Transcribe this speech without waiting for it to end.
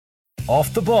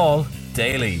Off the Ball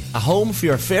Daily. A home for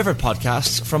your favourite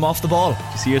podcasts from Off the Ball.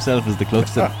 You see yourself as the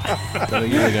Cluxton.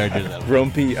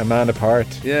 Grumpy, a man apart.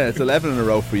 Yeah, it's 11 in a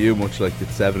row for you, much like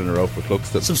it's 7 in a row for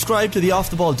Cluxton. Subscribe to the Off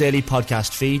the Ball Daily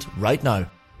podcast feed right now.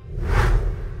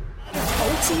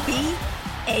 OTB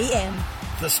AM.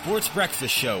 The Sports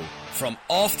Breakfast Show from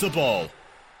Off the Ball.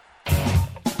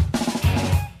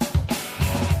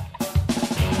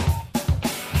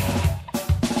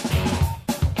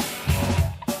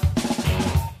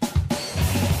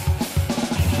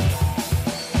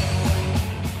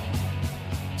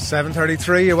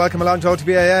 .33, you're welcome along to OTB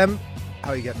AM.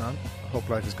 How are you getting on? I hope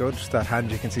life is good. That hand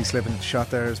you can see slipping the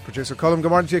shot there is producer Cullum. Good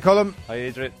morning to you, Cullum. Hi,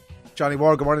 Adrian. Johnny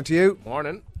Ward, good morning to you.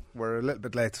 Morning. We're a little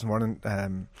bit late this morning.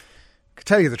 Could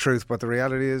tell you the truth, but the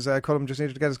reality is Cullum just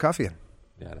needed to get his coffee in.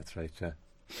 Yeah, that's right, yeah.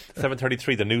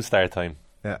 7:33, the new start time.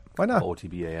 Yeah, why not?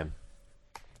 OTB AM.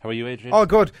 How are you, Adrian? Oh,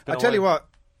 good. Been I tell you what.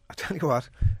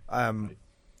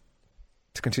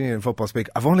 To continue in football speak,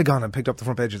 I've only gone and picked up the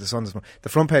front page of the Sun this morning. The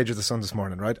front page of the Sun this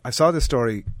morning, right? I saw this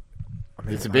story. I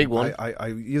mean, it's a big one. I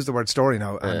use the word story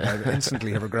now, and I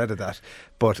instantly have regretted that.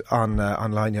 But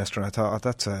online yesterday, I thought, oh,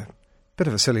 that's a bit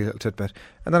of a silly little tidbit.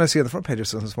 And then I see on the front page of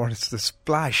the Sun this morning, it's the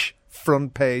splash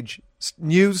front page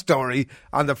news story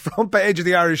on the front page of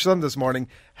the Irish Sun this morning.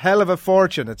 Hell of a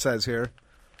fortune, it says here.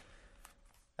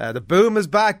 The boom is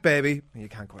back, baby. You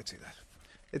can't quite see that.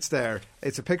 It's there.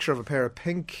 It's a picture of a pair of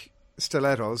pink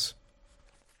stilettos.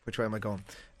 Which way am I going?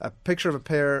 A picture of a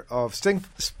pair of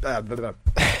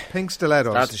pink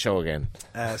stilettos. Start the show again.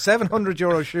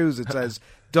 €700 shoes, it says,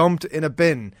 dumped in a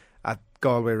bin at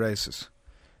Galway races.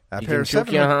 You can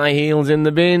chuck your high heels in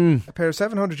the bin. A pair of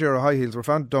 €700 high heels were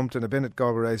found dumped in a bin at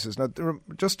Galway races. Now,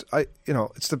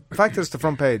 it's the fact that it's the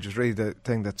front page is really the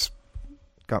thing that's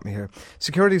got me here.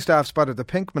 Security staff spotted the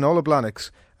pink Manolo Blahniks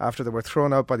after they were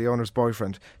thrown out by the owner's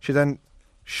boyfriend. She then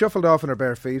shuffled off on her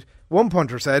bare feet. One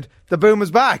punter said, "The boom is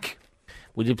back."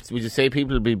 Would you say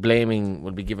people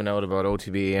will be giving out about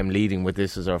OTB AM leading with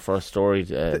this as our first story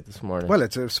this morning? Well,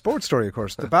 it's a sports story, of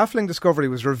course. The baffling discovery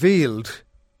was revealed,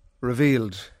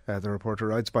 the reporter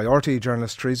writes, by RTE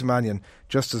journalist Tracy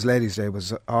just as Ladies' Day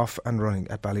was off and running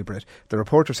at Ballybrit. The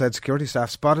reporter said security staff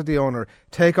spotted the owner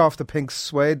take off the pink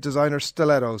suede designer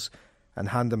stilettos and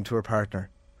hand them to her partner.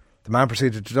 The man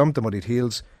proceeded to dump the muddied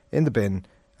heels in the bin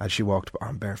as she walked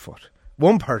on barefoot.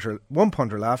 One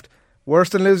punter laughed, "Worse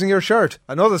than losing your shirt."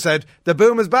 Another said, "The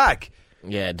boom is back."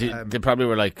 Yeah, they probably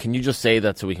were like, "Can you just say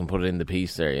that so we can put it in the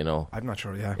piece there?" You know. I'm not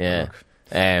sure. Yeah.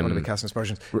 Yeah. One of the casting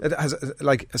aspersions. It has,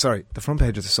 the front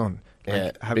page of the Sun.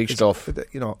 Big stuff.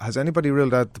 Has anybody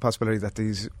ruled out the possibility that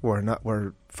these were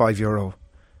 €5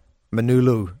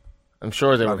 Manulu? I'm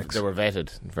sure they were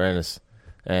vetted. In fairness,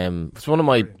 it's one of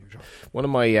my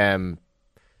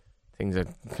things that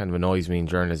kind of annoys me in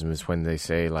journalism is when they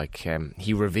say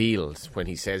he reveals when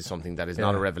he says something that is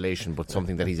not a revelation but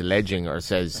something that he's alleging or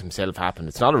says himself happened.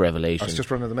 It's not a revelation. It's just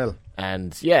run of the mill.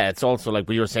 And yeah, it's also like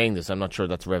when you're saying this, I'm not sure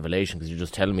that's a revelation because you're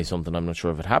just telling me something. I'm not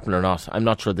sure if it happened or not. I'm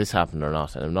not sure this happened or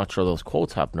not, and I'm not sure those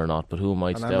quotes happened or not. But who am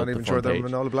I to doubt? And I'm not even sure they're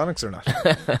Manolo Blahniks or not.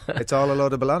 It's all a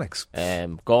load of Blahniks.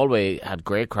 Galway had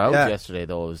great crowds yesterday,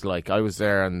 though. It was like I was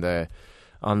there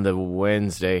on the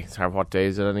Wednesday. It's hard, what day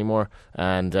is it anymore?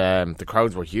 And the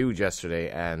crowds were huge yesterday,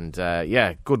 and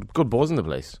good buzz in the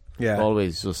place. Yeah,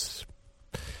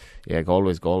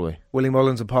 Galway's Galway. Willie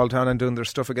Mullins and Paul Townend doing their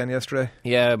stuff again yesterday.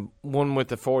 Yeah, one with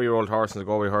the 4-year-old horse in the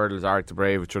Galway hurdles, Arc the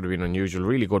Brave, which would have been unusual.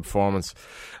 Really good performance.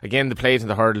 Again, the plate and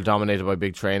the hurdle dominated by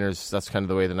big trainers. That's kind of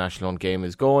the way the national hunt game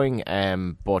is going.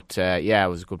 It was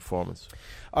a good performance.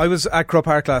 I was at Croke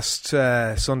Park last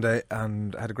Sunday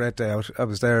and had a great day out. I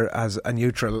was there as a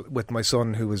neutral with my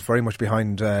son, who was very much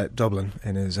behind Dublin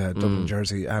in his Dublin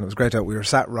jersey, and it was great out. We were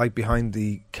sat right behind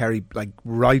the Kerry,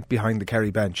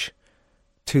 Kerry bench,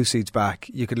 2 seats back.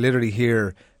 You could literally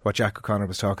hear what Jack O'Connor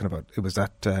was talking about. It was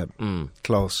that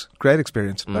close. Great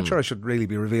experience. Not sure I should really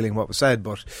be revealing what was said,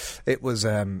 but it was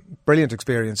brilliant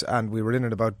experience, and we were in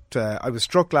it about... I was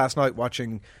struck last night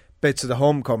watching bits of the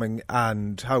homecoming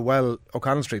and how well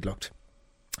O'Connell Street looked.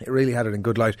 It really had it in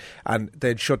good light, and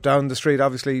they'd shut down the street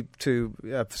obviously to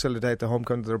facilitate the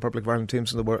homecoming of the Republic of Ireland team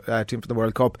from the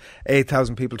World Cup.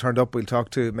 8,000 people turned up. We'll talk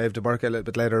to Maeve de Burke a little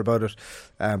bit later about it,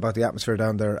 about the atmosphere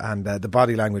down there and the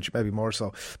body language maybe more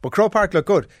so. But Croke Park looked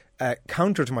good.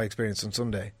 Counter to my experience on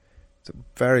Sunday, it's a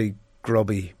very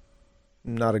grubby,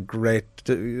 not a great,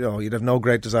 you'd have no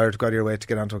great desire to go out of your way to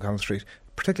get onto O'Connell Street,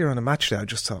 particularly on a match day. I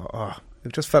just thought,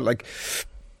 it just felt like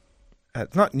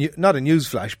not a news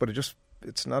flash, but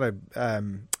it's not a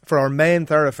for our main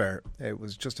thoroughfare. It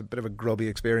was just a bit of a grubby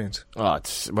experience. I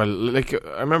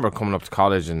remember coming up to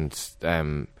college and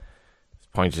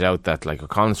pointed out that like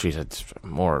O'Connell Street had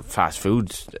more fast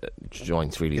food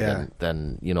joints really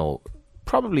than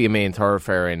probably a main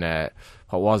thoroughfare in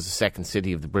what was the second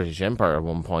city of the British Empire at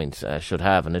one point should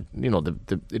have, and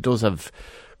it does have.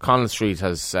 Connell Street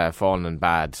has fallen in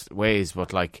bad ways,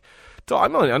 but like I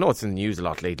know it's in the news a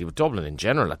lot lately, but Dublin in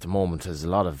general at the moment has a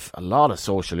lot of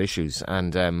social issues,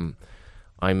 and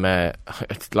I'd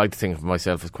like to think of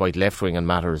myself as quite left-wing on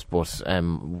matters, but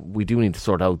we do need to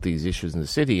sort out these issues in the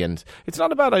city, and it's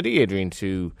not a bad idea, Adrian,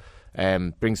 to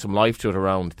bring some life to it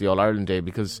around the All-Ireland Day,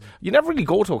 because you never really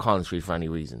go to O'Connell Street for any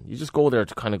reason. You just go there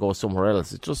to kind of go somewhere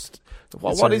else. It's just,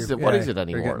 what is it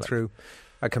anymore? We're getting through.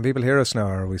 Can people hear us now,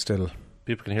 or are we still...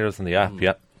 People can hear us on the app,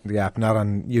 yeah. The app, not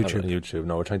on YouTube. Not on YouTube,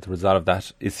 no. We're trying to resolve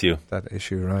that issue. That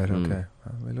issue, right, okay.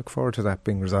 Well, we look forward to that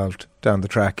being resolved down the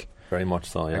track. Very much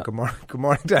so, yeah. Good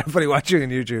morning to everybody watching on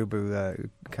YouTube who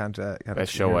can't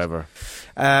best show ever.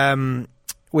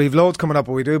 We've loads coming up,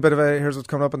 but we do a bit of here's what's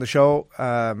coming up on the show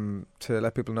to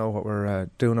let people know what we're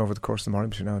doing over the course of the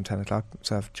morning between now and 10 o'clock.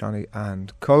 Myself, Johnny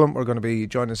and Colm. We're going to be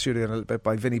joined in the studio in a little bit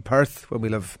by Vinnie Perth when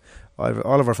we'll have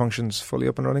all of our functions fully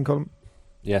up and running, Colm.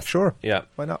 Yes. Sure. Yeah.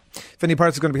 Why not? Vinnie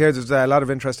Perth is going to be here. There's a lot of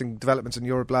interesting developments in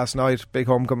Europe last night. Big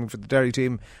homecoming for the Derry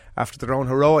team after their own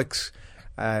heroics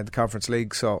in the Conference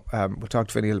League. So we'll talk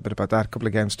to Vinnie a little bit about that. A couple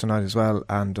of games tonight as well.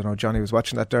 And I know Johnny was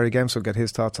watching that Derry game, so we'll get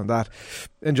his thoughts on that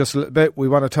in just a little bit. We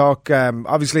want to talk,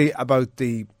 obviously, about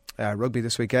the rugby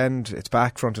this weekend. It's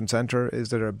back front and centre. Is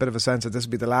there a bit of a sense that this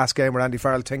will be the last game where Andy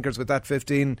Farrell tinkers with that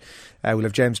 15? We'll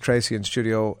have James Tracy in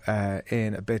studio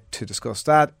in a bit to discuss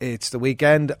that. It's the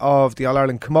weekend of the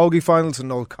All-Ireland Camogie finals, and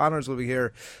Noel Connors will be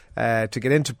here to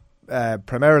get into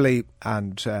primarily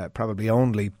and probably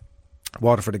only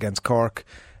Waterford against Cork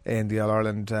in the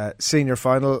All-Ireland senior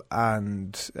final,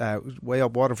 and weigh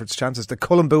up Waterford's chances. The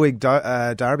Cullen-Buig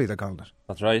derby, they're calling it.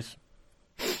 That's right.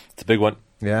 It's a big one.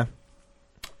 Yeah.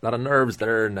 A lot of nerves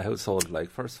there in the household, like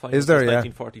first final since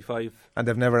 1945. And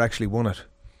they've never actually won it.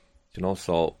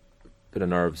 So bit of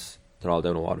nerves. They're all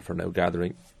down in Waterford now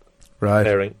gathering. Right.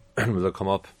 Pairing. Will they come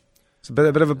up? It's a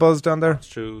bit of a buzz down there.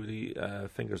 Through the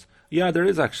fingers. Yeah, there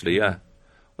is actually, yeah.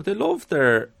 But they love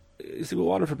their... You see, with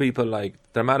Waterford people, like,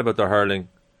 they're mad about their hurling.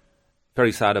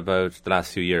 Very sad about the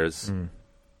last few years.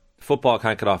 Football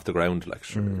can't get off the ground, like,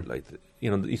 sure. Like,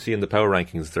 you see in the power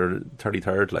rankings, they're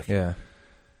 33rd, like. Yeah.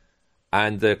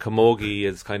 And the Camogie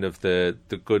is kind of the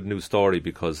good news story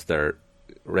because they're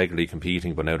regularly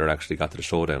competing, but now they're actually got to the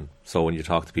showdown. So when you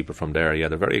talk to people from there, yeah,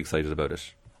 they're very excited about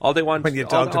it. All they want, when you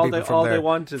talk to people from there, they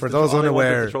want is for those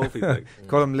unaware, the trophy. Like.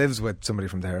 Colm lives with somebody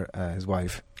from there, his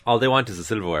wife. All they want is the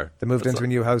silverware. They moved into a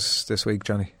new house this week,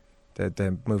 Johnny. They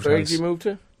moved Where house. did you move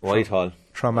to? Whitehall.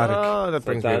 Traumatic. Oh, that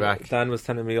brings me back. Dan was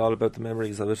telling me all about the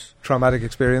memories of it. Traumatic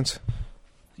experience.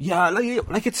 Yeah,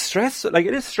 like it's stressful. Like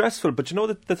it is stressful, but you know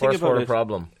the thing First about world it.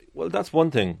 problem. Well, that's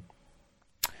one thing.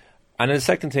 And then the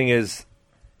second thing is,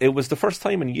 it was the first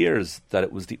time in years that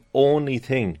it was the only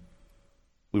thing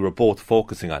we were both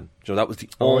focusing on. That was the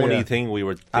only thing we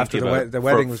were thinking after about. The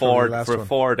wedding was for the last for one.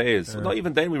 4 days. Yeah. Well, not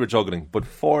even then we were juggling, but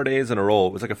 4 days in a row.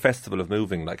 It was like a festival of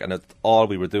moving, like, and all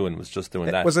we were doing was just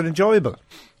doing that. Was it enjoyable?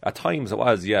 At times it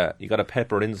was, yeah. You got to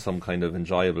pepper in some kind of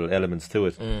enjoyable elements to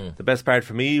it. The best part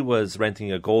for me was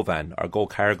renting a Go van, or Go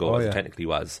Cargo, as it technically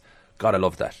was. God, I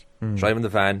loved that. Driving the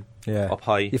van, up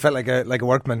high. You felt like a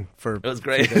workman for... It was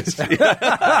great. It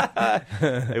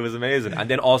was amazing. And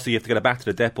then also you have to get it back to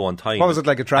the depot on time. What was it,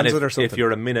 like a transit or something? If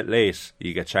you're a minute late,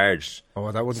 you get charged.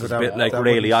 Oh, that wouldn't be a bit like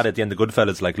Ray Liotta at the end of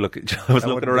Goodfellas. Like, look, I was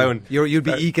looking around. You'd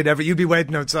be you'd be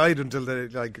waiting outside until they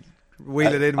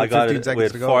wheel it in with 15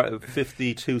 seconds to go.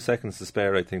 52 seconds to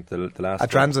spare, I think, the last A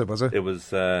transit, was it? It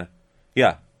was,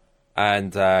 yeah.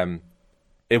 And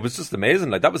it was just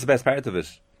amazing. Like, that was the best part of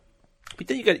it. But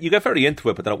then you get very into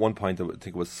it, but then at one point, I think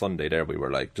it was Sunday there, we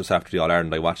were like, just after the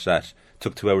All-Ireland, I watched that.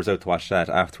 Took 2 hours out to watch that.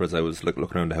 Afterwards, I was looking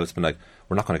around the house and like,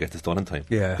 we're not going to get this done in time.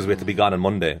 Yeah. Because we had to be gone on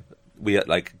Monday. We had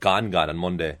gone on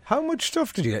Monday. How much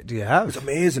stuff do you have? It's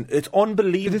amazing. It's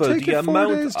unbelievable Did it take the you 4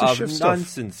 amount days to of shift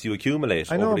nonsense stuff? you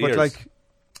accumulate I know, over the but years.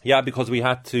 Yeah, because we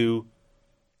had to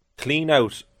clean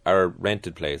out our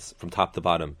rented place from top to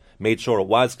bottom, made sure it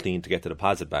was clean to get the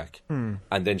deposit back, and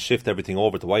then shift everything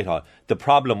over to Whitehall. The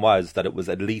problem was that it was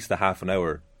at least a half an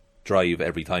hour drive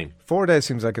every time. 4 days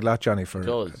seems like a lot, Johnny,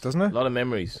 doesn't it? A lot of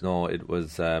memories. No, it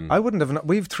was... I wouldn't have...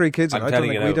 We've 3 kids, and I don't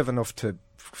think we'd have enough to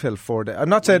fill 4 days. I'm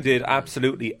not saying... We did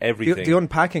absolutely everything. The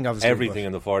unpacking, obviously. Everything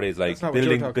in the 4 days, like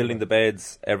building the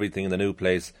beds, everything in the new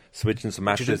place, switching some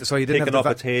mattresses, so you didn't picking have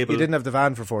up a table. You didn't have the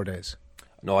van for 4 days?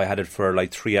 No, I had it for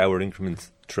 3 hour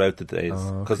increments throughout the days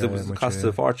because it was cost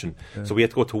a fortune. Yeah. So we had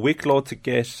to go to Wicklow to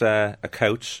get a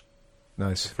couch.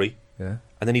 Nice. Free. Yeah.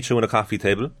 And then he threw in a coffee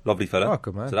table. Lovely fella. Oh,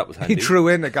 good man. So that was handy. He threw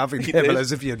in a coffee table did.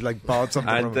 as if you'd like bought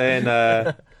something And from him.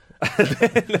 then,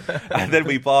 and then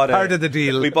we bought Part of the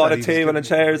deal We bought that a he was table giving and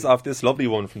chairs off this lovely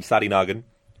one from Sallynoggin,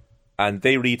 and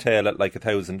they retail at like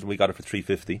 1,000, and we got it for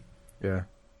 350. Yeah.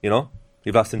 You know,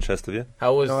 you've lost interest, have you?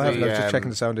 How was No, I haven't. I was the just checking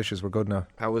the sound issues. We're good now.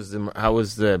 how was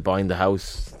the buying the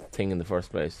house thing in the first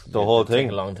place? The whole Did it take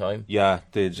thing? a long time. Yeah,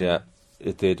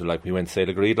 it did. Like we went sale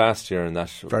agreed last year, and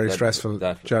Very stressful,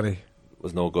 That Johnny.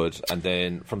 was no good. And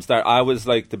then from start, I was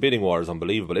like, the bidding war is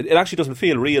unbelievable. It actually doesn't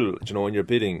feel real, you know, when you're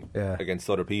bidding against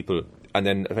other people, and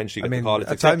then eventually you get the call.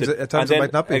 It's at times accepted. it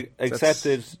might not be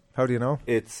accepted. How do you know?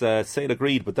 It's sale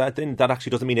agreed, but that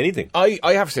actually doesn't mean anything. I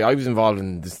have to say I was involved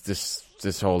in this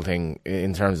whole thing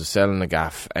in terms of selling the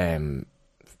gaff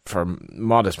for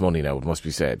modest money now, it must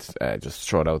be said, just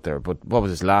throw it out there. But what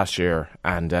was this last year?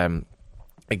 And a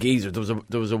geezer,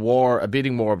 there was a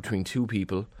bidding war between two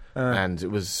people, and it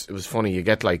was funny. You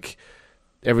get like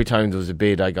every time there was a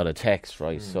bid, I got a text,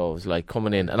 right? So it was like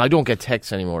coming in, and I don't get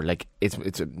texts anymore. Like it's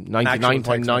a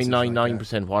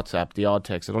 99.999% WhatsApp, the odd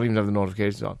text. I don't even have the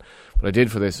notifications on, but I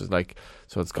did for this. It was like,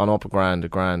 so it's gone up a grand,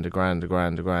 and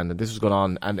this was going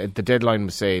on, and the deadline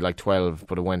was say like 12,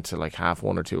 but it went to like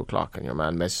 1:30 or 2 o'clock, and your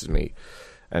man messages me,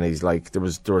 and he's like, there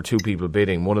were two people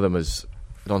bidding. One of them is,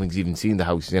 I don't think he's even seen the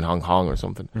house. He's in Hong Kong or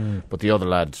something, but the other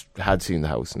lad had seen the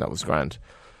house, and that was grand.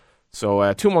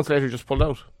 So 2 months later, he just pulled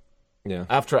out. Yeah.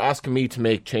 After asking me to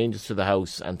make changes to the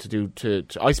house and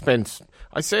I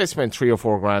spent 3 or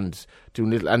 4 grand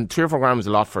doing little, and 3 or 4 grand was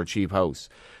a lot for a cheap house,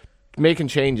 making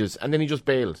changes, and then he just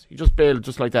bailed. He just bailed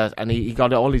just like that, and he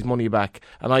got all his money back.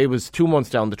 And I was 2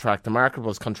 months down the track. The market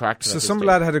was contracted. So some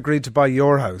lad had agreed to buy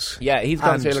your house. Yeah, he's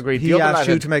got sale agreed. He asked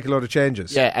you to make a load of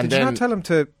changes. Yeah, and did you then not tell him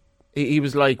to? He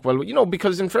was like, well, you know,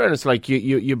 because in fairness, like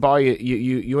you buy it,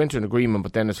 you enter an agreement,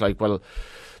 but then it's like, well,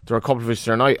 there are a couple of issues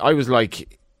there, and I was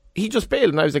like, he just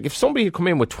bailed, and I was like, if somebody had come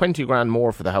in with 20 grand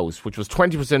more for the house, which was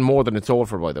 20% more than it sold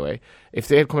for, by the way, if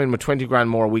they had come in with 20 grand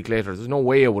more a week later, there's no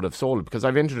way I would have sold it, because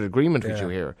I've entered an agreement with you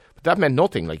here. But that meant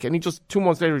nothing. Like, and he just 2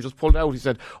 months later, he just pulled out. He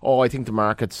said, "Oh, I think the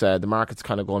market's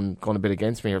kind of gone a bit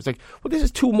against me here." It's like, well, this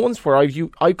is 2 months where I've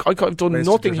done Wasted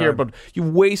nothing your here, time. but you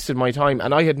wasted my time,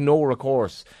 and I had no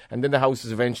recourse. And then the house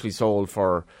is eventually sold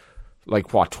for,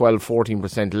 like, what,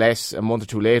 12-14% less a month or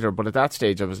two later. But at that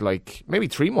stage, I was like, maybe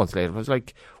 3 months later, I was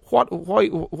like, what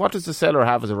does the seller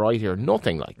have as a right here?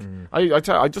 Nothing. Like,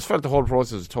 I just felt the whole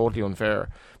process was totally unfair.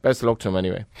 Best of luck to him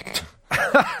anyway.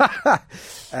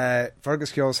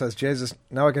 Fergus Kyo says, Jesus,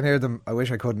 now I can hear them. I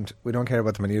wish I couldn't. We don't care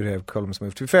about the minutiae of Cullum's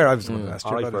move. To be fair, I was the one who asked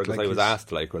you All right, about it. Fergus, Like, I was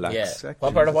asked, like, relax. Yeah.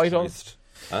 What part of Whitehall?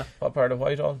 Huh? What part of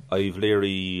Whitehall? I've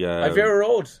Leary. Ivera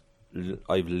Road.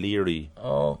 I've Leary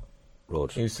Oh,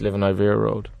 Road. I used to live on Ivera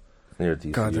Road. Near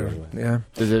DC. God, anyway. yeah.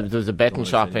 There's a betting Don't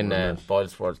shop mention in anyone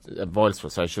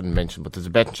Boylesford, so I shouldn't mention, but there's a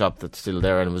betting shop that's still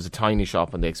there, and it was a tiny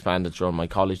shop, and they expanded during my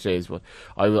college days, but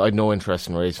I had no interest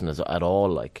in racing at all,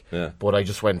 like. Yeah. But I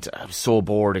just went, I was so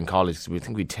bored in college, because we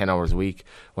think we had 10 hours a week,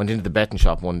 went into the betting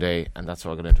shop one day, and that's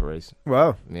how I got into racing.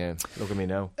 Wow. Yeah, look at me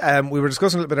now. We were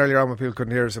discussing a little bit earlier on when people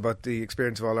couldn't hear us about the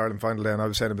experience of All-Ireland final day, and I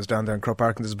was saying it was down there in Croke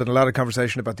Park, and there's been a lot of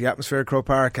conversation about the atmosphere at Croke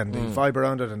Park and the vibe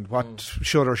around it and what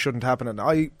should or shouldn't happen. And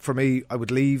I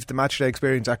would leave the matchday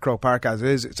experience at Croke Park as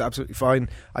is. It's absolutely fine.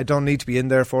 I don't need to be in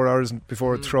there 4 hours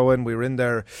before throw-in. We were in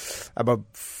there about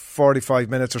 45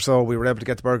 minutes or so. We were able to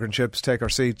get the burger and chips, take our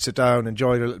seats, sit down,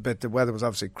 enjoy it a little bit. The weather was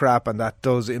obviously crap, and that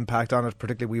does impact on it.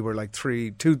 Particularly, we were like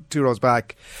two rows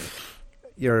back.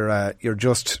 You're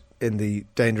just in the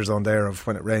danger zone there of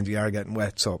when it rains, you are getting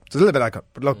wet. So it's a little bit iconic.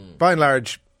 But look, by and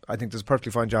large, I think there's a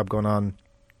perfectly fine job going on.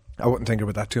 I wouldn't think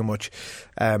about that too much.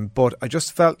 But I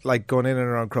just felt like going in and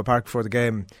around Croke Park before the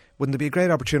game, wouldn't there be a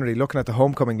great opportunity, looking at the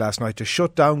homecoming last night, to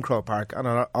shut down Croke Park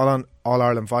on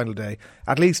All-Ireland final day,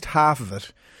 at least half of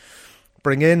it,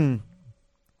 bring in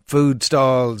food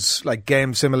stalls, like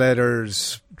game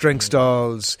simulators, drink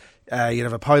stalls. You'd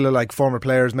have a pile of like former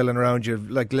players milling around you,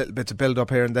 like little bits of build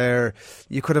up here and there.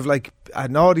 You could have like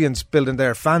an audience building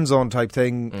there, fan zone type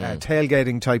thing,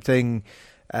 tailgating type thing.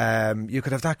 You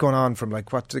could have that going on from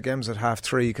like, what, the game's at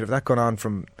 3:30. You could have that going on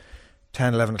from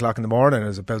 10, 11 o'clock in the morning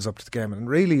as it builds up to the game. And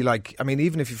really, like, I mean,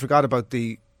 even if you forgot about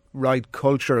the right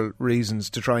cultural reasons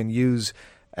to try and use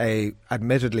a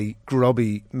admittedly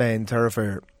grubby main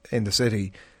thoroughfare in the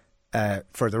city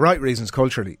for the right reasons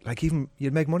culturally, like, even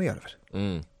you'd make money out of it.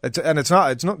 It's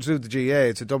nothing to do with the GA.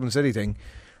 It's a Dublin City thing.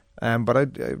 But I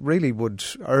really would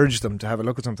urge them to have a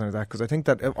look at something like that, because I think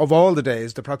that of all the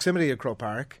days, the proximity of Croke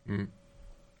Park,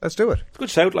 let's do it. It's a good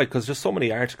shout, like, because there's so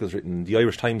many articles written in the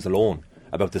Irish Times alone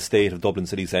about the state of Dublin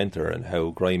city centre and how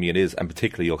grimy it is, and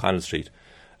particularly O'Connell Street.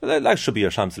 That should be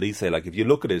your Champs-Élysées. Like, if you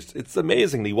look at it, it's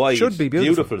amazingly wide. Should be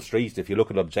beautiful street if you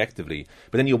look at it objectively.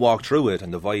 But then you walk through it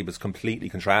and the vibe is completely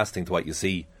contrasting to what you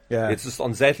see. Yeah. It's just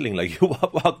unsettling. Like, you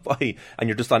walk by and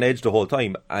you're just on edge the whole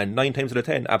time. And 9 times out of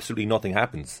 10, absolutely nothing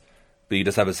happens. But you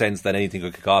just have a sense that anything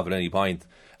could kick off at any point.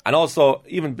 And also,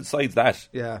 even besides that,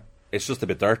 it's just a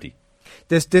bit dirty.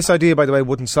 This idea, by the way,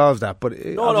 wouldn't solve that. But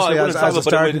obviously, as a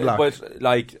starting block. But,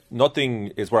 like, nothing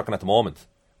is working at the moment.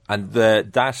 And the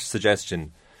dash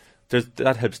suggestion,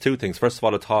 that helps two things. First of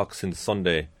all, the talk since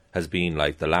Sunday has been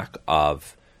like the lack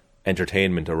of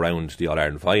entertainment around the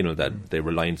All-Ireland final, that they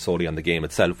relied solely on the game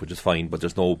itself, which is fine, but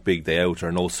there's no big day out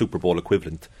or no Super Bowl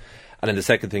equivalent. And then the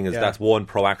second thing is that's one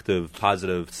proactive,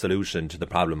 positive solution to the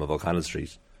problem of O'Connell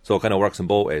Street. So it kind of works in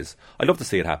both ways. I'd love to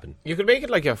see it happen. You could make it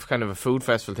like a kind of a food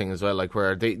festival thing as well, like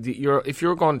where if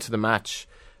you're going to the match,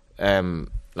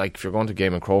 like if you're going to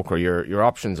Game and Croker, your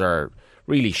options are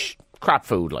really crap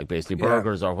food, like basically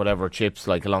burgers or whatever, chips,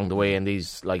 like along the way, and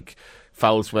these like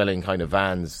foul smelling kind of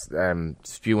vans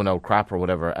spewing out crap or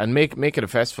whatever, and make it a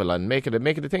festival and make it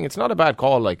a thing. It's not a bad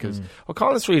call, like, because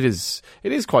O'Connell Street is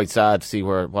quite sad to see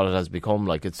what it has become.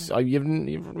 Like,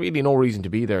 you've really no reason to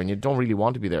be there, and you don't really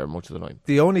want to be there much of the night.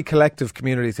 The only collective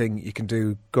community thing you can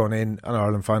do going in on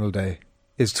Ireland final day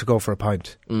is to go for a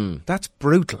pint. That's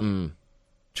brutal. Do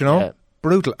you know? Yeah.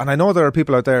 Brutal. And I know there are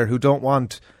people out there who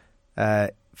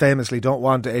famously don't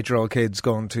want 8-year-old kids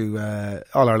going to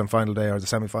All-Ireland final day or the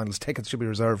semi-finals. Tickets should be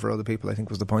reserved for other people, I think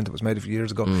was the point that was made a few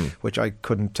years ago, which I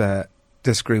couldn't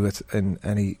disagree with in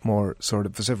any more sort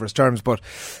of vociferous terms. But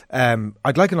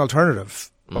I'd like an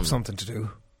alternative of something to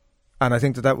do, and I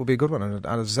think that would be a good one. And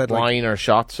as I said, wine or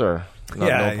shots or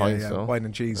no pints, so. Wine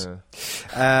and cheese.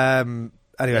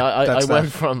 Anyway,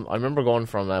 I remember going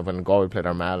from when Galway played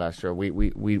Armagh last year.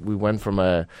 We went from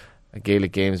a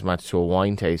Gaelic Games match to a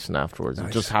wine tasting afterwards. Nice.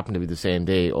 It just happened to be the same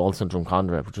day, all Centrum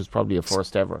Conrad, which was probably a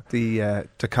first ever. The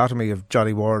dichotomy of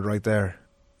Johnny Ward right there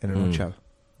in a nutshell.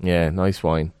 Yeah, nice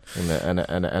wine and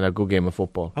a good game of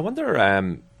football. I wonder,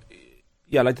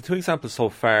 like the two examples so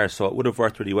far, so it would have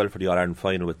worked really well for the All-Ireland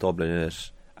final with Dublin in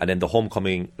it, and then the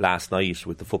homecoming last night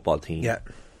with the football team. Yeah.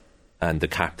 And the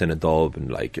captain of Dub and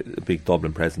like a big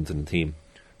Dublin presence in the team.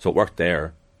 So it worked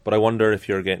there. But I wonder if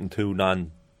you're getting two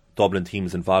Dublin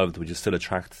teams involved, would you still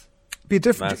attract? Be a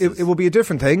different. It will be a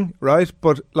different thing, right?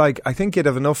 But like, I think you'd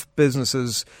have enough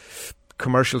businesses,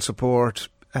 commercial support.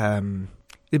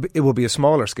 It will be a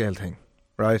smaller scale thing,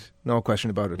 right? No question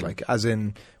about it. Like, as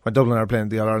in when Dublin are playing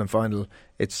the All Ireland final,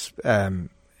 it's how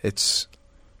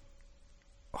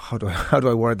do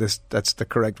I word this? That's the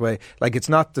correct way. Like, it's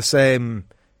not the same.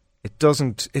 It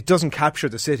doesn't capture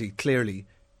the city clearly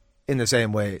in the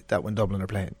same way that when Dublin are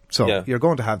playing. So you're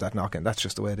going to have that knock-in. That's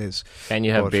just the way it is. Can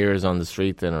you have beers on the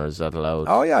street then, or is that allowed?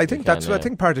 Oh yeah, I think I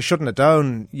think part of shutting it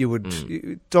down, you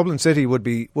would Dublin City would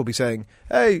be saying,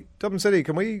 "Hey, Dublin City,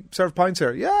 can we serve pints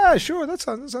here?" Yeah, sure. That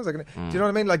sounds like do you know what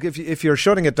I mean? Like, if you're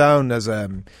shutting it down as a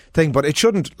thing, but it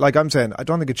shouldn't. Like I'm saying, I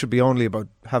don't think it should be only about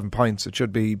having pints. It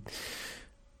should be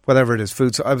whatever it is,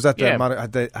 food. So I was at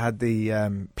had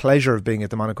the pleasure of being at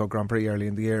the Monaco Grand Prix early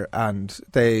in the year, and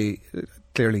they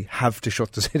clearly have to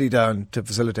shut the city down to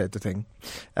facilitate the thing.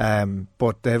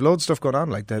 But they have loads of stuff going on.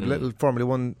 Like, they have little Formula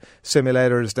 1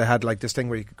 simulators. They had like this thing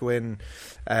where you could go in.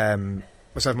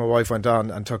 Myself and my wife went on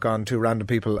and took on two random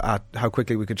people at how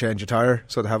quickly we could change a tyre.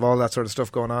 So they have all that sort of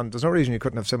stuff going on. There's no reason you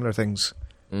couldn't have similar things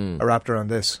wrapped around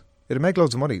this. It'd make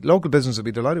loads of money. Local business would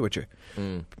be delighted with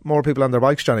you. More people on their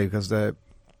bikes, Johnny, because the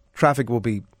traffic there'll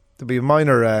be a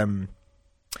minor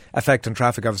effect on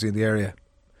traffic obviously in the area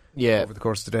over the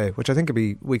course of the day, which I think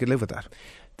we could live with that.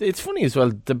 It's funny as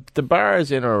well, the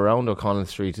bars in or around O'Connell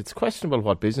Street, it's questionable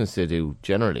what business they do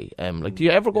generally. Like, do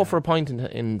you ever go for a pint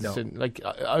in no. like,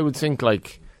 I would think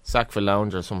like Sackville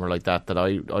Lounge or somewhere like that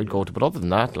I'd go to, but other than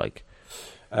that, like...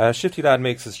 Shifty Lad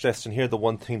makes a suggestion here. The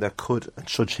one thing that could and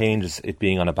should change is it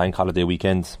being on a bank holiday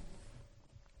weekend.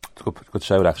 It's a good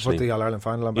shout, actually. Put the All-Ireland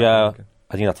final on bank holiday.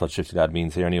 I think that's what Shifty Lad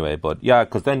means here anyway. But yeah,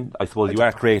 because then I suppose you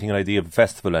are creating an idea of a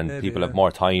festival and people have more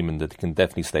time and that can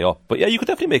definitely stay up. But yeah, you could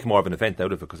definitely make more of an event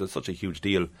out of it because it's such a huge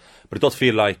deal. But it does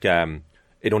feel like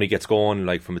it only gets going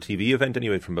like from a TV event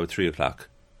anyway from about 3 o'clock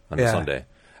on a Sunday.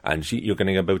 And you're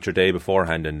getting about your day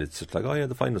beforehand, and it's just like, oh yeah,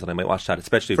 the finals, and I might watch that,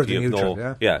 especially if you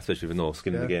have especially if you have no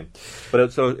skin in the game.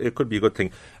 But so it could be a good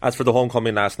thing. As for the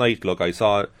homecoming last night, look, I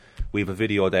saw we have a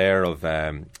video there of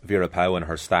Vera Pauw and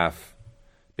her staff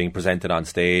being presented on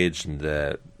stage, and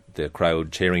the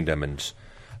crowd cheering them, and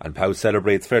Pauw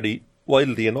celebrates fairly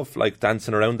wildly enough, like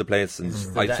dancing around the place, and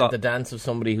the dance of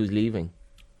somebody who's leaving.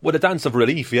 Well, the dance of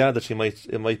relief, that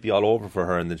it might be all over for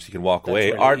her, and then she can walk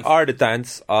away, or the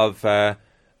dance of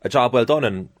a job well done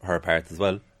on her part as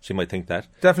well. She might think that.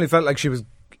 Definitely felt like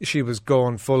she was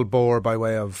going full bore by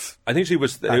way of. I think she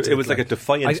was. It was like a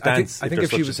defiant dance. I think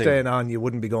if she was staying on, you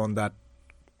wouldn't be going that.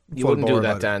 You wouldn't do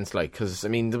that dance, like, because, I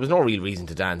mean, there was no real reason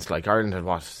to dance. Like, Ireland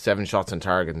had, 7 shots on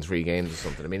target in 3 games or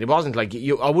something. I mean, it wasn't like,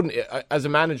 I wouldn't, as a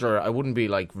manager, I wouldn't be,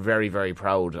 like, very, very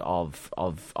proud of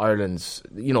Ireland's,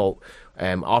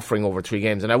 offering over 3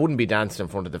 games. And I wouldn't be dancing in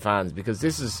front of the fans, because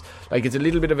this is, like, it's a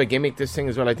little bit of a gimmick, this thing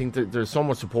as well. I think that there's so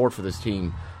much support for this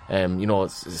team,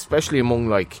 especially among,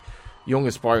 like, young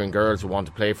aspiring girls who want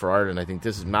to play for Ireland. I think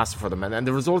this is massive for them, and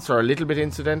the results are a little bit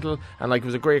incidental, and like, it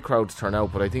was a great crowd to turn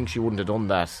out, but I think she wouldn't have done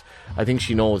that. I think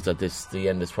she knows that the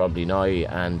end is probably nigh,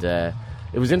 and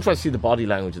it was interesting to see the body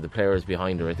language of the players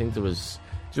behind her. I think it's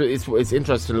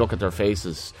interesting to look at their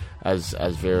faces as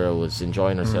Vera was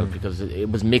enjoying herself, because it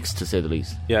was mixed, to say the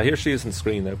least. Yeah, here she is on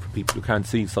screen now for people who can't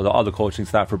see, so all the coaching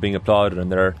staff are being applauded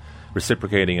and they're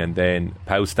reciprocating, and then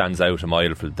Pau stands out a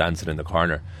mile for dancing in the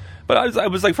corner. But I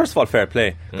was like, first of all, fair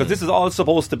play, because this is all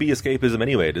supposed to be escapism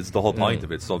anyway. This is the whole point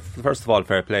of it. So first of all,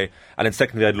 fair play, and then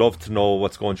secondly, I'd love to know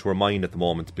what's going through her mind at the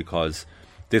moment, because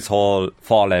this whole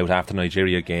fallout after the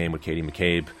Nigeria game with Katie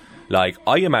McCabe, like,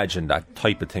 I imagine that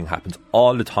type of thing happens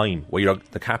all the time, where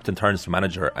the captain turns to the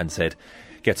manager and said,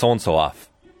 get so and so off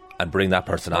and bring that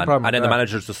person on, and then the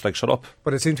manager's just like, shut up.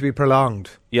 But it seemed to be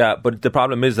prolonged. Yeah, but the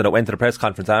problem is that it went to the press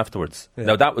conference afterwards. Yeah.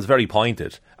 Now, that was very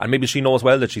pointed, and maybe she knows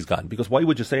well that she's gone, because why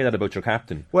would you say that about your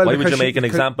captain? Why would you make an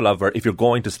example of her if you're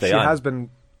going to stay on? She has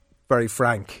been very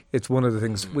frank. It's one of the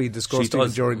things we discussed even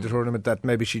during the tournament, that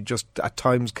maybe she just at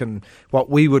times can,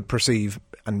 what we would perceive,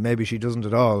 and maybe she doesn't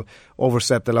at all,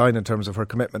 overstep the line in terms of her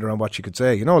commitment around what she could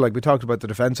say. Like we talked about the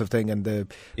defensive thing, and they're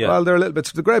a little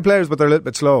bit, they're great players, but they're a little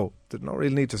bit slow. There's no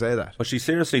real need to say that. But she's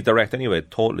seriously direct anyway,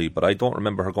 totally, but I don't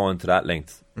remember her going to that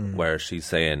length where she's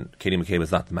saying Katie McCabe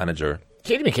is not the manager.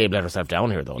 Katie McCabe let herself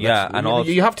down here, though. Yeah, and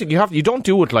you don't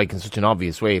do it like in such an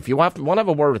obvious way. If you want to have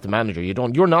a word with the manager,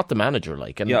 you're not the manager,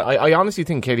 like. And I honestly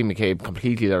think Katie McCabe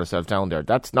completely let herself down there.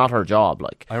 That's not her job,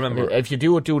 like. I remember, if you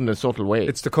do it in a subtle way.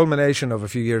 It's the culmination of a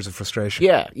few years of frustration.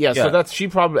 Yeah. So that's, she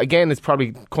probably, again, it's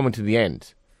probably coming to the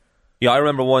end. Yeah, I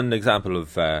remember one example of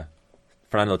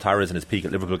Fernando Torres in his peak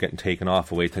at Liverpool getting taken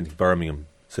off away to Birmingham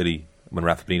City when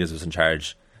Rafa Benitez was in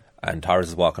charge, and Torres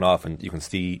is walking off, and you can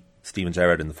see Steven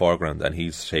Gerrard in the foreground, and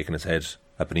he's shaking his head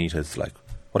at Benitez like,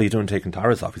 what are you doing taking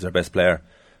Torres off? He's our best player.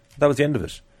 That was the end of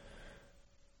it.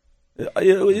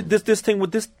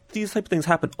 These type of things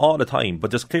happen all the time,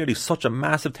 but there's clearly such a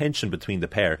massive tension between the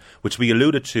pair, which we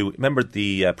alluded to. Remember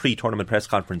the pre-tournament press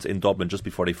conference in Dublin just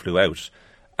before they flew out,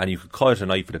 and you could cut a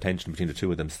knife for the tension between the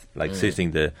two of them, like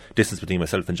sitting the distance between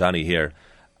myself and Johnny here,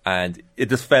 and it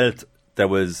just felt there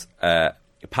was a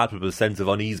palpable sense of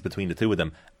unease between the two of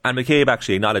them. And McCabe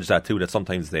actually acknowledged that too, that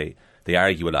sometimes they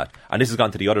argue a lot. And this has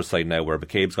gone to the other side now, where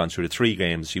McCabe's gone through the 3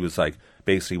 games. She was like,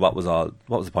 basically, what was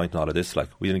the point in all of this? Like,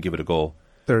 we didn't give it a go.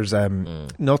 There's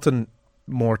nothing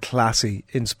more classy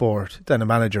in sport than a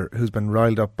manager who's been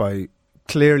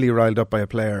clearly riled up by a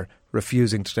player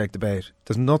refusing to take the bait.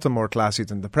 There's nothing more classy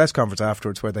than the press conference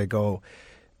afterwards, where they go,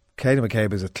 Katie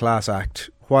McCabe is a class act.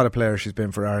 What a player she's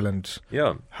been for Ireland.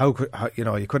 Yeah. You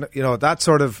couldn't, that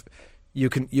sort of, you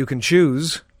can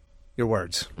choose your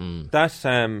words. That's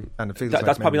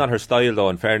probably not her style, though,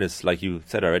 in fairness. Like you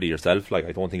said already yourself, like,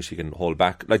 I don't think she can hold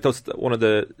back. Like, that's one of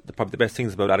probably the best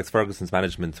things about Alex Ferguson's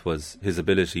management was his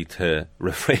ability to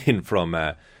refrain from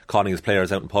calling his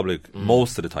players out in public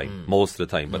most of the time.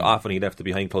 But often he left it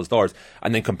behind closed doors,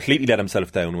 and then completely let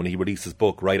himself down when he released his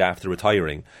book right after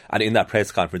retiring, and in that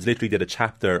press conference literally did a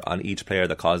chapter on each player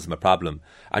that caused him a problem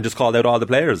and just called out all the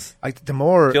players.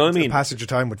 The passage of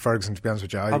time with Ferguson, to be honest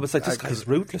with you, I was like, this guy's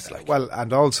ruthless, like. Well,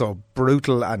 and also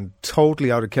brutal and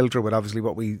totally out of kilter with obviously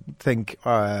what we think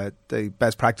the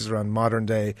best practice around modern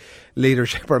day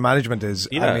leadership or management is.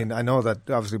 I mean, I know that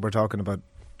obviously we're talking about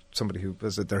somebody who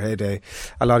was at their heyday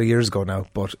a lot of years ago now,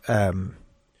 but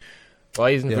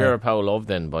why isn't Vera Pauw loved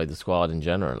then by the squad in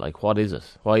general? Like, what is it?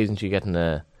 Why isn't she getting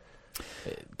a...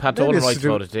 Pat Tolan writes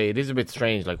about it today. It is a bit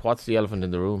strange. Like, what's the elephant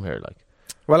in the room here? Like,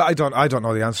 well, I don't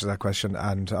know the answer to that question,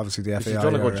 and obviously the FAI she's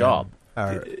done a good job.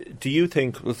 Do you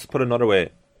think, let's put it another way,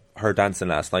 her dancing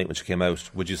last night when she came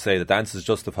out, would you say the dance is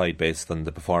justified based on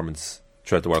the performance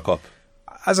throughout the World Cup?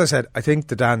 As I said, I think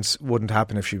the dance wouldn't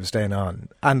happen if she was staying on.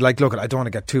 And like, look, I don't want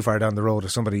to get too far down the road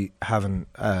of somebody having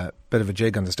a bit of a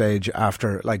jig on the stage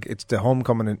after, like, it's the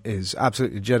homecoming is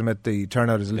absolutely legitimate, the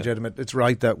turnout is legitimate. It's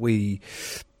right that we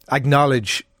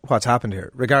acknowledge what's happened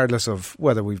here, regardless of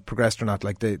whether we've progressed or not.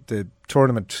 Like, the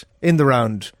tournament in the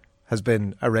round has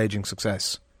been a raging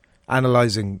success.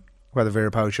 Analysing whether Vera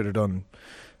Pauw should have done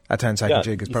a 10-second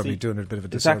jig is probably doing it a bit of a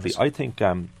disservice. Exactly. I think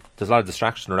there's a lot of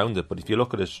distraction around it, but if you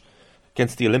look at it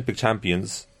against the Olympic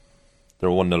champions, they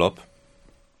were 1-0 up.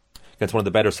 Against one of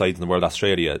the better sides in the world,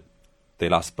 Australia, they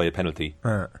lost by a penalty.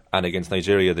 And against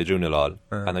Nigeria, they drew 0-0.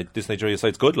 And this Nigeria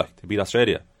side's good, like, they beat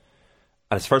Australia.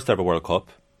 And it's first ever World Cup.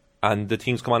 And the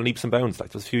team's come on leaps and bounds. Like,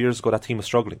 it was a few years ago, that team was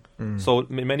struggling. So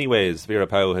in many ways, Vera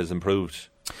Pauw has improved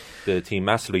the team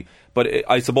massively. But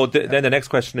I suppose then the next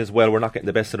question is, well, we're not getting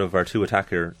the best out of our two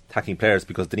attacking players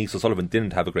because Denise O'Sullivan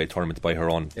didn't have a great tournament by her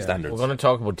own standards. We're going to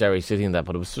talk about Derry City and that,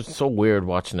 but it was just so weird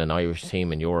watching an Irish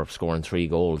team in Europe scoring 3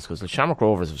 goals, because the Shamrock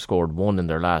Rovers have scored 1 in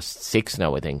their last 6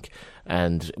 now, I think.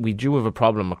 And we do have a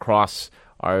problem across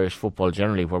Irish football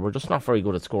generally where we're just not very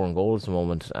good at scoring goals at the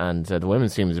moment, and the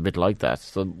women's team is a bit like that.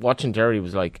 So watching Derry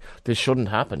was like, this shouldn't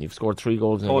happen. You've scored 3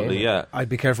 goals in a game. Yeah. I'd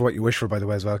be careful what you wish for, by the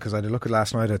way, as well, because I had a look at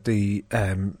last night at the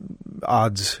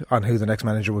odds on who the next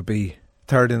manager would be.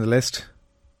 Third in the list.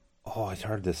 Oh, I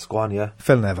heard this. Go on, yeah.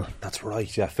 Phil Neville. That's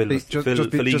right, yeah. Phil Just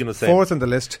Egan was saying. fourth in the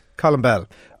list, Colin Bell.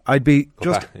 I'd be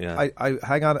back, yeah. I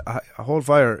hang on, a whole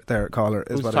fire there, caller,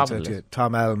 is Who's what I'd say to you.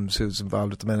 Tom Elms, who's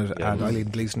involved at the minute, and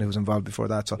Eileen Gleeson, who was involved before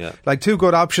that. So, like, 2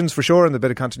 good options for sure, and a bit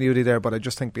of continuity there. But I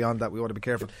just think beyond that, we want to be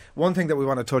careful. One thing that we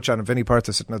want to touch on, and Vinnie Perth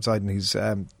is sitting outside, and he's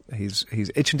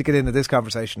itching to get into this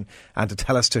conversation and to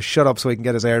tell us to shut up so he can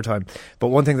get his airtime. But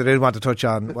one thing that I did want to touch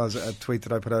on was a tweet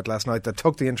that I put out last night that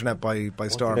took the internet by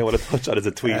storm. I want to touch on is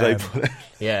a tweet I put.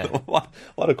 Yeah.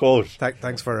 what a quote.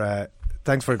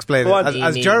 Thanks for explaining.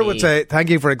 As Ger would say, thank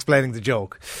you for explaining the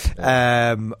joke.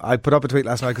 I put up a tweet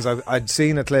last night because I'd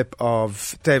seen a clip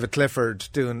of David Clifford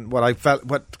doing what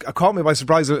caught me by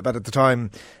surprise a little bit at the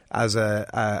time as an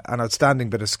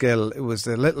outstanding bit of skill. It was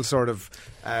the little sort of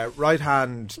right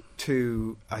hand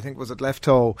to, I think was it left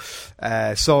toe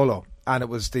solo, and it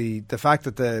was the fact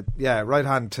that the right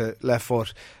hand to left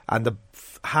foot and the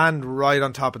hand right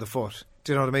on top of the foot.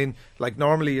 Do you know what I mean? Like,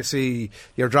 normally you see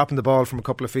you're dropping the ball from a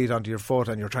couple of feet onto your foot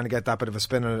and you're trying to get that bit of a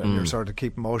spin in it and you're sort of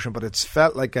keeping motion, but it's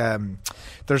felt like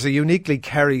there's a uniquely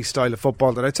Kerry style of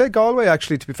football that I'd say Galway,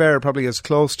 actually, to be fair, probably as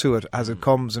close to it as it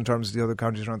comes in terms of the other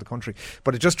counties around the country.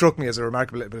 But it just struck me as a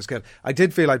remarkable little bit of skill. I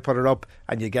did feel I'd put it up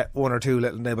and you get 1 or 2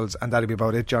 little nibbles and that'd be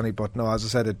about it, Johnny. But no, as I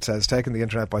said, it has taken the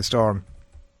internet by storm.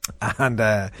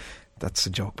 And that's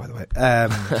a joke, by the way.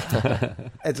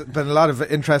 It's been a lot of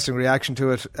interesting reaction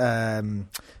to it.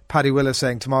 Paddy Willis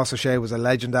saying Tomás O'Shea was a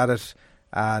legend at it,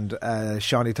 and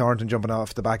Shawnee Thornton jumping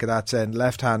off the back of that saying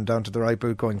left hand down to the right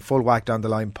boot going full whack down the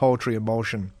line, poetry in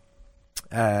motion.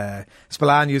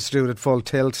 Spillane used to do it at full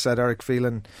tilt, said Eric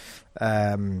Phelan.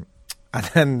 And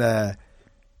then there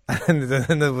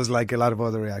was like a lot of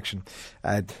other reaction.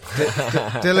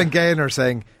 Dylan Gaynor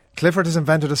saying Clifford has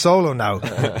invented a solo now.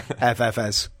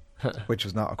 FFS. Which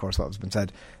was not, of course, what was been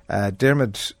said.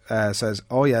 Dermot says,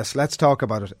 oh yes, let's talk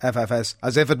about it, FFS,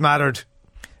 as if it mattered.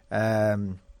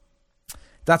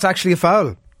 That's actually a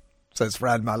foul, says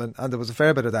Fran Mallon, and there was a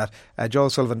fair bit of that. Joe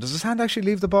Sullivan, does his hand actually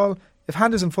leave the ball? If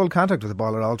hand is in full contact with the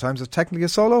ball at all times, is it technically a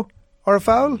solo or a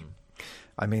foul?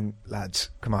 I mean,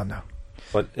 lads, come on now.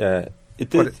 But it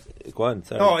did. Go on,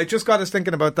 sorry. No, it just got us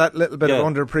thinking about that little bit of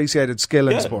underappreciated skill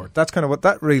in sport. That's kind of what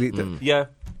that really did. Yeah.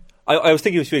 I was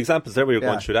thinking of a few examples there where you're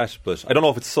going through that, but I don't know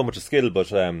if it's so much a skill, but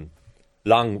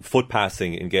long foot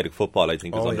passing in Gaelic football, I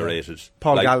think, is underrated. Yeah.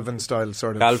 Paul Galvin style,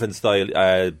 sort of. Galvin style,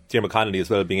 Diarmuid Connolly as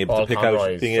well, being able to pick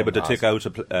out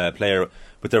a player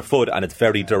with their foot, and it's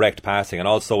very direct passing, and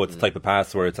also it's the type of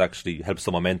pass where it actually helps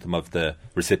the momentum of the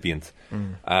recipient.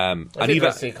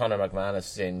 I see Conor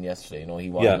McManus in yesterday. You know, he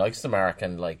likes the mark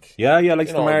and likes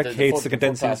the mark, hates the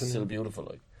condensing. The foot pass is still beautiful,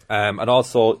 like. And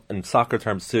also, in soccer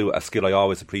terms too, a skill I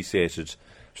always appreciated,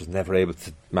 which was never able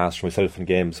to master myself in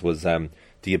games, was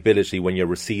the ability when you're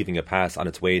receiving a pass on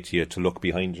its way to you to look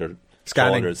behind your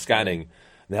shoulders, scanning.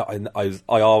 Now,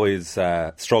 I always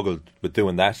struggled with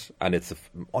doing that, and it's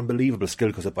an unbelievable skill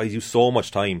because it buys you so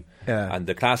much time. Yeah. And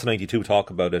the class of '92 talk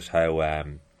about it, how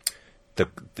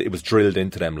it was drilled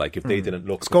into them. Like, if they didn't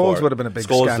look, Scholes would have been a big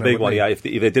scanner, Scholes the big one. Yeah, if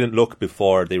they didn't look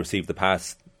before they received the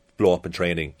pass, blow up in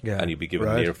training, and you'd be given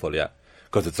an earful,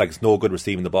 because it's like it's no good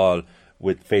receiving the ball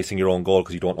with facing your own goal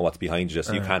because you don't know what's behind you,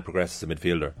 so you can't progress as a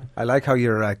midfielder. I like how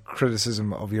your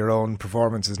criticism of your own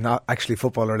performance is not actually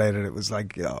football related. It was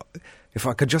like, if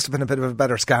I could just have been a bit of a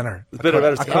better scanner. It's life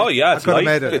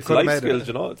skills,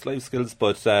 it's life skills,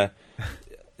 but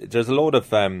there's a load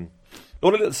of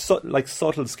little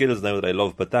subtle skills now that I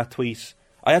love, but that tweet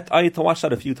I had to watch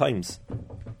that a few times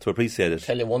to appreciate it.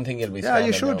 Tell you one thing, you'll be Yeah,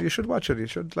 you scanning should. now. You should watch it. You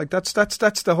should. Like that's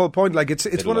the whole point. Like it's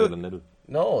one of the,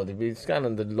 No, they'll be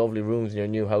scanning the lovely rooms in your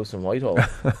new house in Whitehall.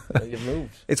 You've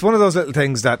moved. it's one of those little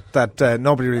things that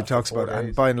nobody really talks about, 4 days.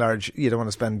 and by and large, you don't want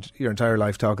to spend your entire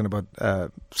life talking about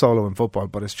solo and football.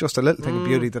 But it's just a little thing of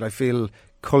beauty that I feel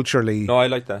culturally. No, I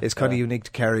like that. Is kind of unique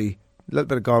to Kerry. A little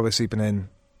bit of Galway seeping in,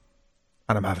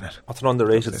 and I'm having it. What's an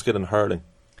underrated skill in hurling?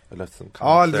 I left some Oh,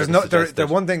 comments there's there no to there. suggest The it.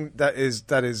 one thing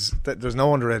that there's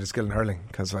no underrated skill in hurling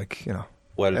because, like, you know,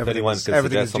 Well, if everything anyone is- can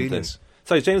everything suggest is something. genius.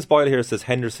 Sorry, James Boyle here says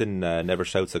Henderson never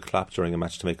shouts a clap during a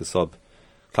match to make a sub.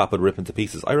 Clap would rip into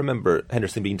pieces. I remember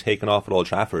Henderson being taken off at Old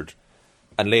Trafford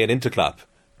and laying into clap.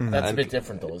 That's a And- bit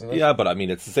different, though, isn't it? Yeah, but I mean,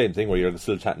 it's the same thing where you're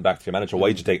still chatting back to your manager.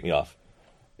 Why'd you take me off?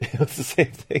 It's the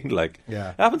same thing. Like, Yeah.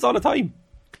 it happens all the time.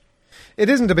 It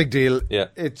isn't a big deal. Yeah.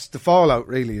 It's the fallout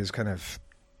really is kind of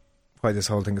why this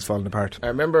whole thing is falling apart. I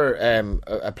remember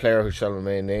a player who shall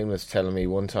remain nameless telling me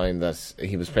one time that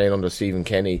he was playing under Stephen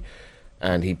Kenny,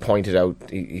 and he pointed out,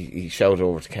 he shouted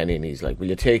over to Kenny, and he's like, "Will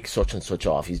you take such and such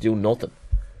off? He's doing nothing,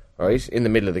 right, in the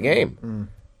middle of the game."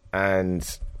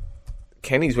 And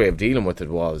Kenny's way of dealing with it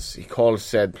was he called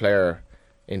said player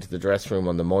into the dressing room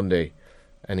on the Monday,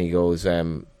 and he goes, "I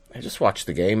just watched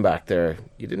the game back there.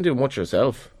 You didn't do much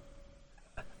yourself."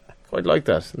 Quite like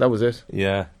that. And that was it.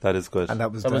 Yeah, that is good. And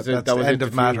that was That was the, it. that's That the was end it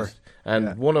of matter. diffused. And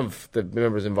Yeah. one of the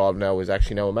members involved now is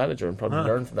actually now a manager and probably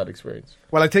learned from that experience.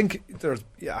 Well, I think there's.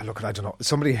 Yeah, look, I don't know.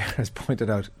 Somebody has pointed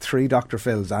out 3 Dr.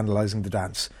 Phils analysing the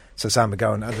dance. So Sam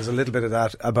McGowan, and there's a little bit of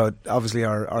that about obviously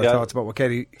our Yeah. thoughts about what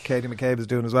Katie McCabe is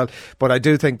doing as well. But I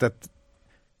do think that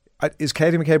is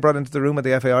Katie McCabe brought into the room at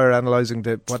the FAI analysing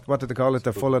the what did they call it,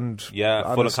 the full and full and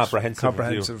honest,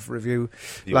 comprehensive review.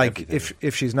 View Like everything.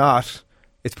 if she's not,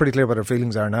 it's pretty clear what her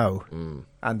feelings are now,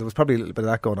 and there was probably a little bit of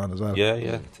that going on as well. Yeah,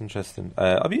 it's interesting.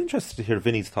 I'd be interested to hear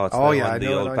Vinny's thoughts. Oh now yeah, on I the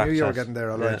know. old I back knew you were chat. getting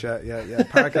there. All right, yeah.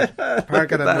 Park it and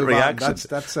That move reaction. on.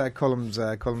 That's Cullum's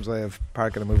way of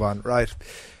park it and move on. Right.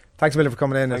 Thanks a million for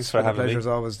coming in. Thanks It's for been a having pleasure me. as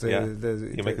always.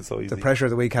 You make it so easy. The pressure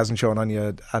of the week hasn't shown on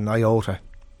you an iota.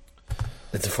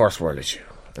 It's a first world issue.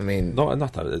 I mean, No,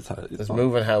 not that. It's there's not.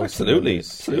 moving house. Absolutely, and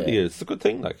absolutely. yeah. It's a good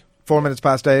thing. Like, 4 minutes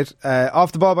past 8.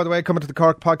 Off the ball, by the way, coming to the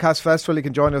Cork Podcast Festival. You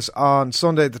can join us on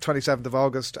Sunday, the 27th of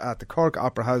August at the Cork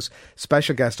Opera House.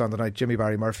 Special guest on the night, Jimmy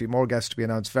Barry Murphy. More guests to be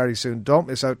announced very soon. Don't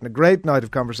miss out on a great night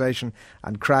of conversation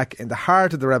and crack in the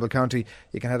heart of the Rebel County.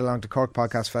 You can head along to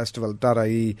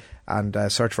corkpodcastfestival.ie and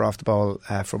search for Off the Ball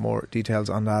for more details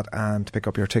on that and to pick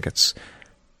up your tickets.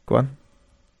 Go on.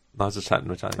 I was just chatting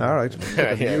with Johnny. All right.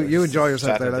 Yeah, you enjoy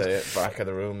yourself there, chatting lads. at the back of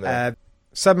the room there.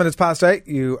 7 minutes past 8.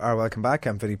 You are welcome back.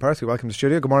 I'm Vinny Perth. Welcome to the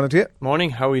studio. Good morning to you. Morning,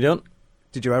 how are we doing?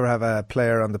 Did you ever have a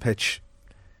player on the pitch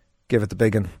give it the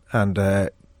big 'un and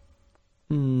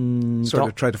sort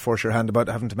of try to force your hand about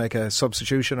having to make a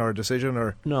substitution or a decision?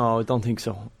 Or No, I don't think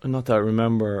so. Not that I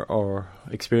remember or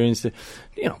experienced it.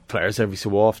 You know, players every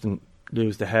so often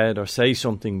lose the head or say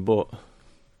something, but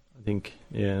I think,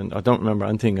 I don't remember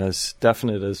anything as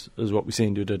definite as what we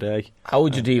seen the other day. How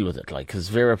would you deal with it? Like, because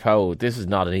Vera Pauw, this is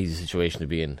not an easy situation to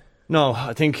be in. No,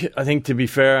 I think to be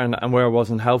fair, and where it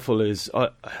wasn't helpful is, I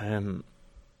don't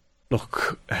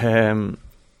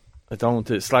want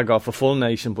to slag off a full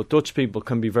nation, but Dutch people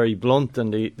can be very blunt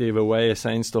and they have a way of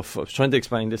saying stuff. I was trying to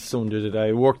explain this to someone the other day.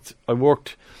 I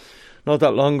worked not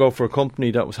that long ago for a company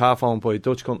that was half owned by a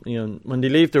Dutch company, and when they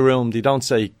leave the room, they don't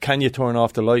say, "Can you turn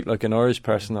off the light?" like an Irish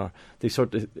person, or they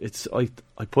sort of, I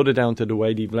put it down to the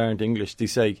way they've learned English. They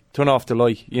say, "Turn off the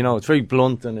light." You know, it's very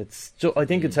blunt, and I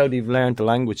think it's how they've learned the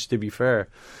language, to be fair.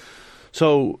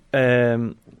 So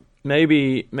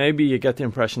maybe you get the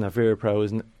impression that Vera Pauw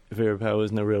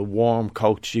isn't a real warm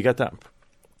coach. You get that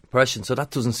impression, so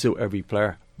that doesn't suit every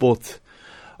player. But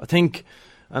I think,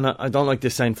 and I don't like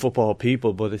this saying football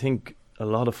people, but I think a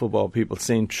lot of football people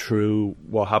seeing through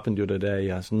what happened the other day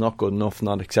as not good enough,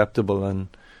 not acceptable, and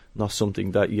not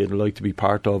something that you'd like to be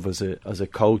part of as a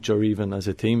coach or even as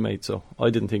a teammate. So I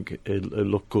didn't think it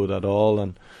looked good at all.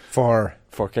 And for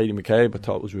Katie McCabe, I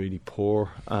thought it was really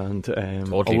poor, and I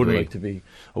wouldn't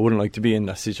like to be in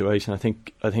that situation. I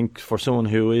think for someone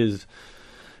who is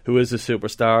a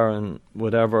superstar and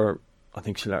whatever, I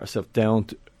think she let herself down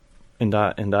in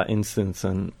that instance.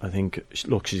 And I think,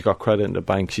 look, she's got credit in the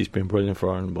bank. She's been brilliant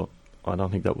for her, but I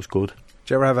don't think that was good.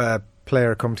 do you ever have a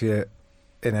player come to you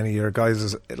in any of your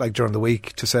guys, like during the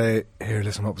week, to say, "Here,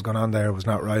 listen, what was going on there was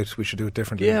not right. We should do it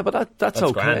differently"? Yeah, but that's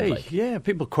okay. grand, like. Yeah,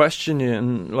 people question you,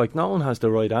 and like no one has the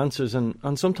right answers, and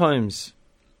sometimes,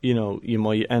 you know, you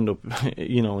might end up,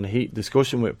 you know, in a heat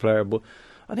discussion with a player, but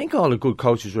I think all the good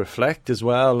coaches reflect as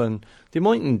well, and they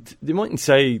mightn't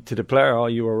say to the player, "Oh,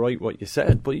 you were right what you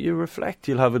said," but you reflect.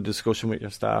 You'll have a discussion with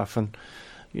your staff, and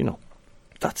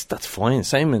that's fine.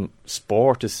 Same in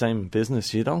sport, the same in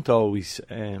business. You don't always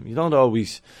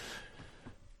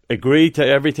agree to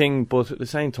everything, but at the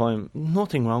same time,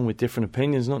 nothing wrong with different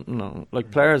opinions.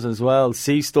 Like players as well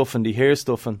see stuff and they hear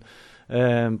stuff,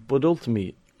 and but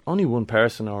ultimately, only one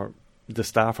person or the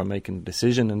staff are making the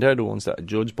decision, and they're the ones that are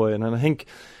judged by it. And I think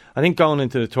going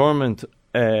into the tournament,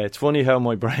 it's funny how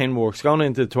my brain works. Going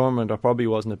into the tournament, I probably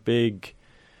wasn't a big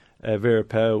Vera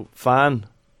Pauw fan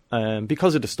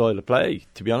because of the style of play.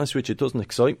 To be honest with you, it doesn't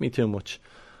excite me too much.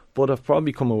 But I've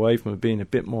probably come away from it being a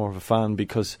bit more of a fan,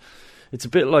 because it's a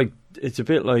bit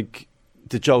like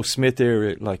the Joe Smith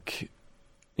era. Like,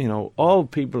 all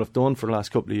people have done for the last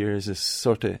couple of years is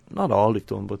sort of, not all they've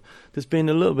done, but there's been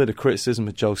a little bit of criticism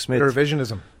of Joe Smith.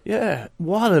 Revisionism. Yeah,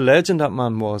 what a legend that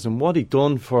man was, and what he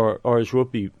done for Irish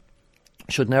rugby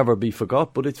should never be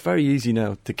forgot. But it's very easy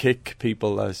now to kick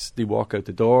people as they walk out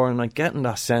the door, and I'm getting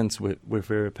that sense with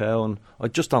Vera Pauw, and I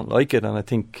just don't like it. And I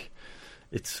think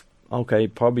it's okay,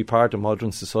 probably part of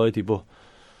modern society, but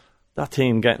that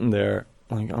team getting there,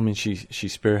 she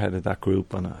spearheaded that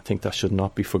group, and I think that should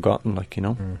not be forgotten.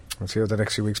 We'll see how the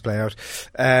next few weeks play out.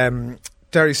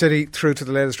 Derry City through to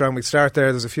the latest round. We start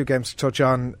there. There's a few games to touch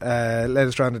on.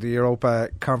 Latest round of the Europa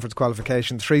Conference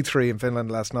qualification, 3-3 in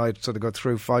Finland last night, so they got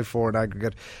through 5-4 in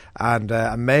aggregate, and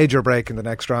a major break in the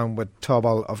next round with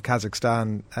Tobol of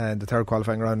Kazakhstan in the third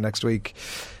qualifying round next week.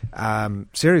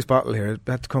 Serious battle here.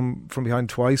 They had to come from behind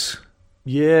twice.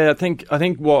 Yeah, I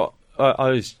think what I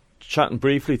was chatting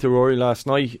briefly to Rory last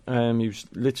night. He was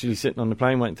literally sitting on the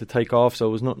plane waiting to take off, so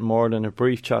it was nothing more than a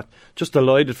brief chat. Just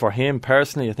delighted for him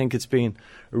personally. I think it's been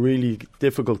a really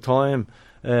difficult time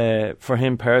for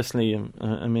him personally.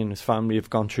 His family have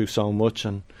gone through so much,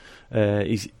 and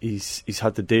he's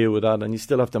had to deal with that, and you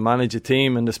still have to manage a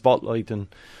team in the spotlight. And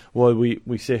while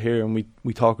we sit here and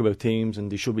we talk about teams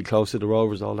and they should be close to the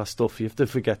Rovers, all that stuff, you have to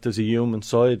forget there's a human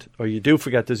side, or you do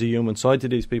forget there's a human side to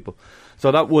these people.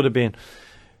 So that would have been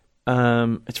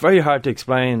it's very hard to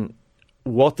explain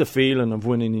what the feeling of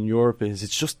winning in Europe is.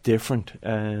 It's just different.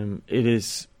 It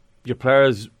is, your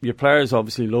players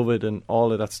obviously love it and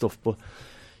all of that stuff, but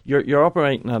you're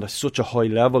operating at such a high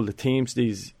level. The teams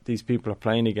these people are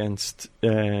playing against,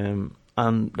 and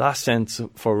that sense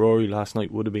for Rory last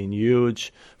night would have been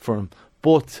huge for him.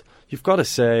 But you've got to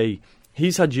say,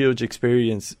 he's had huge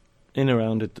experience in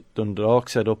around the Dundalk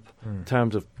setup in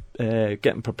terms of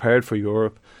getting prepared for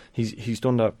Europe. He's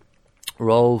done that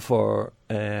role for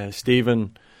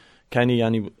Stephen Kenny,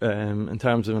 and in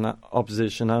terms of an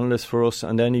opposition analyst for us,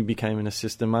 and then he became an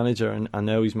assistant manager, and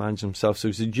now he's managing himself. So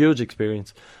it's a huge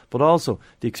experience, but also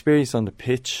the experience on the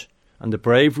pitch and the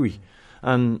bravery.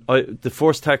 And the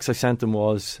first text I sent him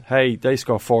was, "Hey, they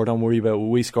score 4, don't worry about it,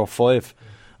 we score 5."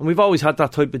 And we've always had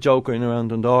that type of joke in around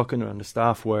Dundalk and around the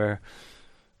staff, where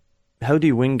how do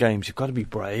you win games? You've got to be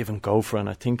brave and go for it. And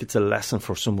I think it's a lesson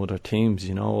for some other teams,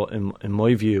 in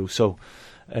my view. So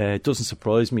it doesn't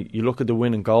surprise me. You look at the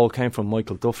winning goal, came from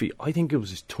Michael Duffy. I think it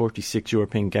was his 36th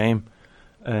European game.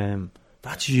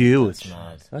 That's huge.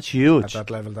 That's huge. At that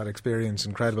level, that experience,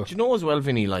 incredible. Do you know as well,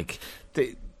 Vinny,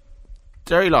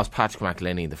 Derry lost Patrick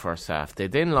McElhinney in the first half. They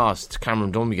then lost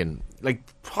Cameron Dummigan,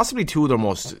 possibly two of their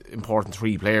most important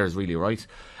 3 players, really, right?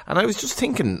 And I was just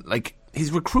thinking,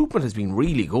 his recruitment has been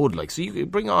really good. So you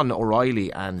bring on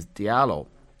O'Reilly and Diallo,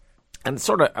 and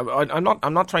sort of,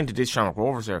 I'm not trying to diss Shamrock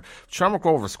Rovers here. Shamrock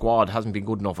Rovers squad hasn't been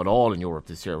good enough at all in Europe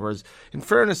this year. Whereas, in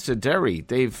fairness to Derry,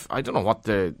 I don't know what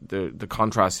the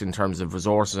contrast in terms of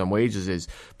resources and wages is,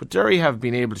 but Derry have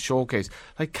been able to showcase,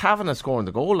 Kavanagh scoring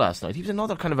the goal last night. He was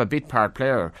another kind of a bit part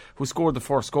player who scored the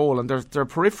first goal, and their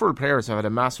peripheral players have had a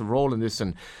massive role in this.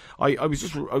 And I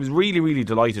was really, really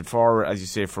delighted for, as you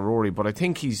say, for Rory. But I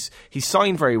think he's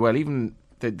signed very well. Even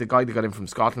the guy that got in from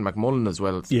Scotland, McMullen, as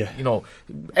well. Yeah.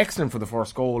 Excellent for the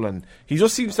first goal, and he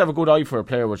just seems to have a good eye for a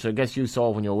player, which I guess you saw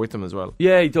when you were with him as well.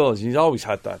 Yeah, he does. He's always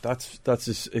had that. That's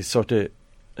his sort of.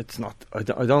 It's not. I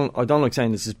don't like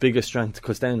saying it's his biggest strength,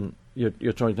 because then you're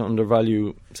trying to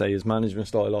undervalue, say, his management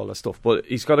style, all that stuff. But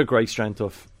he's got a great strength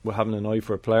of having an eye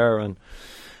for a player, and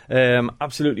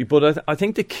absolutely. But I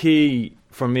think the key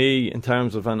for me in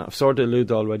terms of, and I've sort of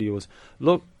alluded already, was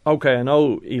look. Okay, I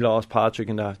know he lost Patrick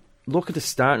and that. Look at the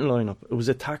starting lineup. It was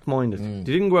attack minded.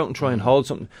 They didn't go out and try and hold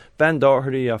something. Ben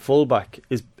Doherty, a fullback,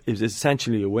 is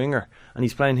essentially a winger, and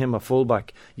he's playing him a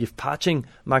fullback. You've Patching,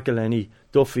 McElhinney,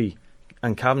 Duffy,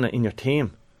 and Kavanagh in your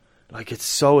team. It's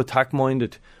so attack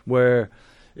minded, where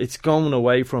it's going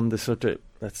away from the sort of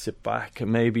let's sit back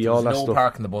and maybe all that stuff. There's no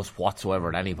parking the bus whatsoever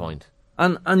at any point.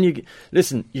 And you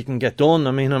listen, you can get done.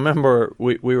 I mean, I remember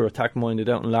we were attack minded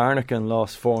out in Larnaca and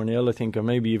lost 4-0, I think, or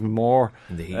maybe even more.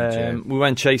 In the heat, we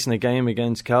went chasing a game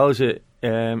against Camogie,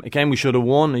 a game we should have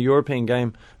won, a European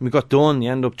game. And we got done.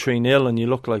 You end up 3-0, and you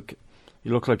look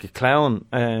like a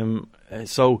clown.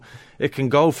 So it can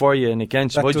go for you and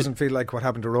against. That doesn't feel like what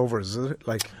happened to Rovers, is it?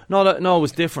 Like no, it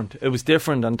was different. It was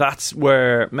different, and that's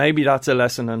where maybe that's a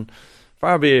lesson. And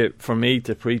far be it for me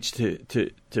to preach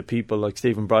to people like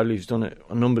Stephen Bradley, who's done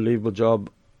an unbelievable job.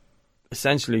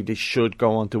 Essentially, they should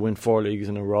go on to win 4 leagues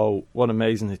in a row. What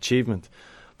amazing achievement!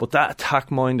 But that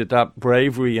attack-minded, that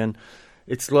bravery, and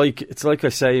it's like I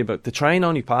say about the train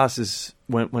only passes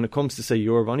when it comes to say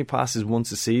Europe, only passes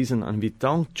once a season, and if you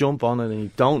don't jump on it and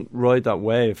you don't ride that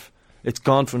wave, it's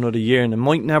gone for another year, and it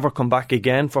might never come back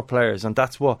again for players. And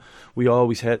that's what we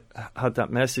always had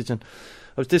that message. And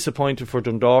I was disappointed for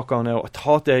Dundalk on out. I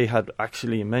thought they had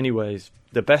actually, in many ways,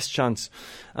 the best chance.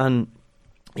 And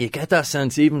you get that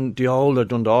sense, even the older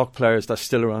Dundalk players that's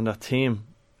still around that team,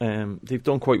 they've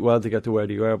done quite well to get to where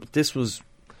they were. But it was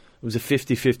a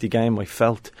 50-50 game. I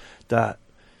felt that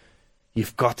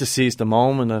you've got to seize the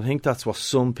moment. I think that's what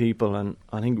some people, and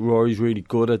I think Rory's really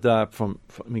good at that from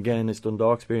again, his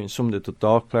Dundalk experience, some of the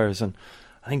Dundalk players. And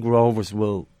I think Rovers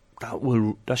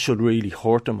that should really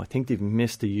hurt them. I think they've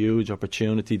missed a huge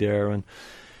opportunity there, and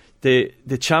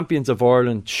the champions of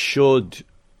Ireland should,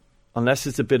 unless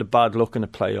it's a bit of bad luck in a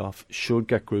playoff, should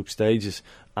get group stages.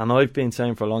 And I've been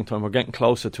saying for a long time, we're getting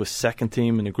closer to a second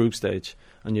team in the group stage.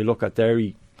 And you look at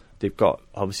Derry, they've got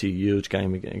obviously a huge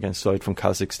game against side from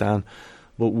Kazakhstan,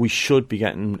 but we should be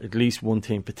getting at least one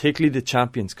team, particularly the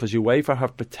champions, because UEFA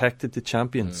have protected the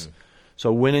champions.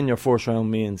 So winning your first round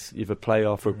means you've a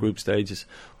playoff or group stages.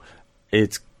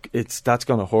 That's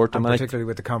going to hurt them, and particularly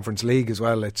with the Conference League as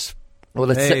well. It's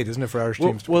paid, isn't it, for Irish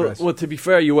teams to progress? Well, to be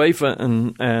fair, UEFA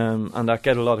and that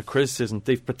get a lot of criticism.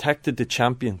 They've protected the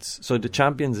champions, so the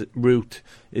champions' route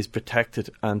is protected,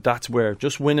 and that's where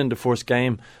just winning the first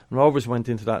game. Rovers went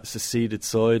into that seceded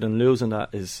side, and losing that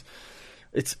is.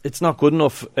 It's not good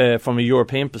enough from a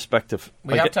European perspective.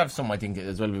 We have to have some, I think,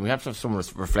 as well. We have to have some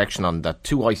reflection on that.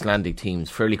 2 Icelandic teams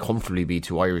fairly comfortably beat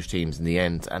 2 Irish teams in the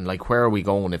end. And like, where are we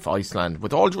going if Iceland,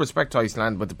 with all due respect to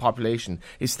Iceland, but the population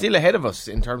is still ahead of us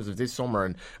in terms of this summer,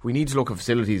 and we need to look at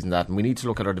facilities and that, and we need to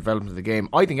look at our development of the game.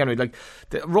 I think anyway, like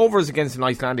the Rovers against an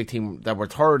Icelandic team that were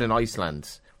third in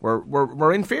Iceland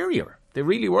were inferior. They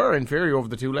really were inferior over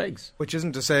the 2 legs. Which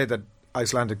isn't to say that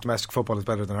Icelandic domestic football is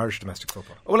better than Irish domestic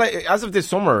football. Well, as of this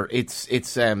summer, it's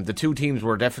the 2 teams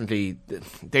were definitely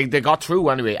they got through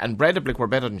anyway, and Breidablik were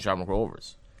better than Shamrock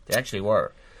Rovers. They actually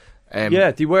were.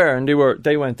 Yeah, they were, and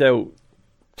they went out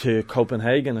to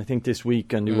Copenhagen, I think, this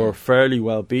week, and they were fairly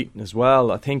well beaten as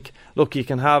well. I think, look, you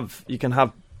can have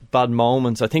bad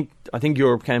moments. I think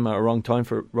Europe came at a wrong time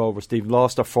for Rovers. They've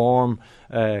lost their form,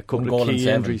 a couple of key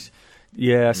injuries.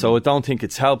 Yeah, so I don't think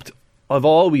it's helped. I've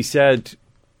always said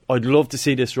I'd love to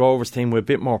see this Rovers team with a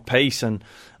bit more pace, and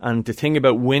the thing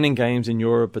about winning games in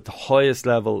Europe at the highest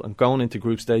level and going into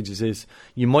group stages is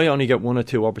you might only get 1 or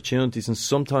 2 opportunities, and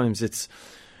sometimes it's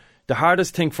the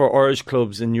hardest thing for Irish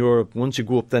clubs in Europe once you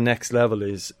go up the next level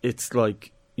is it's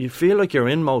like you feel like you're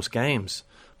in most games,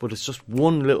 but it's just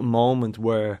one little moment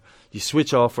where you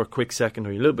switch off for a quick second,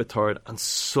 or you're a little bit tired, and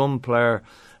some player,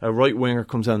 a right winger,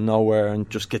 comes out of nowhere and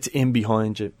just gets in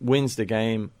behind you, wins the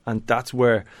game. And that's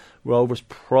where Rovers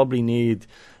probably need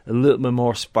a little bit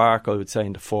more spark, I would say,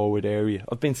 in the forward area.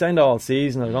 I've been saying that all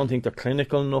season. I don't think they're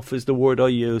clinical enough is the word I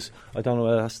use. I don't know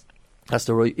whether that's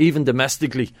the right. Even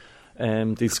domestically,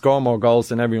 they score more goals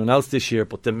than everyone else this year,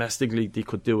 but domestically they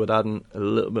could do with adding a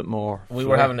little bit more. We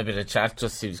were having a bit of chat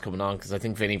just as he was coming on, because I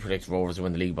think Vinny predicts Rovers will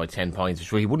win the league by 10 points,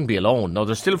 which he wouldn't be alone. Now,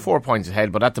 they're still 4 points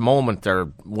ahead, but at the moment they're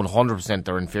 100%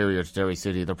 they're inferior to Derry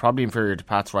City. They're probably inferior to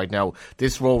Pats right now.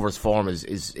 This Rovers form is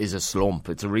a slump.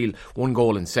 It's a real 1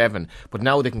 goal in 7, but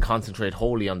now they can concentrate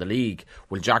wholly on the league.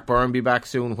 Will Jack Byrne be back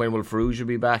soon? When will Ferrugia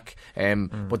be back?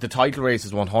 But the title race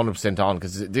is 100% on,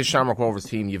 because this Shamrock Rovers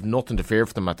team, you've nothing to fear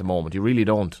for them at the moment. You really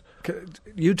don't.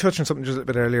 You touched on something just a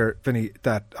bit earlier, Vinny,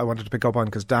 that I wanted to pick up on,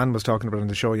 because Dan was talking about on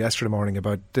the show yesterday morning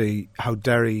about how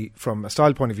Derry, from a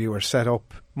style point of view, are set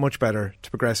up much better to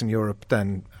progress in Europe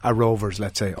than a Rovers,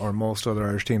 let's say, or most other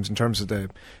Irish teams in terms of the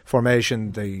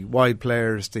formation, the wide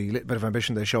players, the little bit of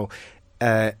ambition they show.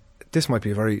 This might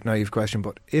be a very naive question,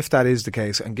 but if that is the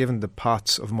case, and given the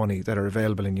pots of money that are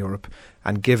available in Europe,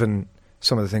 and given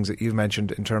some of the things that you've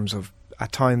mentioned in terms of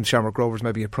at times Shamrock Rovers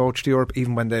maybe approached Europe,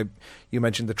 even when you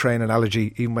mentioned the train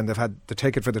analogy, even when they've had the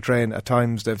ticket for the train, at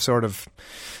times they've sort of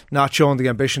not shown the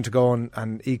ambition to go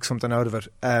and eke something out of it.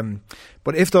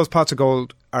 But if those pots of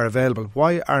gold are available,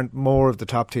 why aren't more of the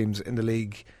top teams in the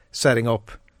league setting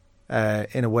up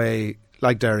in a way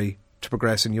like Derry to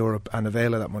progress in Europe and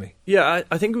avail of that money? Yeah,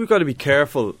 I think we've got to be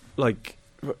careful. Like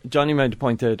Johnny made the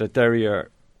point out that Derry are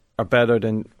better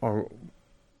than, or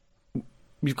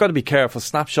you've got to be careful.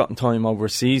 Snapshot in time over a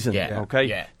season. Yeah, okay.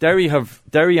 yeah.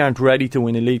 Derry aren't ready to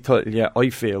win a league title yet. I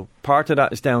feel part of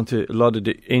that is down to a lot of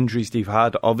the injuries they've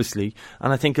had, obviously,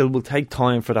 and I think it will take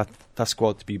time for that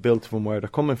squad to be built from where they're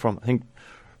coming from. I think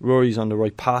Rory's on the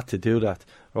right path to do that.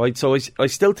 Right, so I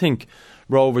still think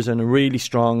Rovers are in a really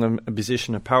strong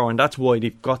position of power, and that's why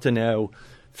they've got to now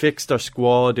fix their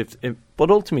squad. But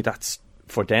ultimately, that's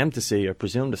for them to see. I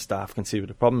presume the staff can see what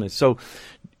the problem is. So,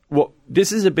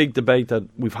 this is a big debate that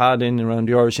we've had in and around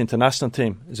the Irish international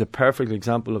team. Is a perfect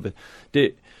example of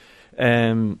it.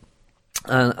 And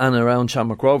around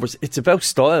Shamrock Rovers, it's about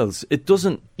styles. It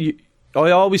doesn't.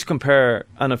 I always compare,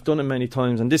 and I've done it many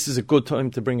times, and this is a good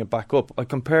time to bring it back up. I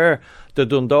compare the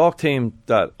Dundalk team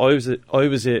that I was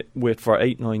with for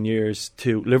 8-9 years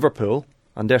to Liverpool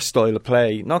and their style of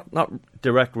play. Not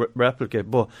direct replica,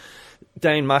 but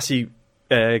Dane Massey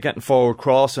getting forward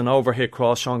cross and overhit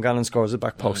cross. Sean Gannon scores a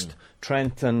back post.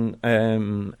 Trent and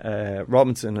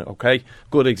Robinson, okay,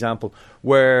 good example.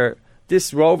 Where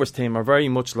this Rovers team are very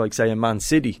much like, say, a Man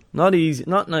City. Not easy,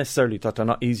 not necessarily that they're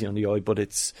not easy on the eye, but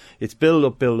it's build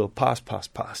up,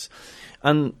 pass.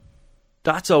 And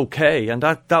that's okay, and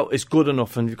that is good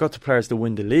enough, and you've got the players to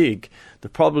win the league. The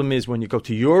problem is when you go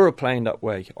to Europe playing that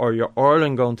way, or you're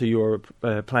Ireland going to Europe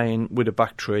playing with a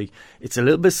back three, it's a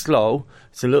little bit slow,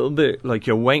 it's a little bit like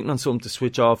you're waiting on something to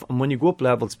switch off, and when you go up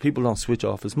levels, people don't switch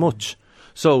off as much.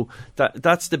 So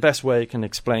that's the best way I can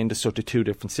explain the sort of two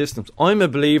different systems. I'm a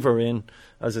believer in,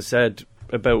 as I said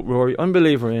about Rory, I'm a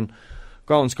believer in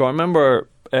go and score. I remember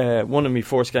one of my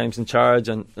first games in charge,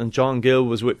 and John Gill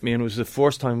was with me, and it was the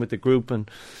first time with the group,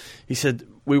 and he said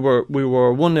we were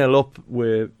 1-0 up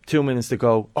with 2 minutes to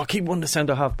go. Oh, keep one the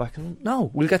centre half back. And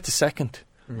no, we'll get to second.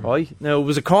 Right now it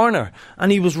was a corner, and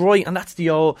he was right, and that's the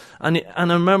all. And I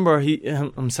remember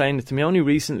I'm saying it to me only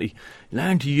recently.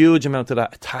 Learned a huge amount of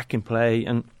that attacking play,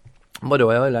 and by the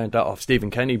way, I learned that off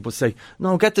Stephen Kenny. But say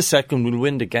no, get the second, we'll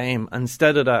win the game. And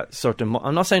instead of that sort of,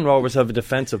 I'm not saying Rovers have a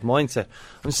defensive mindset.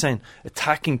 I'm just saying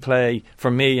attacking play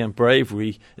for me and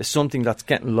bravery is something that's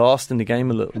getting lost in the game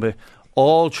a little bit.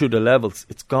 All through the levels,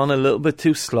 it's gone a little bit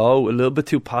too slow, a little bit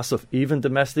too passive. Even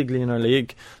domestically in our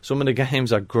league, some of the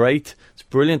games are great. It's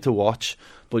brilliant to watch.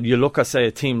 But you look at, say,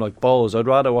 a team like Bowes. I'd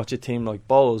rather watch a team like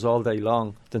Bowes all day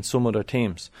long than some other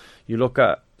teams. You look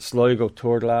at Sligo,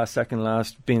 third last, second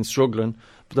last, being struggling,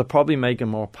 but they're probably making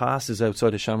more passes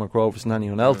outside of Shamrock Rovers than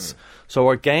anyone else. So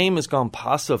our game has gone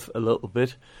passive a little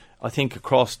bit, I think,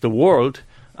 across the world.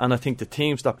 And I think the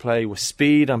teams that play with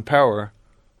speed and power,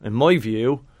 in my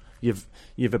view, you've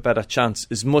a better chance.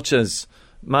 As much as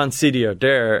Man City are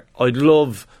there, I'd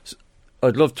love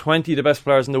 20 of the best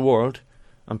players in the world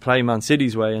and play Man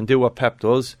City's way and do what Pep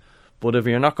does. But if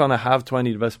you're not going to have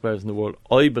 20 of the best players in the world,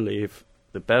 I believe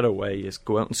the better way is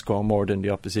go out and score more than the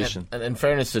opposition. And in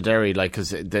fairness to Derry, like,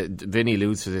 because Vinny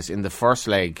alludes to this, in the first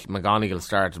leg McGonigal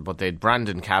started, but they'd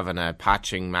Brandon Kavanagh,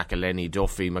 Patching, McElhenney,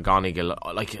 Duffy, McGonigal,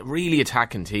 like a really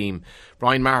attacking team.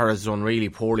 Brian Maher has done really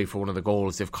poorly for one of the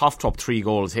goals. They've coughed up 3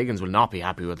 goals. Higgins will not be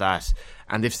happy with that,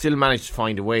 and they've still managed to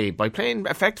find a way by playing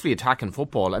effectively attacking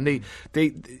football. And they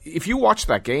if you watched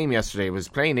that game yesterday, it was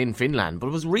playing in Finland, but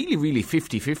it was really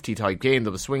 50-50 type game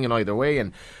that was swinging either way.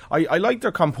 And I like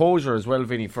their composure as well,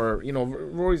 Vinny, for, you know,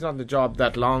 Rory's not on the job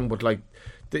that long, but like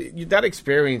that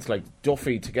experience, like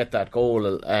Duffy, to get that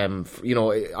goal, you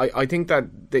know, I think that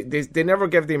they never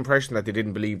gave the impression that they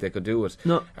didn't believe they could do it.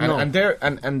 And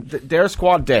their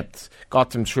squad depth got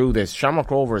them through this.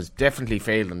 Shamrock Rovers definitely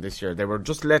failed them this year. They were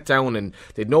just let down, and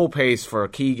they had no pace for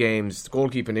key games,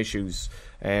 goalkeeping issues.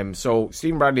 So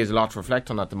Stephen Bradley has a lot to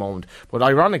reflect on at the moment. But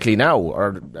ironically now, or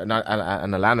an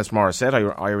Alanis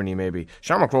Morissette irony maybe,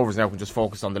 Shamrock Rovers now can just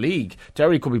focus on the league.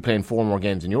 Derry could be playing 4 more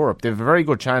games in Europe. They have a very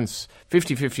good chance,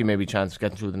 50-50 maybe chance of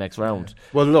getting through the next round.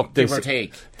 Well, look, give or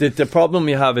take. The problem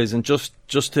you have is, and just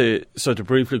to sort of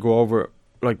briefly go over,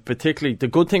 like, particularly the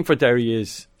good thing for Derry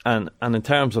is, and in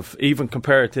terms of even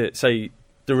compared to, say,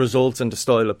 the results and the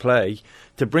style of play,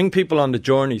 to bring people on the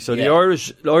journey. So the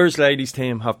Irish ladies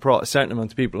team have brought a certain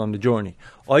amount of people on the journey.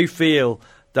 I feel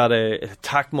that a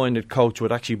attack-minded coach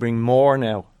would actually bring more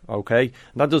now, okay?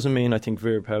 And that doesn't mean I think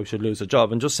Vera Pauw should lose a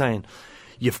job. I'm just saying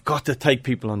you've got to take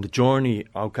people on the journey,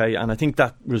 okay? And I think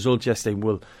that result yesterday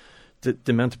will, the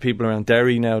amount of people around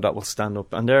Derry now that will stand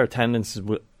up, and their attendances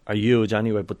are huge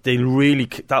anyway, but they really,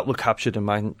 that will capture the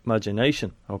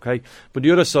imagination, okay? But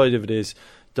the other side of it is,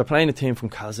 they're playing a team from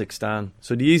Kazakhstan.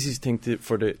 So the easiest thing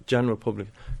for the general public,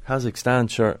 Kazakhstan,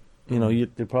 sure, You know,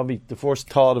 they probably the first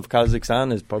thought of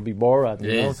Kazakhstan is probably Borat.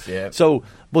 You know? Yeah. So,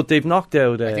 but they've knocked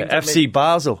out FC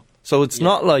Basel. So it's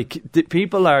not like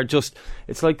people are just.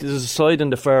 It's like there's a side in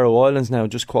the Faroe Islands now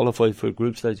just qualified for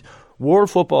group stage. World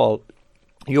football,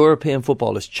 European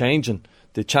football is changing.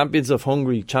 The champions of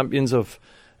Hungary, champions of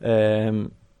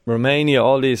Romania,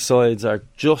 all these sides are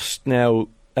just now.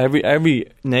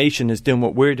 Every nation is doing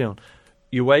what we're doing.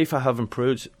 UEFA have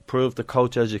improved the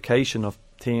coach education of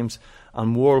teams,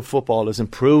 and world football is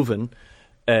improving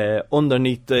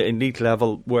underneath the elite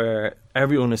level, where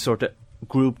everyone is sort of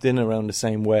grouped in around the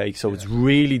same way. So it's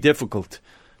really difficult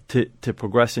to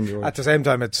progress in Europe. At the same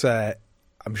time, it's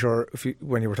I'm sure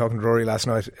when you were talking to Rory last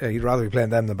night, you'd rather be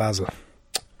playing them than Basel.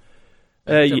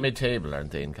 They're mid-table,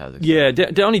 aren't they, in Kazakhstan? Yeah,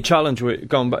 the only challenge with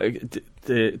going back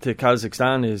to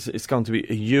Kazakhstan is it's going to be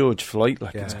a huge flight.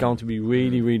 It's going to be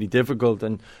really, really difficult.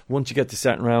 And once you get to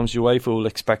certain rounds, UEFA will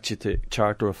expect you to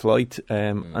charter a flight,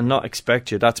 and not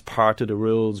expect you. That's part of the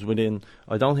rules within.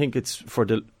 I don't think it's for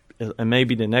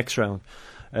maybe the next round.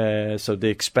 So the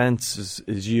expense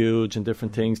is huge and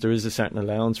different things. There is a certain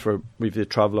allowance for if you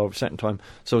travel over a certain time.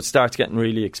 So it starts getting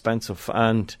really expensive,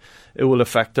 and it will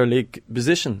affect their league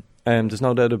position. There's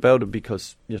no doubt about it,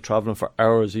 because you're travelling for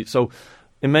hours. So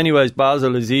in many ways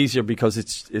Basel is easier because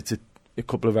it's a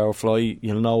couple of hour flight.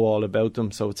 You'll know all about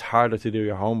them, so it's harder to do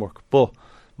your homework. But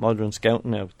modern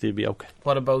scouting now, they'll be okay.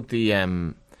 What about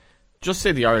the just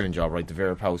say the Ireland job, right? The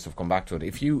Vera Pauw stuff. Come back to it.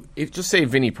 If just say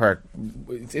Vinnie Perk,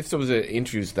 if there was an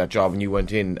interview to that job and you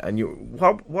went in, and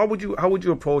how would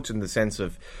you approach it in the sense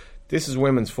of, this is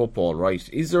women's football, right?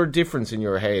 Is there a difference in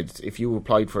your head if you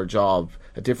applied for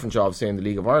a different job, say in the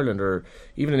League of Ireland, or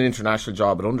even an international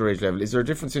job at underage level? Is there a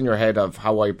difference in your head of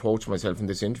how I approach myself in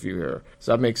this interview here? Does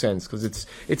that make sense? Because it's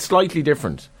slightly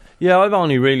different. Yeah, I've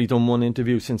only really done one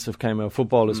interview since I've came out of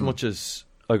football, as much as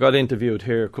I got interviewed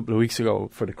here a couple of weeks ago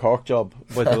for the Cork job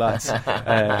by the lads,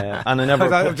 and I never.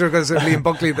 Because Liam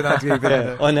Buckley been at you.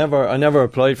 I never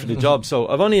applied for the job, so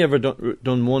I've only ever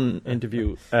done one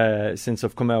interview since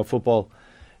I've come out of football.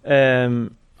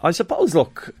 I suppose,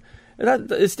 look,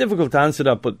 it's difficult to answer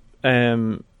that, but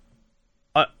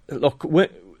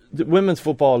women's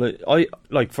football.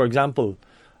 For example,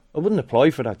 I wouldn't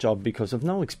apply for that job because I've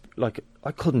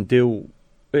I couldn't do.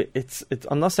 It's.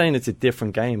 I'm not saying it's a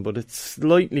different game, but it's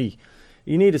slightly.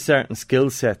 You need a certain skill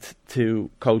set to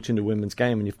coach in the women's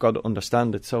game, and you've got to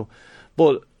understand it. So,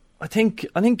 but I think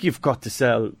you've got to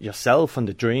sell yourself and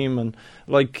the dream. And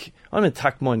I'm an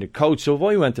attack-minded coach, so if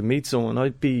I went to meet someone,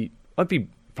 I'd be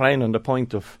playing on the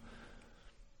point of,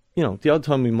 the odd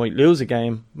time we might lose a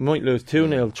game, we might lose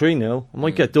 2-0, 3-0, I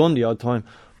might get done the odd time,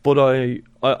 but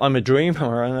I'm a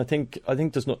dreamer, and I think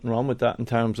there's nothing wrong with that in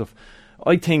terms of,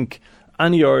 I think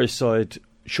any Irish side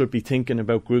should be thinking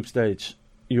about group stage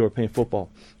European football.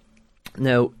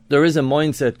 Now, there is a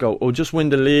mindset just win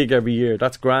the league every year,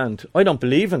 that's grand. I don't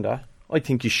believe in that. I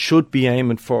think you should be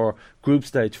aiming for group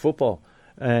stage football.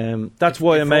 That's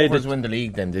why I made it. Win the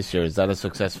league then this year, is that a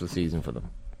successful season for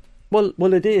them?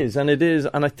 Well, it is, and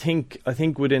I think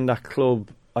within that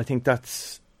club, I think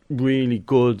that's really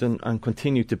good, and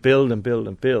continue to build and build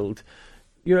and build.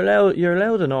 You're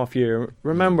allowed an off year.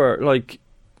 Remember,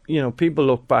 people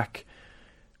look back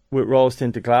with rose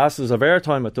tinted glasses of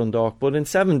airtime at Dundalk, but in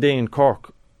 2017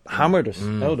 Cork hammered us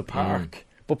out of the park.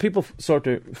 But people sort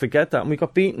of forget that, and we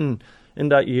got beaten in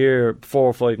that year 4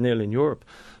 or 5-0 in Europe.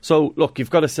 So look, you've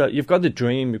got to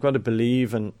dream, you've got to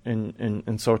believe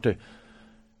in sort of.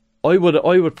 I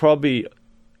would probably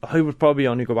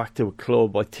only go back to a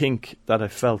club I think that I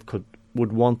felt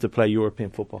would want to play European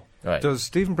football. Right. Does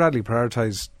Stephen Bradley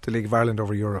prioritise the League of Ireland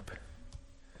over Europe?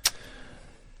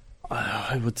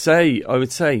 I would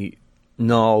say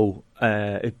no.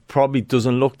 It probably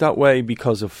doesn't look that way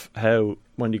because of how,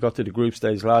 when you got to the group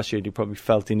stage last year, you probably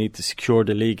felt you need to secure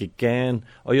the league again.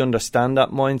 I understand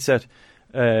that mindset.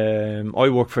 I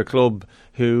work for a club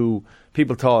who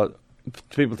people thought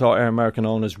our American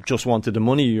owners just wanted the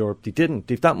money of Europe. They didn't.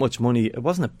 They've that much money. It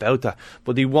wasn't about that,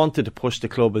 but they wanted to push the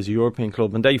club as a European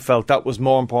club, and they felt that was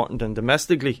more important than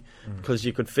domestically, because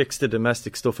you could fix the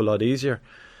domestic stuff a lot easier.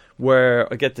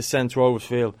 Where I get the sense Rovers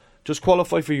feel, just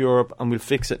qualify for Europe and we'll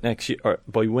fix it next year, or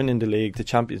by winning the league, the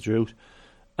Champions route,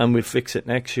 and we'll fix it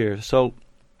next year. So,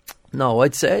 no,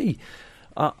 I'd say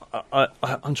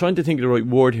I'm trying to think of the right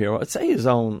word here. I'd say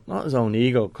not his own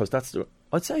ego, because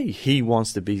I'd say he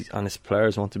wants to be, and his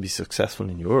players want to be successful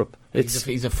in Europe. He's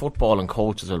a footballing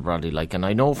coach as well, Bradley. And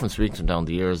I know from speaking to him down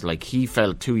the years, he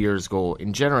felt 2 years ago,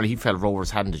 in general, he felt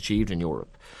Rovers hadn't achieved in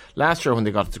Europe. last year when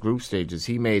they got to the group stages,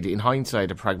 he made, in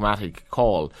hindsight, a pragmatic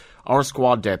call. Our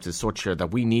squad depth is such here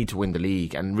that we need to win the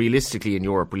league, and realistically in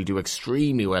Europe we'll do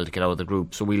extremely well to get out of the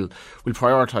group, so we'll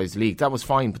prioritise the league. That was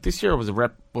fine, but this year was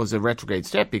a retrograde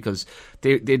step because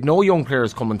they had no young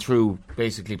players coming through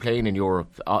basically playing in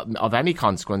Europe of any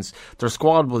consequence. Their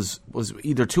squad was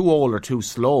either too old or too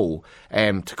slow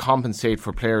to compensate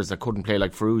for players that couldn't play,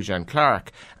 like Farrugia and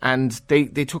Clark, and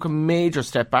they took a major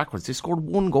step backwards. They scored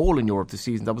 1 goal in Europe this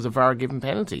season. That was a VAR given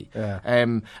penalty.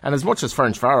 And as much as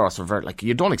Ferencváros are like,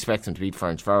 you don't expect them to beat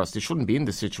Ferencváros, they shouldn't be in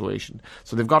this situation.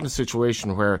 So they've got a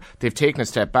situation where they've taken a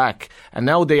step back, and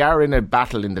now they are in a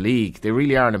battle in the league. They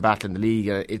really are in a battle in the league.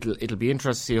 It'll be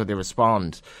interesting to see how they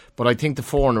respond. But I think the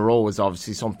 4 in a row is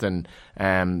obviously something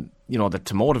that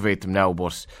to motivate them now.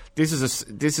 But this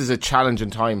is a challenging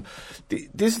time.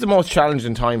 This is the most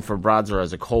challenging time for Bradzer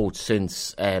as a coach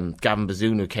since Gavin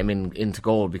Bazunu came into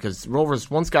goal, because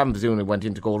Rovers, once Gavin Bazunu went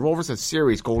into goal, Rovers had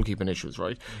serious goalkeeping issues,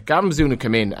 right? Gavin Bazunu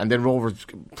came in and then Rovers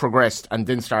progressed and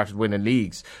then started winning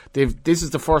leagues. This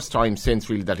is the first time since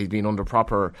really that he's been under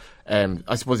proper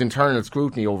I suppose internal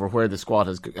scrutiny over where the squad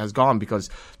has gone, because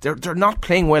they're not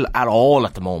playing well at all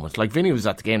at the moment. Like, Vinny was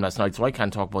at the game last night, so I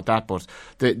can't talk about that, but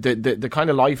the kind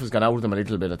of life has gone out of them a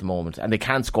little bit at the moment, and they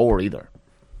can't score either.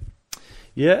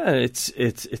 Yeah, it's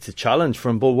a challenge for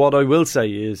him, but what I will say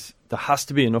is there has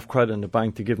to be enough credit in the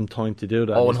bank to give him time to do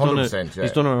that. Oh, 100%.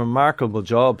 He's done a remarkable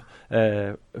job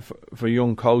for a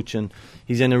young coach, and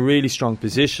he's in a really strong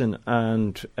position,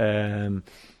 and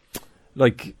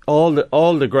like all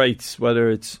the greats, whether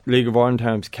it's League of Ireland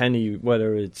times, Kenny,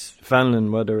 whether it's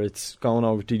Fenlon, whether it's going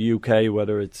over to the UK,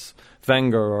 whether it's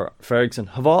Wenger or Ferguson,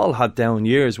 have all had down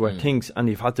years where things, and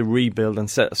you've had to rebuild and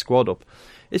set a squad up.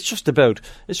 It's just about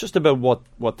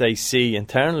what they see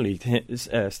internally,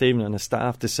 Stephen and his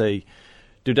staff, to say,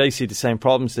 do they see the same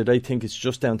problems? Do they think it's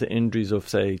just down to injuries of,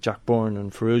 say, Jack Byrne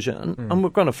and Farrugia? And we're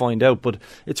going to find out. But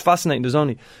it's fascinating. There's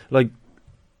only, like,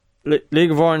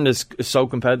 League of Ireland is so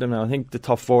competitive now. I think the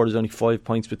top 4, there's only 5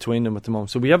 points between them at the moment.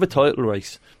 So we have a title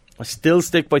race. I still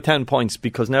stick by 10 points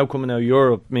because now coming out of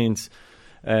Europe means...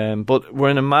 but we're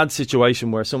in a mad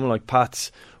situation where someone like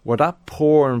Pats were that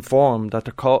poor in form that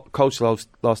the coach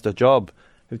lost their job.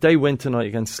 If they win tonight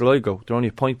against Sligo, they're only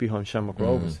a point behind Shamrock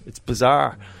Rovers. It's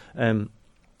bizarre.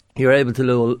 You're able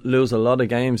to lose a lot of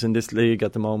games in this league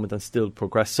at the moment and still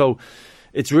progress. So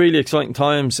it's really exciting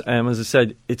times. As I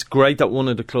said, it's great that one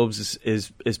of the clubs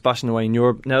is bashing away in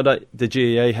Europe. Now that the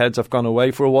GAA heads have gone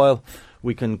away for a while,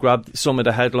 we can grab some of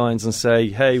the headlines and say,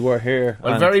 hey, we're here.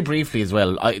 Well, very briefly as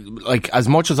well, as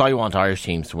much as I want Irish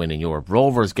teams to win in Europe,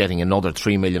 Rovers getting another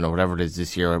 3 million or whatever it is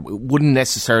this year wouldn't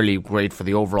necessarily be great for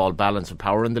the overall balance of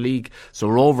power in the league. So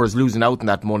Rovers losing out on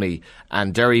that money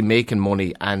and Derry making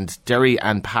money, and Derry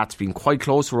and Pats being quite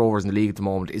close to Rovers in the league at the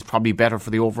moment is probably better for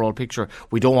the overall picture.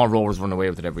 We don't want Rovers running away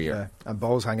with it every year. Yeah, and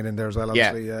Bowes hanging in there as well,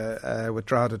 obviously, with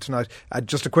Drogheda tonight.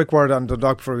 Just a quick word on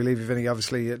Dundalk before we leave you, Vinny.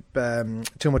 Obviously,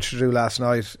 too much to do last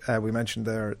night. We mentioned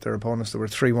their opponents. They were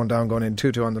 3-1 down going in,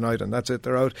 2-2 on the night, and that's it,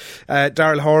 they're out.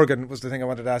 Daryl Horgan was the thing I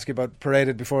wanted to ask you about.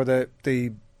 Paraded before the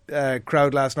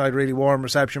crowd last night, really warm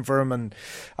reception for him, and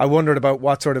I wondered about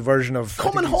what sort of version of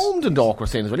coming home. Dundalk were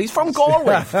saying as well. He's from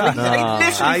Galway. He's from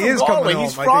Galway.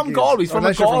 He's from Galway. He's from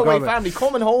a Galway family.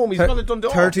 Coming home. He's going to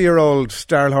Dundalk. 30-year-old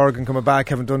Daryl Horgan coming back,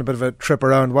 having done a bit of a trip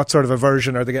around. What sort of a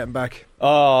version are they getting back?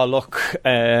 Oh, look,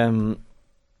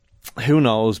 who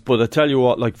knows? But I tell you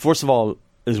what, like, first of all,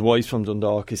 his wife's from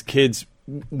Dundalk. His kids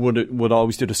would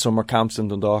always do the summer camps in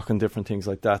Dundalk and different things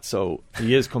like that. So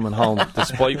he is coming home,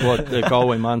 despite what the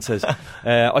Galway man says.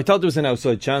 I thought there was an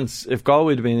outside chance. If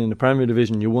Galway had been in the Premier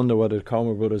Division, you wonder whether the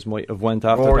Comer brothers might have went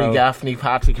after Rory Gaffney,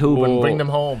 Patrick Hooban, bring them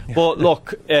home. But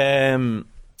look, again,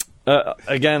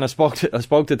 I spoke to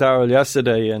Darryl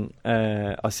yesterday, and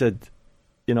I said,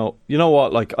 you know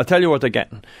what? Like, I'll tell you what they're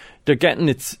getting. They're getting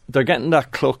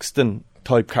that Cluxton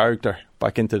type character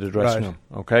back into the dressing room.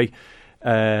 Okay.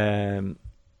 Darryl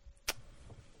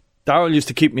used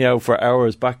to keep me out for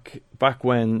hours back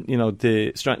when,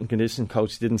 the strength and conditioning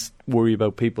coach didn't worry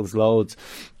about people's loads,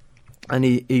 and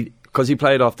he because he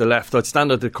played off the left, I'd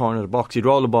stand at the corner of the box, he'd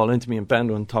roll the ball into me and bend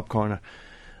on top corner,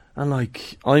 and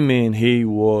he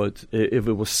would, if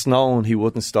it was snowing, he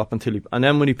wouldn't stop until and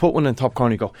then when he put one in top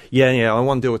corner, he'd go, yeah, I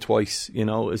want to do it twice.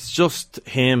 It's just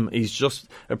him. He's just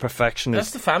a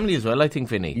perfectionist. That's the family as well, I think,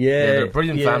 Vinny. Yeah, they're a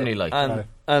brilliant family.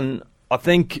 And I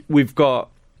think we've got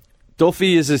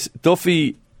Duffy is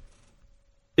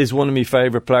one of my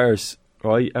favourite players,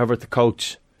 right, ever to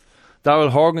coach. Daryl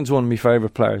Horgan's one of my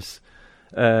favourite players.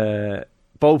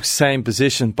 both same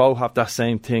position, both have that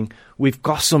same thing. We've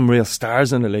got some real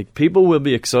stars in the league. People will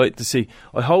be excited to see.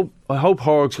 I hope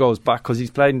Horrocks goes back, because he's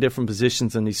played in different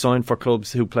positions and he's signed for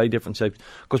clubs who play different shapes.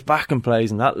 Goes back and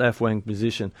plays in that left wing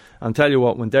position. And tell you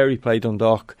what, when Derry played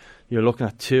Dundalk, you're looking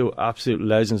at two absolute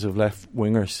legends of left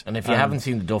wingers. And if you haven't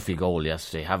seen the Duffy goal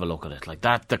yesterday, have a look at it. Like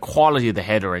that, the quality of the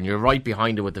header, and you're right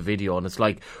behind it with the video. And it's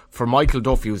like, for Michael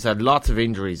Duffy, who's had lots of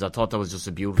injuries, I thought that was just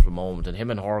a beautiful moment. And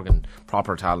him and Horgan,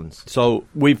 proper talents. So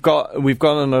we've got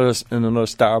another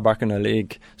star back in the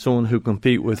league, someone who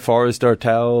compete with Forrester,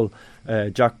 Towell,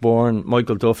 Jack Bourne,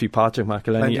 Michael Duffy, Patrick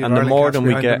McElhenney, and the more than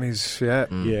we get,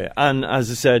 and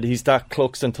as I said, he's that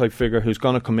Cluxton type figure who's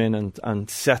going to come in and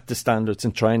set the standards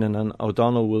in training, and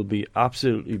O'Donnell will be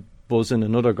absolutely buzzing,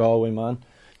 another Galway man,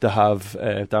 to have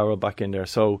Darrell back in there.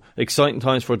 So exciting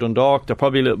times for Dundalk. They're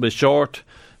probably a little bit short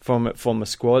from a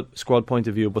squad point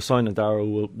of view, but signing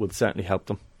Darrell will certainly help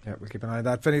them. Yeah, we'll keep an eye on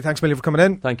that. Vinny, thanks a million for coming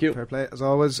in. Thank you. Fair play, as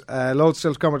always. Loads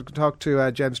still to come. We'll talk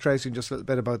to James Tracy in just a little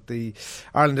bit about the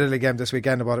Ireland-Italy game this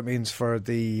weekend and what it means for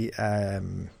the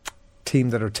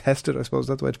team that are tested, I suppose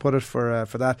that's the way to put it, for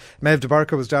that. Maeve de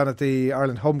Burca was down at the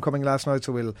Ireland homecoming last night,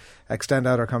 so we'll extend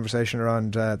out our conversation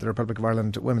around the Republic of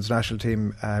Ireland women's national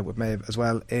team with Maeve as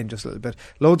well in just a little bit.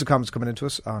 Loads of comments coming into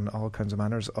us on all kinds of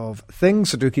manners of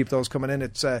things, so do keep those coming in.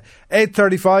 It's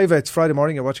 8:35, it's Friday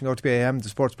morning, you're watching OTB AM, the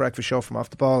sports breakfast show from Off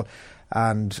the Ball.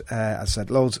 And as I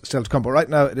said, loads still to come. But right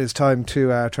now it is time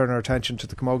to turn our attention to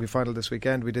the Camogie final this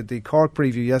weekend. We did the Cork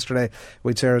preview yesterday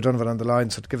with Sarah Donovan on the line,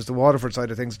 so to give us the Waterford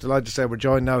side of things, delighted to say we're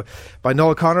joined now by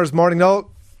Noel Connors. Morning, Noel.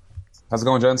 How's it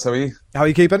going, gents? How are you? How are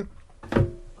you keeping?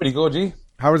 Pretty good, G.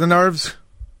 How are the nerves?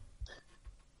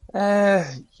 Yeah,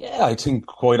 I think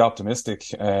quite optimistic.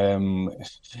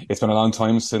 It's been a long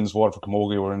time since Waterford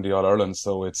Camogie were in the All-Ireland,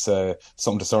 so it's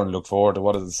something to certainly look forward to.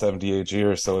 What is it, 78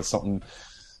 years? So it's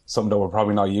something that we're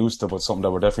probably not used to, but something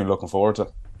that we're definitely looking forward to.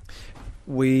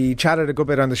 We chatted a good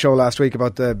bit on the show last week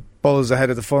about the buzz ahead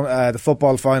of the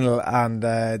football final, and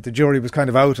the jury was kind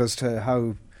of out as to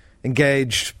how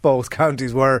engaged both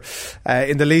counties were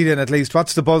in the lead-in, at least.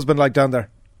 What's the buzz been like down there?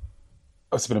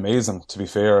 It's been amazing, to be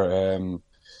fair.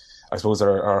 I suppose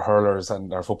our hurlers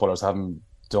and our footballers haven't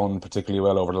done particularly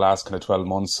well over the last kind of 12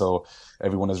 months, so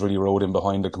everyone has really rode in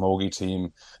behind the Camogie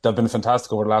team. They've been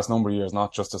fantastic over the last number of years,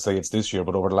 not just to say it's this year,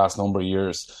 but over the last number of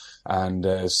years, and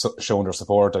showing their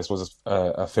support. I suppose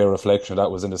a fair reflection of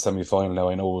that was in the semi-final. Now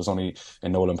I know it was only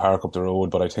in Nolan Park up the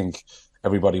road, but I think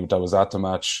everybody that was at the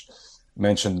match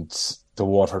mentioned the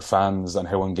Waterford fans and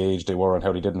how engaged they were and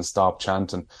how they didn't stop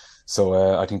chanting.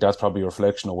 So I think that's probably a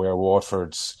reflection of where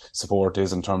Waterford's support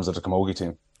is in terms of the Camogie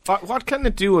team. What can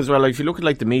it do as well? Like, if you look at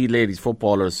like the Meath ladies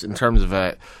footballers in terms of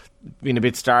being a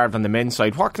bit starved on the men's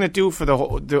side, what can it do for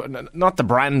the not the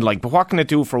brand, like, but what can it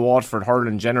do for Waterford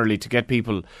hurling generally to get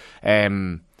people,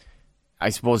 I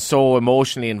suppose, so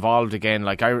emotionally involved again?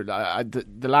 Like I think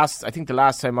the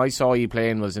last time I saw you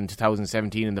playing was in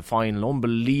 2017 in the final.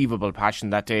 Unbelievable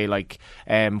passion that day. Like,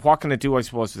 what can it do, I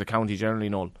suppose, to the county generally,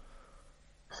 Noel?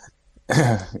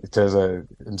 There's into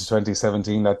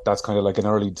 2017 that's kind of like an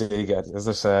early dig at, is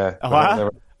it? To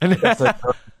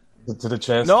the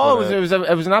chest. No, it was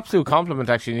an absolute compliment,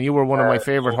 actually. And you were one of my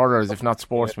favourite hurlers, if not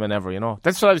sportsmen ever. You know,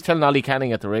 that's what I was telling Ollie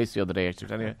Canning at the race the other day.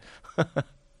 Actually, anyway.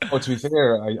 But to be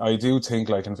fair, I do think,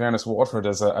 like, in fairness, Waterford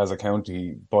as a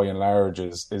county by and large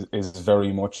is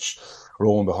very much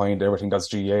rowing behind everything that's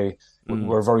GA.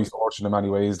 We're very fortunate in many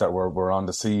ways that we're on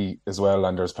the sea as well,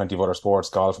 and there's plenty of other sports,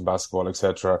 golf and basketball,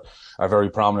 etc., are very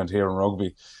prominent here in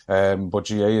rugby. But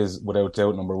GA is without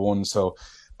doubt number one. So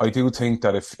I do think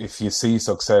that if you see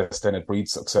success, then it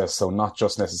breeds success. So not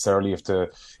just necessarily if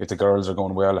the girls are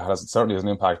going well, it certainly has an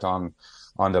impact on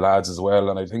the lads as well,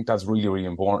 and I think that's really, really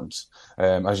important.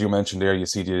 As you mentioned there, you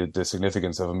see the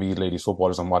significance of a Meath ladies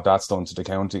footballers and what that's done to the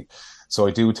county. So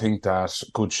I do think that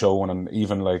good showing, and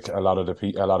even like a lot of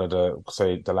the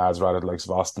say the lads rather like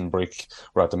Austin Brick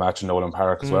were at the match in Nolan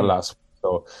Park as well last week.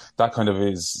 So that kind of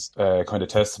is kind of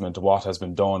testament to what has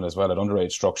been done as well at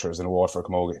underage structures in Waterford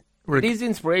Camogie. It is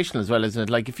inspirational as well, isn't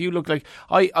it? Like, if you look, like,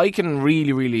 I can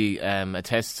really, really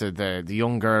attest to the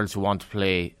young girls who want to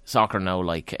play soccer now,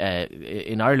 like,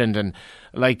 in Ireland. And,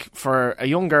 like, for a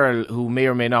young girl who may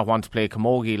or may not want to play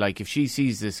camogie, like, if she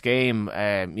sees this game,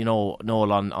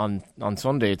 Noel, on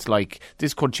Sunday, it's like,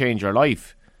 this could change her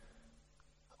life.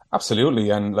 Absolutely.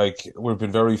 And, like, we've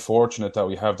been very fortunate that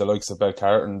we have the likes of Beth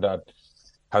Carton that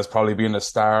has probably been a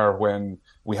star when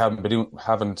we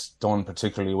haven't done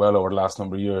particularly well over the last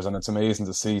number of years, and it's amazing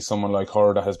to see someone like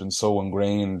her that has been so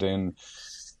ingrained in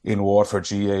Waterford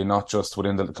GA, not just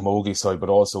within the camogie side but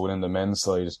also within the men's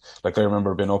side. Like, I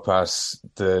remember being up at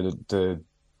the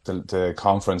the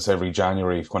conference every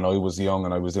January when I was young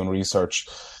and I was doing research,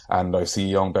 and I see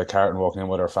young Beck Carton walking in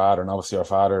with her father, and obviously our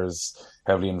father is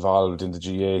heavily involved in the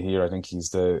GA here. I think he's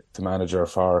the manager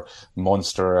for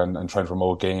Munster and trying to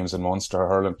promote games in Munster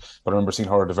hurling. But I remember seeing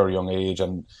her at a very young age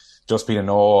and just being in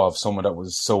awe of someone that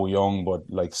was so young, but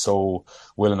like so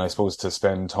willing, I suppose, to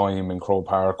spend time in Croke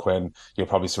Park when you're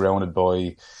probably surrounded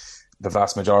by the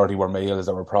vast majority were males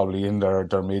that were probably in their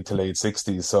mid to late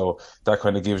 60s. So that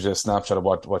kind of gives you a snapshot of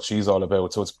what she's all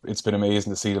about. So it's been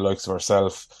amazing to see the likes of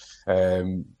herself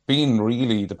being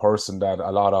really the person that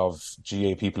a lot of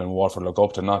GA people in Waterford look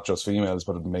up to, not just females,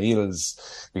 but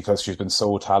males, because she's been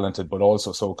so talented, but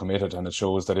also so committed. And it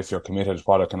shows that if you're committed,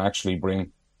 what it can actually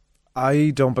bring. I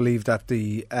don't believe that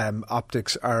the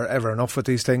optics are ever enough with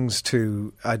these things.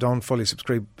 I don't fully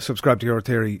subscribe to your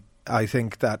theory. I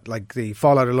think that like the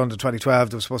fallout of London 2012,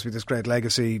 there was supposed to be this great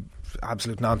legacy.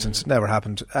 Absolute nonsense. Never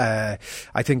happened. I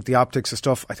think the optics of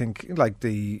stuff, I think like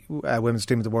the women's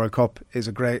team of the World Cup is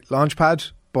a great launch pad,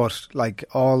 but like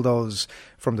all those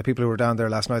from the people who were down there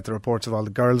last night, the reports of all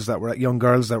the young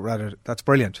girls that were at it, that's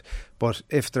brilliant. But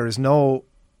if there is no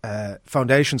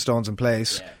foundation stones in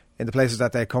place in the places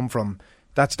that they come from,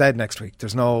 that's dead next week.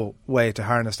 There's no way to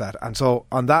harness that. And so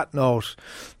on that note,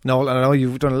 Noel, and I know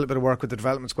you've done a little bit of work with the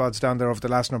development squads down there over the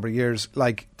last number of years,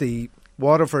 like the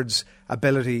Waterford's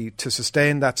ability to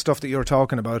sustain that stuff that you're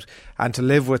talking about and to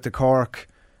live with the Cork,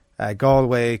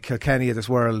 Galway, Kilkenny of this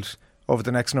world over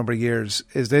the next number of years.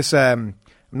 Is this, I'm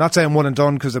not saying one and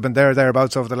done because they've been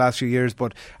thereabouts over the last few years,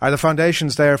 but are the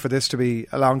foundations there for this to be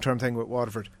a long-term thing with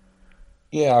Waterford?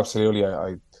 Yeah, absolutely.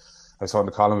 I saw in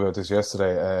the column about this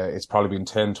yesterday. It's probably been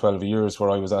 10, 12 years where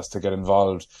I was asked to get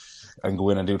involved and go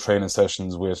in and do training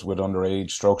sessions with underage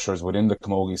structures within the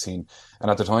Camogie scene. And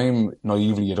at the time,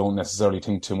 naively, you don't necessarily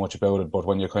think too much about it. But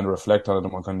when you kind of reflect on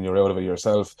it and when you're out of it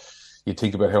yourself, you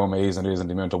think about how amazing it is and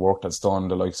the amount of work that's done.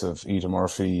 The likes of Eda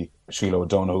Murphy, Sheila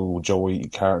O'Donoghue, Joey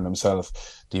Carton himself,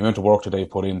 the amount of work that they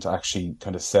put in to actually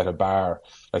kind of set a bar.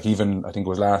 Like even, I think it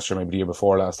was last year, maybe the year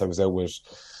before last, I was out with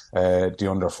the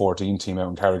under-14 team out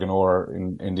in Carriganore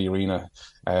in the arena.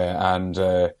 And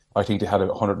I think they had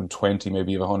 120,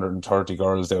 maybe even 130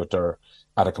 girls out there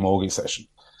at a Camogie session.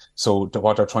 So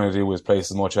what they're trying to do is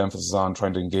place as much emphasis on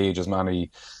trying to engage as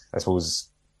many, I suppose,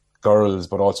 girls,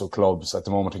 but also clubs. At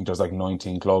the moment, I think there's like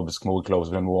 19 clubs, Camogie clubs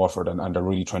within Waterford, and they're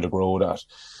really trying to grow that.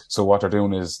 So what they're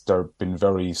doing is they're been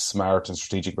very smart and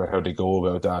strategic about how they go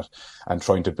about that and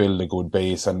trying to build a good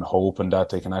base and hoping that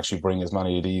they can actually bring as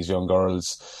many of these young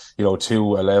girls,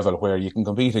 to a level where you can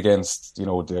compete against,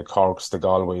 the Corks, the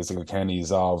Galways, the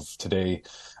Kilkennys of today.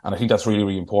 And I think that's really,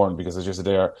 really important because it's just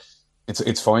there.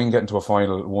 It's fine getting to a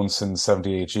final once in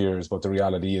 78 years, but the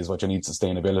reality is what you need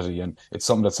sustainability. And it's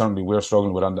something that certainly we're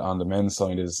struggling with on the men's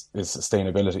side is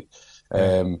sustainability.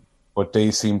 But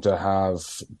they seem to have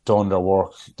done their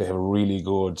work. They have a really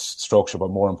good structure, but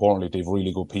more importantly, they have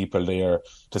really good people there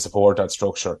to support that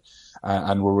structure.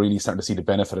 And we're really starting to see the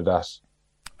benefit of that.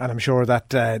 And I'm sure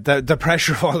that the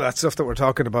pressure of all that stuff that we're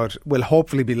talking about will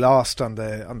hopefully be lost on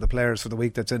the players for the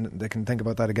week that's in. They can think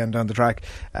about that again down the track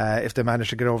if they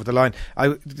manage to get over the line.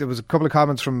 There was a couple of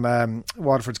comments from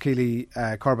Waterford's Keely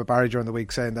Corbett Barry during the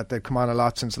week saying that they've come on a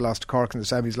lot since they lost to Cork in the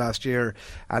semis last year.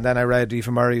 And then I read Aoife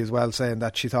Murray as well saying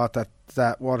that she thought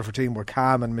that Waterford team were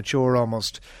calm and mature,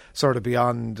 almost sort of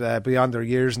beyond their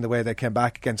years in the way they came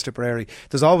back against Tipperary.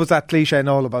 There's always that cliche,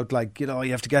 Noel, about you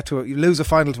have to get to it. You lose a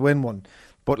final to win one.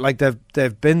 But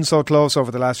they've been so close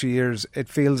over the last few years, it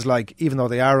feels like even though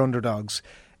they are underdogs,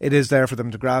 it is there for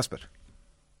them to grasp it.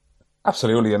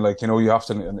 Absolutely, and you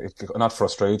often, and it not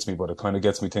frustrates me, but it kind of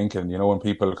gets me thinking. When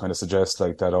people kind of suggest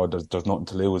that, there's nothing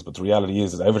to lose, but the reality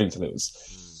is there's everything to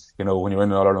lose. When you're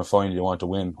in an All-Ireland final, you want to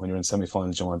win. When you're in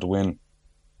semi-finals, you want to win.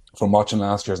 From watching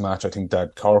last year's match, I think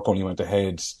that Cork only went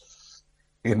ahead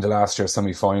in the last year's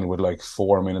semi-final with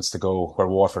 4 minutes to go, where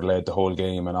Waterford led the whole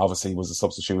game, and obviously it was the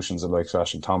substitutions of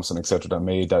Ashton Thompson, etc., that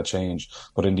made that change.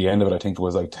 But in the end of it, I think it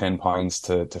was 10 points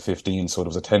to 15, so it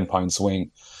was a 10-point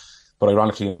swing. But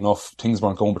ironically enough, things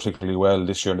weren't going particularly well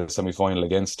this year in the semi-final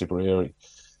against Tipperary.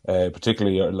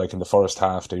 Particularly in the first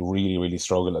half, they really, really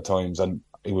struggled at times, and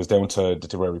it was down to the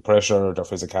Tipperary pressure, their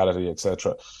physicality,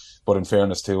 etc. But in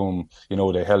fairness to them,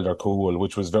 they held their cool,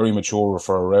 which was very mature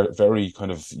for a very kind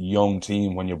of young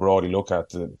team when you broadly look at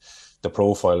the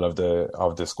profile of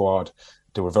the squad.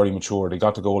 They were very mature. They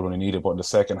got the goal when they needed, but in the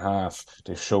second half,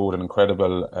 they showed an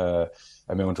incredible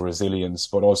amount of resilience,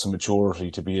 but also maturity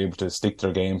to be able to stick to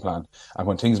their game plan. And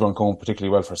when things weren't going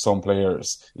particularly well for some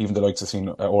players, even the likes of seen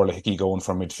Orla Hickey going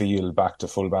from midfield back to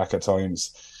full back at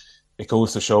times, it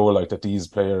goes to show that these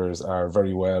players are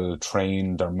very well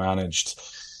trained, they're managed.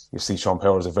 You see Sean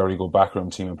Power's a very good backroom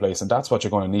team in place, and that's what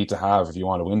you're going to need to have if you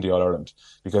want to win the All-Ireland.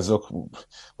 Because look,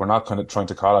 we're not kind of trying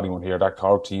to call anyone here. That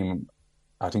Cork team,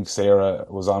 I think Sarah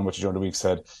was on with you during the week,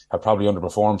 said have probably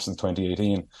underperformed since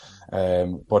 2018.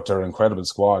 But they're an incredible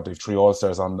squad. They've 3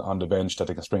 All-Stars on the bench that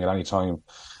they can spring at any time.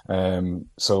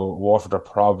 So Waterford are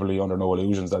probably under no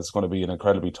illusions that it's going to be an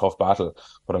incredibly tough battle,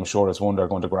 but I'm sure it's one they're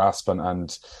going to grasp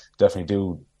and definitely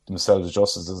do themselves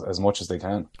justice as much as they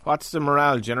can. What's the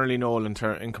morale generally, Noel, in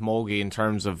Camogie in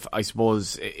terms of, I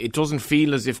suppose, it doesn't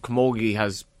feel as if Camogie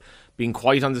has been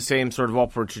quite on the same sort of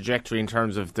upward trajectory in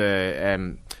terms of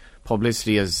the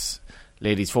publicity as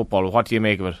ladies football. What do you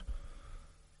make of it?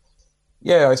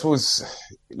 Yeah, I suppose,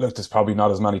 look, there's probably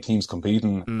not as many teams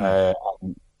competing.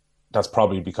 That's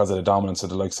probably because of the dominance of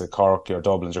the likes of Cork, your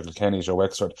Dublins, your Kilkennys, your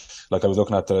Wexford. Like, I was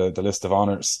looking at the list of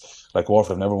honours. Like,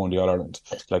 Waterford have never won the All-Ireland.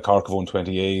 Like, Cork have won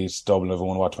 28, Dublin have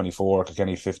won, 24,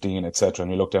 Kilkenny 15, etc.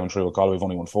 And you look down through it, Galway have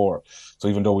only won 4. So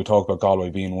even though we talk about Galway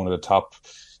being one of the top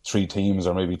 3 teams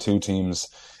or maybe 2 teams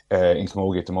in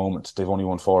Camogie at the moment, they've only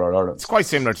won 4 All-Ireland. It's quite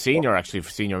similar to senior, actually,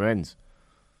 for senior men's.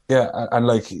 Yeah, and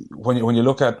like when you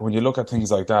look at things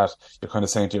like that, you're kind of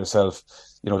saying to yourself,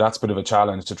 that's a bit of a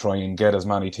challenge to try and get as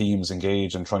many teams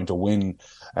engaged and trying to win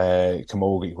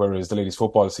Camogie. Whereas the ladies'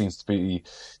 football seems to be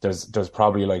there's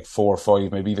probably like 4 or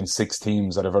 5, maybe even 6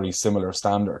 teams at a very similar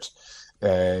standard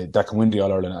that can win the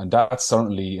All-Ireland, and that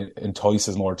certainly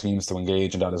entices more teams to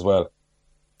engage in that as well.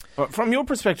 But from your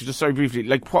perspective, just very briefly,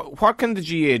 like what can the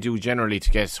GAA do generally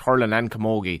to get hurling and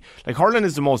camogie? Like, hurling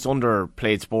is the most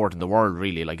underplayed sport in the world,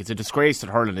 really. Like, it's a disgrace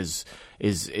that hurling is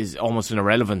almost an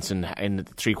irrelevance in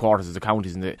 3/4 of the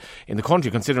counties in the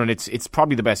country, considering it's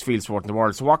probably the best field sport in the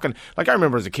world. So what can, like, I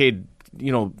remember as a kid,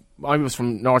 I was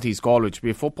from North East Galway, which would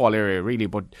be a football area really,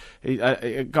 but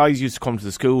guys used to come to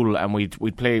the school and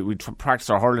we'd practice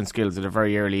our hurling skills at a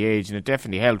very early age, and it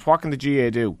definitely helped. What can the GAA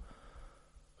do?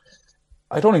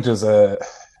 I don't think there's a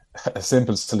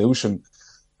simple solution.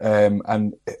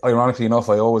 And ironically enough,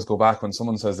 I always go back when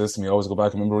someone says this to me. I always go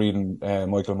back. I remember reading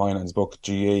Michael Moynihan's book,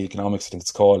 GAA Economics, I think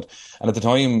it's called. And at the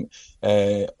time,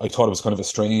 I thought it was kind of a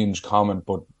strange comment.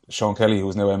 But Sean Kelly, who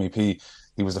is now MEP,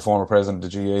 he was the former president of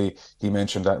the GAA. He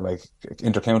mentioned that like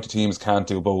inter-county teams can't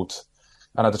do both.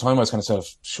 And at the time, I was kind of saying,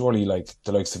 surely like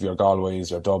the likes of your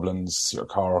Galways, your Dublins, your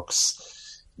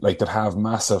Corks, like that have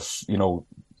massive,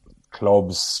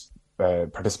 clubs,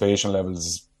 participation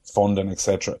levels, funding,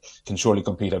 etc., can surely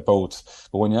compete at both.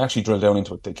 But when you actually drill down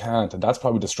into it, they can't, and that's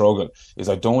probably the struggle. Is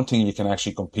I don't think you can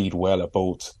actually compete well at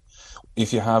both.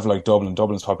 If you have like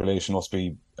Dublin's population must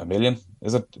be 1 million.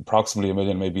 Is it approximately 1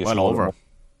 million? Maybe it's well over.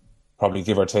 Probably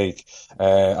give or take.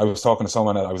 I was talking to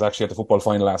someone. I was actually at the football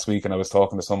final last week, and I was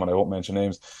talking to someone. I won't mention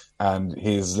names. And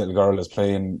his little girl is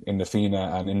playing in the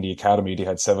FINA, and in the academy they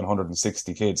had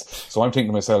 760 kids. So I'm thinking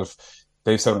to myself,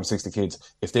 they've 760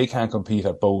 kids. If they can't compete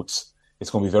at both,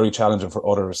 it's going to be very challenging for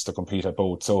others to compete at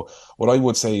both. So what I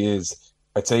would say is,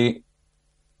 I'd say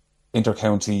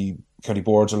county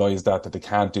boards realise that they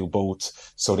can't do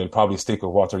both. So they'll probably stick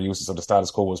with what they're used to. So the status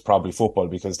quo is probably football,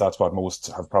 because that's what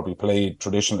most have probably played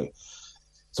traditionally.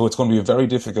 So it's going to be a very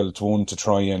difficult one to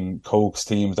try and coax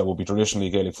teams that will be traditionally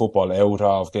Gaelic football out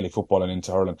of Gaelic football and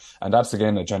into hurling. And that's,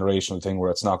 again, a generational thing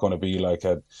where it's not going to be like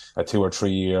a 2 or 3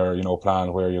 year,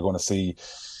 plan where you're going to see,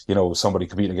 somebody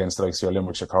compete against the likes of your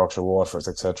Limericks, your Corks, your Waterfords,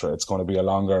 etc. It's going to be a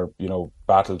longer,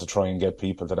 battle to try and get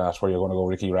people to that, where you're going to go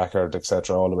Ricky Rackard,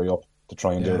 etc., all the way up to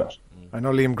try and do that. I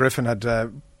know Liam Griffin had,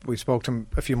 we spoke to him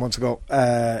a few months ago,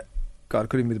 God, it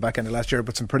could even be the back end of last year,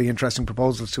 but some pretty interesting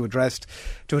proposals to address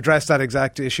that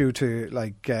exact issue,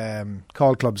 to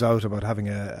call clubs out about having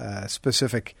a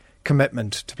specific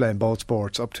commitment to playing both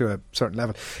sports up to a certain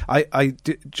level.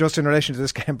 Just in relation to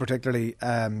this game particularly,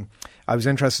 I was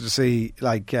interested to see,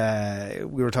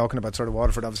 we were talking about sort of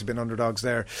Waterford obviously being underdogs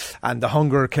there, and the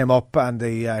hunger came up, and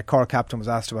the Cork captain was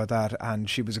asked about that, and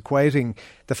she was equating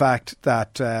the fact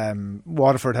that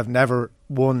Waterford have never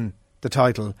won the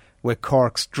title with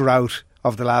Cork's drought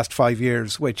of the last 5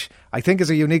 years, which I think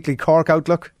is a uniquely Cork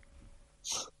outlook.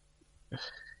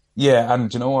 Yeah,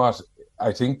 and you know what?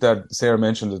 I think that Sarah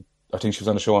mentioned it. I think she was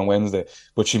on the show on Wednesday,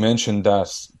 but she mentioned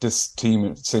that this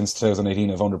team since 2018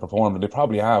 have underperformed, and they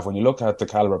probably have. When you look at the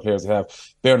calibre of players they have,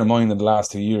 bearing in mind in the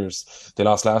last 2 years, they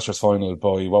lost last year's final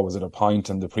by, a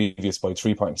point, and the previous by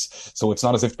 3 points. So it's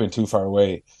not as if they've been too far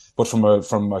away. But from I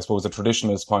suppose, the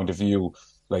traditionalist point of view,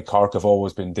 like Cork have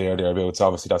always been thereabouts.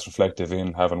 Obviously, that's reflective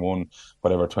in having won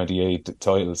 28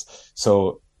 titles.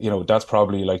 So, that's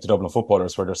probably like the Dublin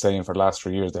footballers, where they're saying for the last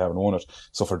 3 years they haven't won it.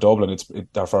 So for Dublin,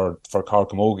 for Cork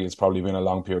Camogie, it's probably been a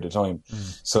long period of time.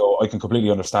 So I can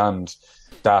completely understand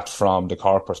that from the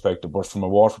Cork perspective. But from a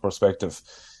Waterford perspective,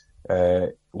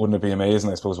 Wouldn't it be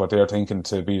amazing, I suppose, what they're thinking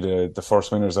to be the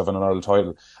first winners of an All-Ireland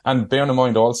title? And bearing in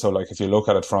mind also, like, if you look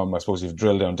at it from, I suppose, you've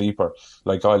drilled down deeper,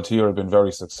 like, Isle Tier have been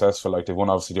very successful. Like, they won,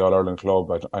 obviously, the All-Ireland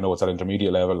club. I know it's at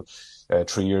intermediate level.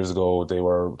 3 years ago, they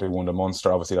won the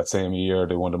Munster, obviously, that same year.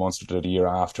 They won the Munster the year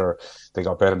after. They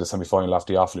got bet in the semi-final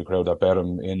after the Offaly crowd that bet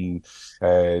them in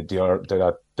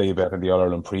that they bet in the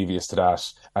All-Ireland previous to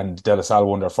that. And De La Salle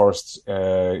won their first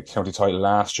county title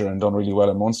last year and done really well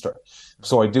in Munster.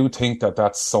 So I do think that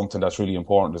that's something that's really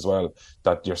important as well,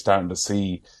 that you're starting to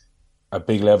see a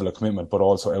big level of commitment, but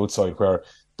also outside, where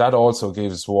that also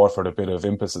gives Waterford a bit of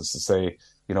impetus to say,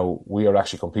 you know, we are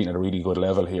actually competing at a really good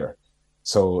level here.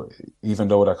 So even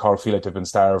though that Cork feel like they've been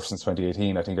starved since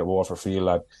 2018, I think that Waterford feel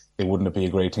that it wouldn't be a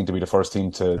great thing to be the first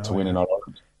team to win in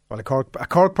All-Ireland. Well, a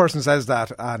Cork person says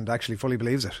that and actually fully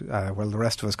believes it. Well, the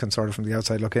rest of us can sort of from the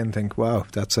outside look in and think, wow,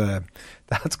 that's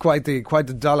quite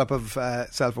the dollop of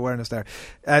self-awareness there.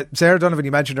 Sarah Donovan,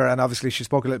 you mentioned her, and obviously she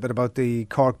spoke a little bit about the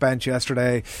Cork bench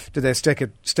yesterday. Did they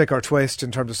stick or twist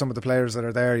in terms of some of the players that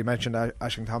are there? You mentioned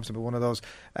Aisling Thompson, but one of those.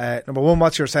 Number one,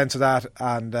 what's your sense of that?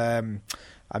 And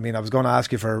I mean, I was going to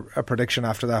ask you for a prediction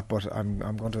after that, but I'm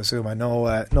going to assume I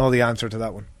know the answer to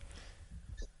that one.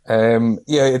 Do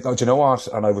you know what?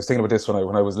 And I was thinking about this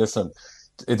when I was listening.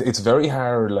 It's very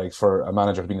hard, like, for a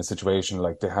manager to be in a situation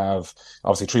like they have.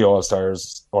 Obviously, 3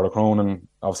 All-Stars: Orla Cronin,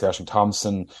 obviously Aisling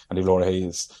Thompson, and Eve Laura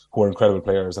Hayes, who are incredible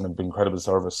players and have been incredible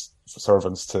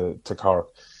servants to Cork.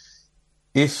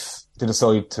 If they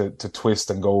decide to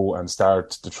twist and go and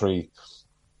start the 3,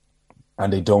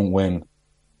 and they don't win,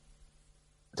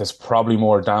 there's probably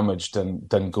more damage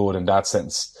than good in that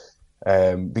sense.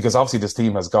 Because obviously this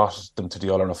team has got them to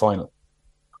the All-Ireland final.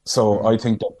 So I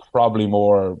think they're probably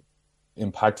more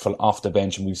impactful off the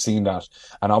bench, and we've seen that.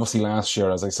 And obviously last year,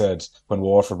 as I said, when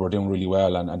Waterford were doing really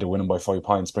well and they're winning by 5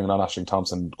 points, bringing on Aisling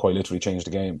Thompson quite literally changed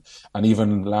the game. And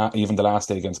even the last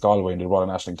day against Galway, and they brought on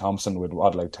Aisling Thompson with,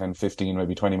 10, 15,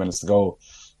 maybe 20 minutes to go.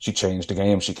 She changed the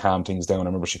game. She calmed things down. I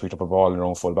remember she picked up a ball in her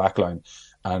own full back line,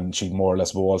 and she more or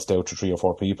less waltzed out to 3 or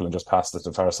 4 people and just passed it to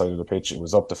the far side of the pitch. It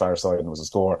was up the far side and it was a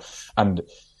score. And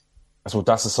I suppose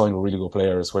that's a sign of really good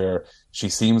players, where she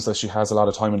seems that she has a lot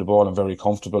of time in the ball and very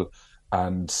comfortable,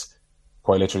 and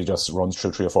quite literally just runs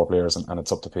through 3 or 4 players and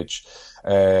it's up the pitch.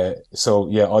 I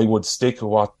would stick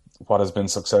with what has been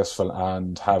successful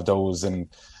and have those in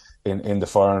the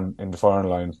foreign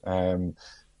line.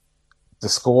 The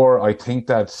score, I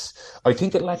think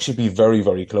it'll actually be very,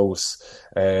 very close.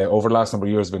 Over the last number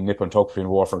of years, it's been nip and tuck between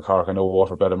Waterford and Cork. I know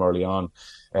Waterford bet them early on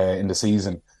in the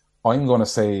season. I'm going to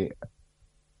say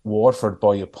Waterford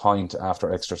by a point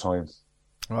after extra time.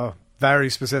 Oh,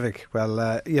 very specific.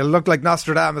 Well, you'll look like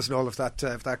Nostradamus, Noel, if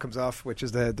that comes off, which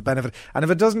is the benefit. And if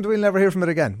it doesn't, we'll never hear from it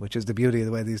again, which is the beauty of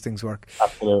the way these things work.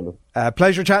 Absolutely.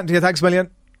 Pleasure chatting to you. Thanks a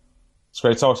million. It's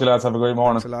great to talk to you, lads. Have a great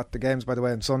morning. Thanks a lot. The games, by the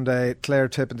way, on Sunday: Clare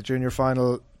Tip in the junior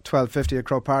final, 12:50 at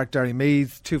Croke Park. Derry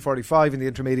Meath, 2:45 in the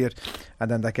intermediate, and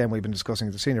then that game we've been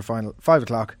discussing, the senior final, 5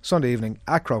 o'clock Sunday evening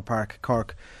at Croke Park.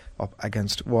 Cork up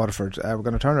against Waterford. We're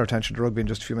going to turn our attention to rugby in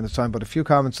just a few minutes' time, but a few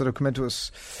comments that have come into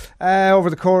us over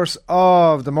the course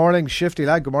of the morning. Shifty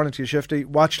lad, good morning to you, Shifty.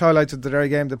 Watched highlights of the Derry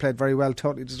game. They played very well,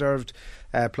 totally deserved.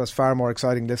 Plus far more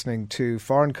exciting listening to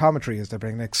foreign commentary as they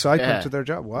bring excitement to their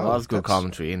job. Wow, that was good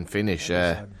commentary in Finnish.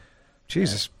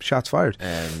 Jesus, shots fired.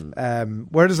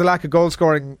 Where does the lack of goal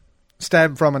scoring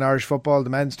stem from in Irish football?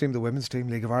 The men's team, the women's team,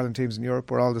 League of Ireland teams in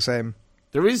Europe, we're all the same.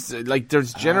 There's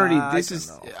generally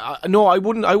no, I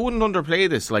wouldn't underplay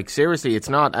this. Like, seriously, it's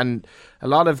not. And a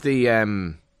lot of the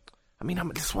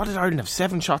what did Ireland have?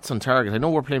 7 shots on target. I know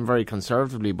we're playing very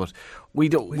conservatively, but we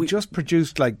just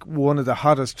produced like one of the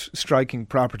hottest striking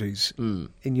properties in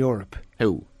Europe.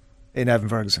 Who? In Evan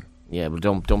Ferguson. Yeah, but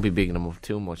don't be bigging him up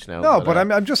too much now. No, but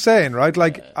I'm just saying, right?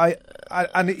 Like I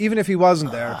and even if he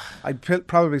wasn't there, I'd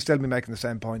probably still be making the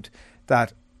same point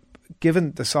that,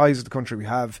 given the size of the country we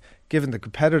have, given the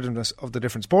competitiveness of the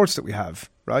different sports that we have,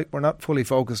 right? We're not fully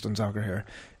focused on soccer here.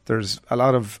 There's a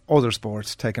lot of other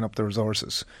sports taking up the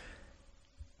resources.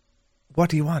 What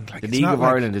do you want? Like, the League of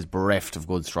Ireland is bereft of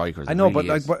good strikers. I know,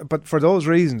 really but for those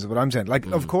reasons, what I'm saying, like,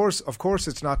 of course,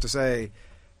 it's not to say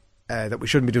that we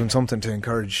shouldn't be doing something to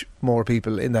encourage more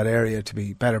people in that area to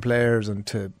be better players and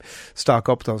to stock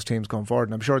up those teams going forward.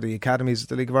 And I'm sure the academies at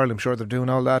the League of Ireland, I'm sure they're doing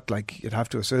all that. Like, you'd have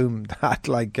to assume that,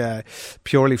 like,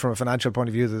 purely from a financial point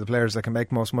of view, they're the players that can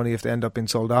make most money if they end up being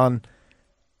sold on.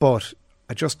 But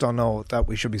I just don't know that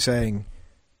we should be saying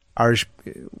Irish.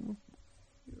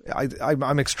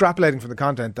 I'm extrapolating from the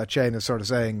content that Shane is sort of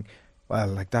saying, well,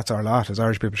 like, that's our lot as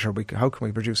Irish people. Sure, how can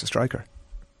we produce a striker?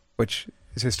 Which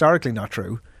is historically not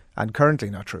true and currently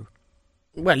not true.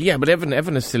 Well, yeah, but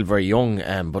Evan is still very young.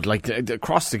 But like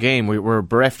across the game, we're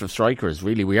bereft of strikers.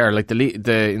 Really, we are. Like in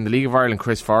the League of Ireland,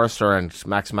 Chris Forrester and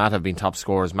Max Matt have been top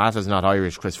scorers. Matt is not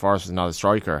Irish. Chris Forrester is not a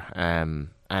striker. And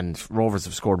Rovers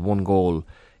have scored 1 goal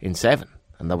in 7,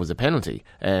 and that was a penalty.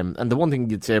 And the one thing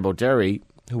you'd say about Derry,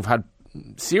 who've had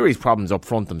serious problems up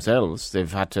front themselves,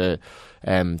 they've had to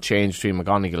change between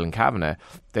McGonigal and Kavanagh.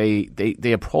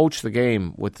 They approached the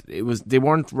game with they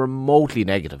weren't remotely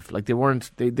negative. Like they were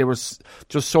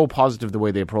just so positive the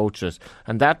way they approached it,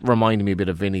 and that reminded me a bit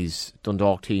of Vinny's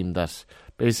Dundalk team. That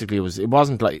basically it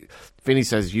wasn't like Vinny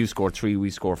says you score 3, we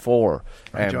score 4.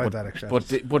 I enjoyed that actually. But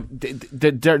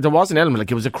there was an element, like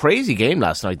it was a crazy game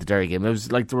last night, the Derry game. It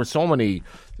was like there were so many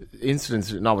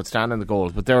incidents notwithstanding the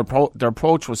goals, but their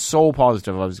approach was so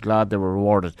positive. I was glad they were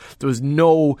rewarded. There was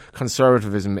no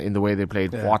conservatism in the way they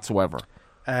played whatsoever.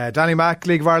 Danny Mack,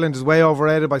 League of Ireland is way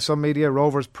overrated by some media.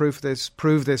 Rovers prove this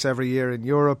every year in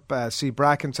Europe. C.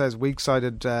 Bracken says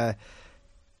weak-sided... on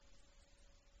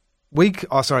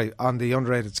the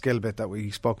underrated skill bit that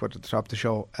we spoke about at the top of the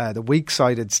show, the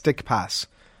weak-sided stick pass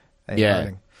in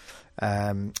hurling.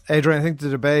 Adrian, I think the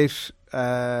debate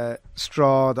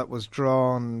straw that was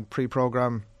drawn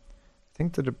pre-program,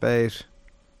 I'm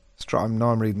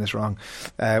reading this wrong,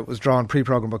 was drawn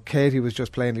pre-program, but Katie was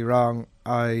just plainly wrong.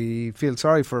 I feel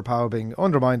sorry for Powell being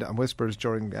undermined, and whispers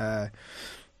during from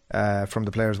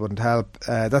the players wouldn't help.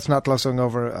 That's not glossing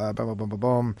over.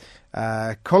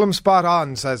 Cullum spot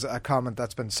on, says a comment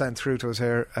that's been sent through to us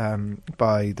here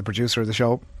by the producer of the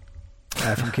show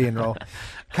from Keane Rowe.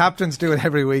 Captains do it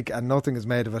every week and nothing is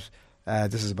made of it.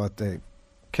 This is about the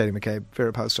Katie McCabe,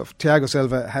 Vera Pauw stuff. Thiago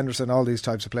Silva, Henderson, all these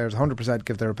types of players 100%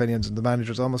 give their opinions, and the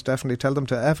managers almost definitely tell them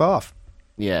to F off.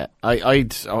 Yeah,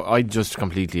 I'd just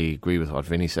completely agree with what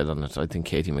Vinny said on it. I think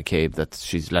Katie McCabe, that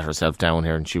she's let herself down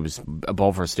here and she was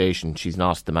above her station. She's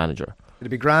not the manager. It'd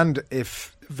be grand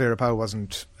if Vera Pauw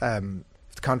wasn't,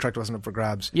 if the contract wasn't up for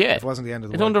grabs. Yeah, if it wasn't the end of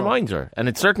the It World undermines Cup. her, and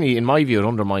it certainly, in my view, it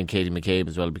undermined Katie McCabe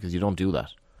as well, because you don't do that.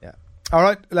 Yeah. All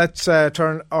right, let's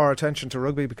turn our attention to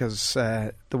rugby, because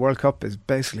the World Cup is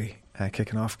basically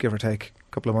kicking off, give or take a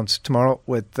couple of months tomorrow,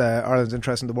 with Ireland's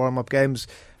interest in the warm-up games.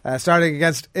 Starting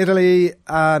against Italy,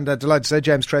 and delighted to say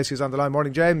James Tracy is on the line.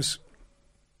 Morning, James.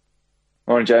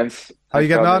 Morning, gents. How are you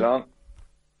getting on?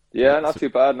 Yeah, not too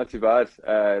bad.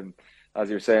 As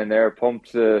you were saying there,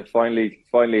 pumped to finally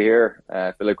here.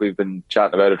 I feel like we've been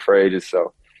chatting about it for ages,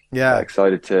 so yeah,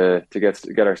 excited to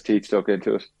get our teeth stuck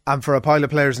into it. And for a pile of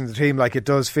players in the team, like, it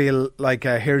does feel like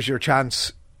here's your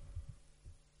chance.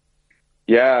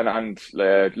 Yeah, and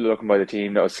looking by the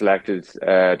team that was selected,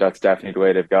 that's definitely the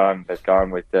way they've gone. They've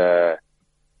gone with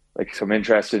like some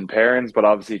interesting pairings, but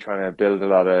obviously trying to build a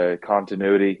lot of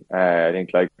continuity. I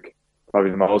think like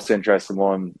probably the most interesting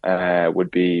one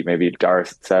would be maybe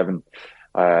Doris at 7.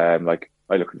 Like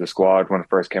I look at the squad when it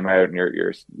first came out, and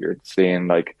you're seeing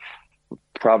like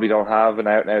probably don't have an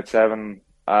out and out 7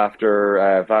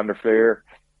 after Van der Fleer.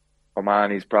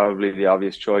 Omani's probably the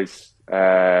obvious choice.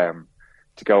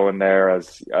 To go in there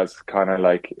as kind of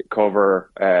like cover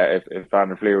if Van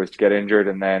der Fleer was to get injured,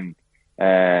 and then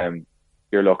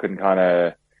you're looking kind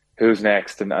of who's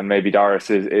next, and maybe Doris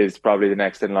is probably the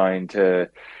next in line to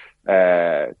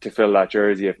fill that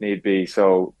jersey if need be.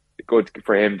 So good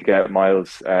for him to get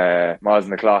miles on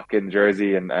the clock in the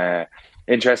jersey, and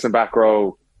interesting back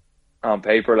row on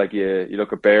paper. Like you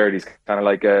look at Baird, he's kind of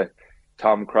like a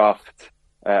Tom Croft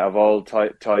of old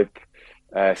type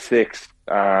 6.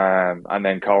 And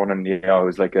then Conan,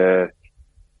 is like a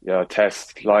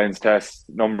Lions test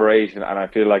number 8, and I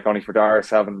feel like only for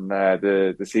Doris having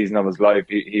the season of his life,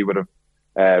 he would have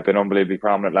been unbelievably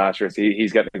prominent last year. So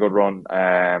he's getting a good run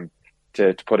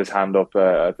to put his hand up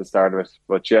at the start of it.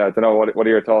 But yeah, I don't know, what are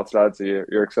your thoughts, lads?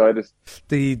 You're excited?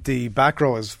 The back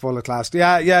row is full of class.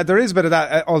 Yeah, there is a bit of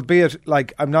that, albeit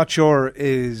like I'm not sure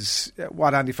is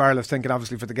what Andy Farrell is thinking.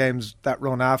 Obviously for the games that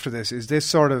run after this, is this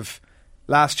sort of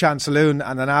last chance saloon,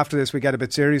 and then after this we get a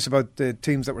bit serious about the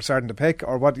teams that we're starting to pick,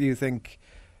 or what do you think?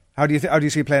 How do you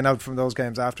see it playing out from those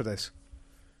games after this?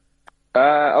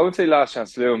 I would say last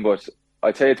chance saloon, but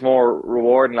I'd say it's more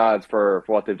rewarding lads for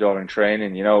what they've done in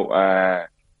training.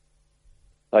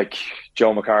 Like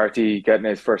Joe McCarthy getting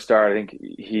his first start, I think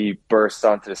he burst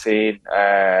onto the scene.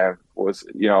 And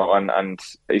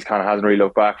he's kind of hasn't really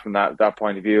looked back from that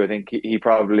point of view. I think he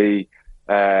probably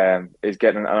is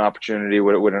getting an opportunity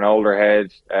with an older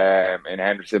head in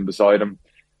Henderson beside him,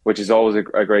 which is always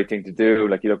a great thing to do.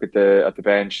 Like you look at the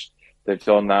bench, they've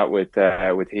done that with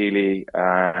Healy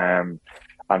and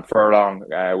Furlong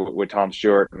with Tom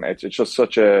Stewart, and it's just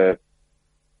such a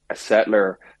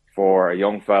settler for a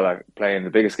young fella playing the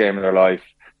biggest game of their life,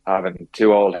 having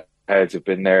 2 old heads have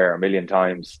been there a million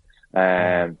times,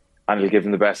 and it'll give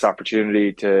them the best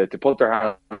opportunity to put their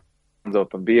hands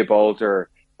up and be a bolter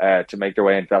to make their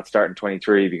way into that starting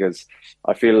 23. Because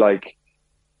I feel like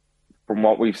from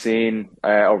what we've seen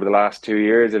over the last 2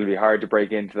 years, it'll be hard to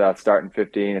break into that starting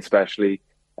 15, especially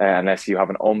unless you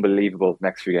have an unbelievable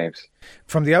next few games.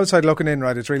 From the outside looking in,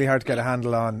 right, it's really hard to get a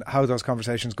handle on how those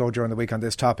conversations go during the week on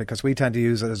this topic, because we tend to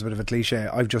use it as a bit of a cliche.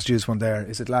 I've just used one there.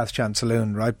 Is it last chance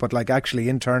saloon, right? But like actually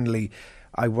internally,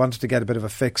 I wanted to get a bit of a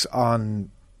fix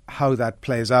on how that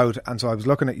plays out. And so I was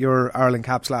looking at your Ireland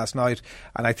caps last night,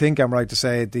 and I think I'm right to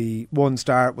say the one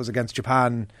start was against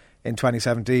Japan in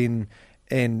 2017,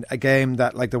 in a game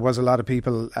that, like, there was a lot of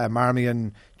people,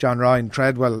 Marmion, John Ryan,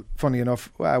 Treadwell, funny enough,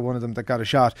 one of them that got a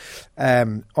shot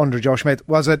under Joe Schmidt.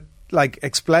 Was it like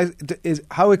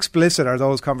how explicit are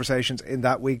those conversations in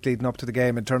that week leading up to the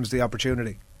game in terms of the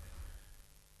opportunity?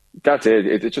 That's it.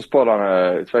 It's just put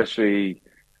on especially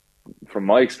from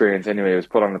my experience anyway, it was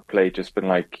put on the plate, just been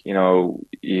like,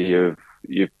 you've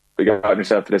gotten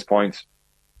yourself to this point,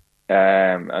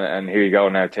 and here you go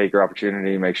now, take your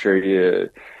opportunity, make sure you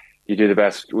do the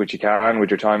best which you can with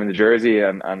your time in the jersey,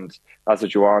 and that's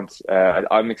what you want.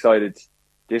 I'm excited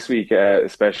this week,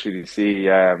 especially to see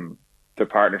the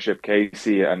partnership,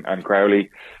 Casey and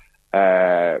Crowley.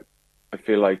 I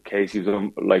feel like Casey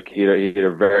was he had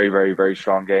a very, very, very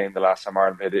strong game the last time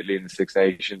Ireland played Italy in the Six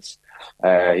Nations.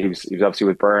 He was obviously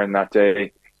with Byrne that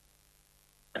day.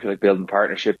 I feel like building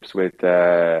partnerships with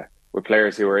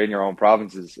players who are in your own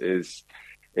provinces is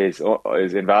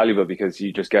invaluable, because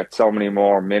you just get so many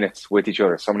more minutes with each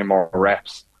other, so many more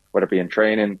reps, whether it be in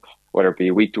training, whether it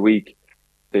be week to week,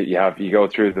 that you go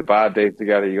through the bad days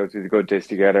together, you go through the good days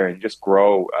together, and you just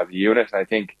grow as a unit. And I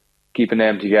think keeping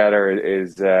them together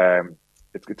is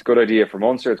it's a good idea for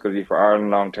Munster, it's a good idea for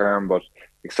Ireland long term, but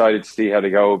excited to see how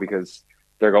they go, because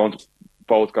they're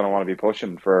both going to want to be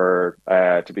pushing for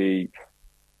to be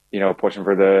pushing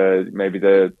for maybe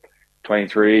the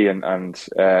 23, and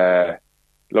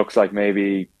looks like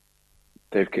maybe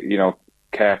they've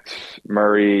kept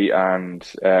Murray and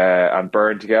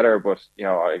Byrne together, but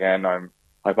again, I'm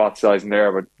hypothesizing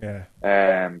there, but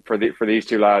for these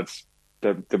two lads,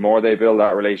 the more they build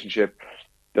that relationship,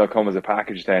 they'll come as a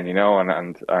package then,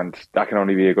 and that can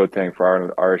only be a good thing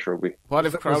for Irish rugby. What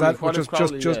if Crowley,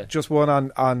 just one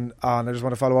on I just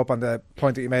want to follow up on the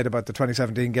point that you made about the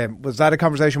 2017 game. Was that a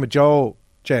conversation with Joe,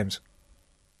 James?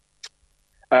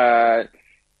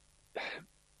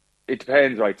 It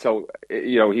depends, right? So,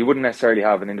 he wouldn't necessarily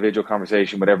have an individual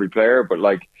conversation with every player, but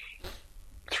like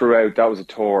throughout, that was a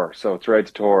tour. So throughout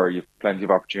the tour, you've plenty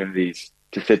of opportunities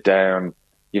to sit down,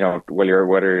 whether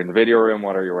you're in the video room,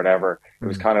 whether you're whatever. It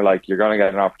was kind of like, you're going to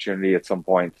get an opportunity at some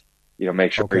point,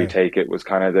 make sure you take it, was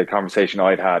kind of the conversation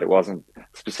I'd had. It wasn't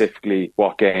specifically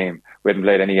what game. We hadn't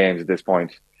played any games at this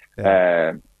point.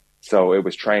 Yeah. So it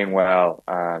was train well,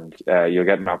 and you'll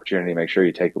get an opportunity. Make sure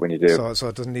you take it when you do. So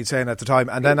it doesn't need saying at the time.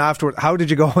 And then afterward, how did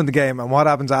you go in the game, and what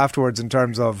happens afterwards in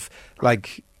terms of,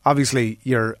 like, obviously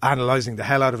you're analysing the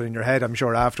hell out of it in your head, I'm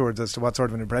sure, afterwards, as to what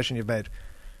sort of an impression you've made.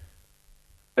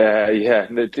 Yeah,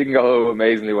 it didn't go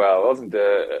amazingly well. It wasn't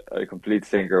a complete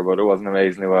stinker, but it wasn't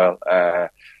amazingly well.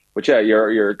 But yeah,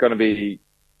 you're going to be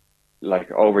like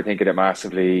overthinking it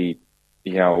massively,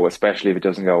 especially if it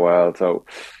doesn't go well. So.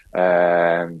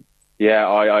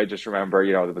 I just remember,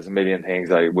 there was a million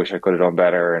things I wish I could have done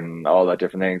better and all that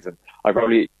different things. And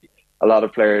a lot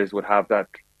of players would have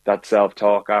that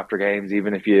self-talk after games,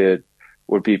 even if you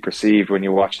would be perceived when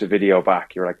you watch the video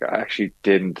back. You're like, I actually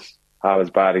didn't have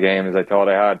as bad a game as I thought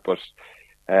I had. But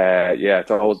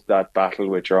it's always that battle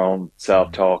with your own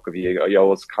self-talk of you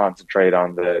always concentrate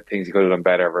on the things you could have done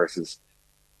better versus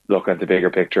looking at the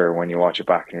bigger picture when you watch it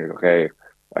back and you're like, okay,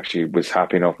 actually was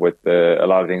happy enough with a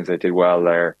lot of things I did well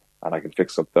there, and I can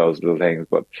fix up those little things.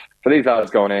 But for these lads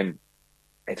going in,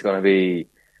 it's going to be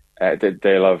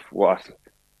they'll have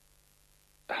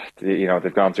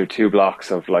they've gone through 2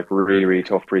 blocks of like really, really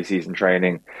tough pre-season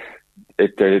training. They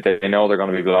know they're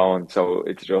going to be blown, so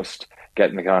it's just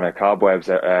getting the kind of cobwebs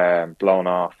blown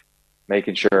off,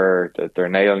 making sure that they're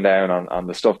nailing down on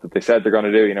the stuff that they said they're going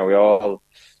to do. We all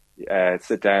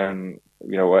sit down,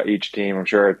 each team, I'm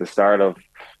sure, at the start of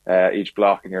each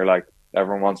block, and you're like,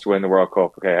 everyone wants to win the World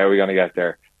Cup. Okay, how are we going to get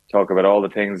there? Talk about all the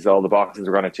things, all the boxes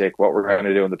we're going to tick, what we're going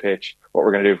to do on the pitch, what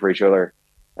we're going to do for each other.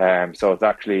 So it's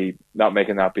actually not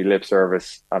making that be lip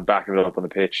service and backing it up on the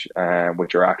pitch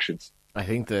with your actions. I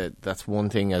think that's one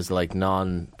thing as like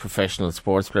non-professional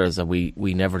sports players that we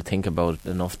never think about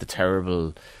enough, the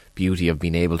terrible beauty of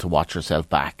being able to watch yourself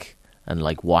back and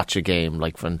like watch a game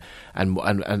like and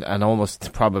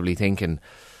almost probably thinking,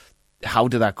 how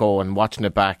did that go? And watching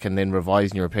it back and then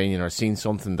revising your opinion, or seeing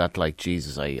something that, like,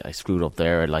 Jesus, I screwed up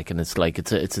there. Like, and it's like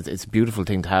it's a beautiful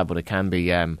thing to have, but it can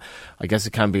be, I guess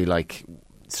it can be like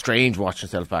strange watching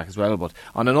yourself back as well. But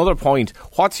on another point,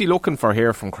 what's he looking for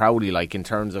here from Crowley? Like, in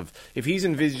terms of, if he's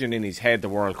envisioning in his head the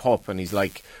World Cup, and he's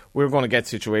like, we're going to get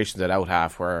situations at out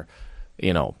half where,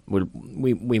 you know,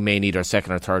 we may need our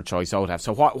second or third choice out half.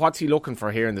 So what's he looking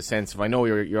for here, in the sense of, I know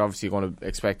you're obviously going to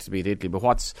expect to beat Italy, but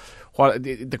what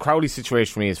the Crowley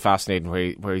situation for me is fascinating,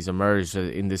 where he's emerged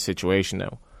in this situation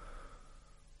now.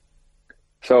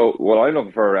 So what I'm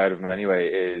looking for out of him anyway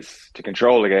is to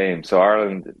control the game. So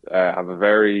Ireland have a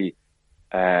very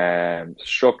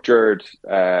structured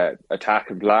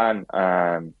attacking plan,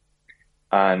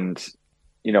 and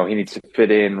you know, he needs to fit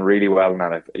in really well in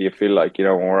that. You feel like, you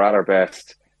know, when we're at our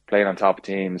best, playing on top of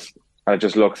teams, and it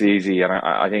just looks easy. And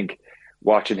I think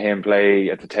watching him play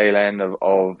at the tail end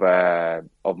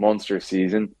of Munster's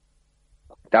season,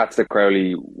 that's the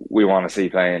Crowley we want to see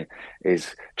playing,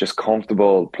 is just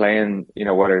comfortable playing, you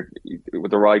know, whether with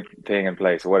the right thing in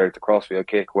place, whether it's a crossfield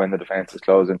kick when the defence is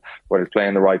closing, whether it's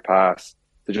playing the right pass.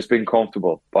 So just being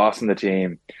comfortable, bossing the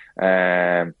team,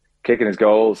 kicking his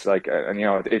goals, like, and you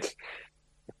know, it's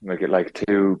like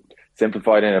too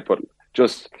simplified in it, but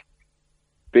just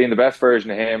being the best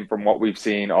version of him from what we've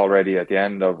seen already at the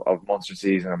end of Munster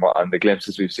season, and the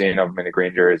glimpses we've seen of him in a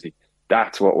green jersey.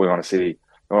 That's what we want to see.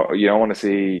 You don't want to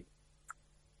see,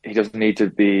 he doesn't need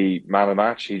to be man of the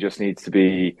match. He just needs to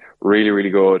be really, really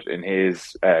good in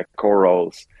his core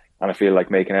roles. And I feel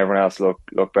like making everyone else look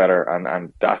better.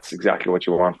 And that's exactly what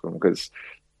you want from him, because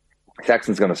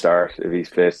Sexton's going to start if he's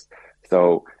fit.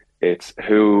 So it's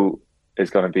who is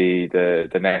going to be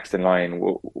the next in line,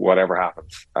 whatever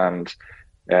happens. And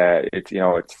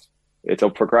it's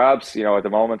up for grabs. You know, at the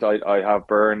moment I have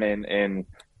Byrne in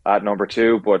at number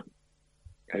 2, but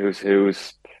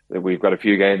who's we've got a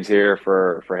few games here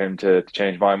for him to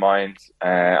change my mind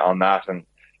on that. And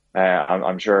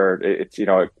I'm sure it's, you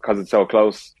know, because it's so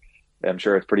close, I'm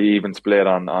sure it's pretty even split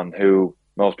on who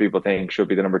most people think should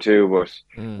be the number 2, but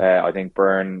I think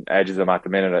Byrne edges him at the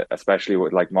minute, especially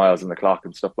with like miles in the clock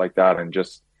and stuff like that, and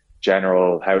just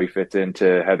general how he fits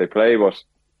into how they play. But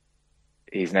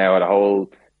he's now at a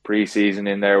whole pre-season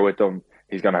in there with them.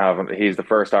 He's the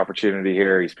first opportunity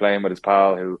here. He's playing with his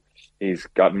pal, who he's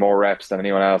got more reps than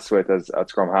anyone else with as at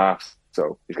scrum half.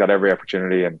 So he's got every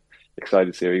opportunity, and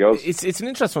excited to see how he goes. It's an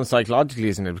interesting one psychologically,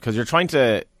 isn't it? Because you're trying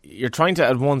to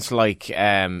at once like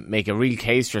make a real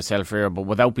case for yourself here, but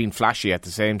without being flashy at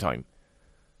the same time.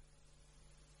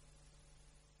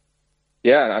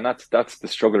 Yeah, and that's the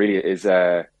struggle really, is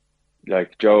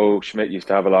like Joe Schmidt used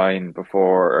to have a line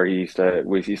before, or we used to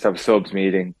have a subs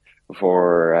meeting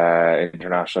before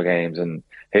international games, and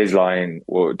his line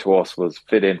to us was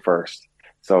fit in first.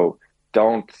 So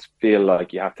don't feel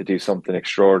like you have to do something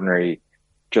extraordinary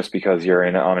just because you're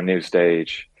on a new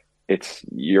stage.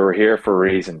 You're here for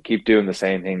a reason. Keep doing the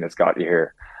same thing that's got you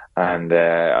here. And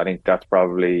I think that's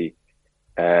probably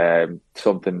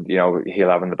something, you know, he'll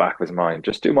have in the back of his mind.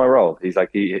 Just do my role. He's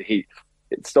like,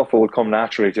 stuff will come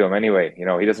naturally to him anyway. You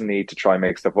know, he doesn't need to try and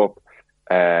make stuff up.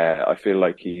 I feel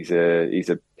like he's a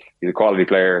quality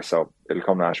player, so it'll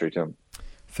come naturally to him.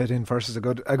 Fit in first is a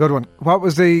good one. What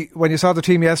was when you saw the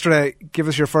team yesterday? Give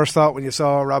us your first thought when you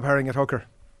saw Rob Herring at hooker.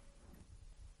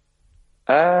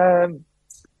 I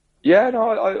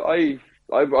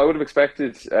would have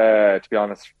expected, to be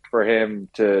honest, for him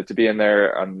to be in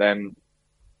there, and then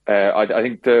I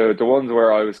think the ones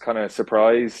where I was kind of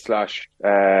surprised /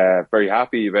 very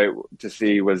happy about to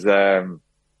see was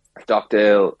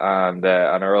Stockdale and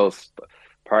Earl's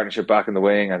partnership back in the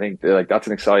wing. I think that's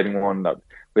an exciting one that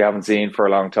we haven't seen for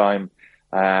a long time,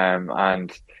 and I'm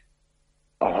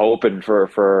hoping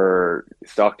for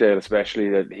Stockdale especially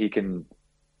that he can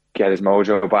get his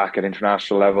mojo back at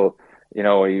international level. You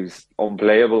know, he was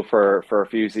unplayable for a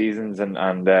few seasons, and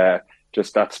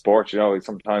just that sport, you know,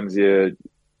 sometimes you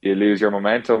lose your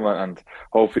momentum, and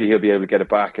hopefully he'll be able to get it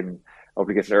back, and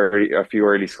hopefully gets a few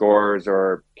early scores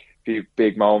or a few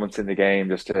big moments in the game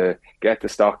just to get to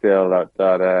Stockdale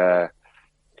that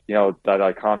you know, that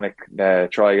iconic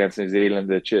try against New Zealand,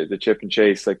 the chip and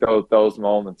chase, like those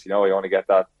moments, you know, you want to get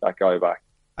that guy back.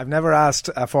 I've never asked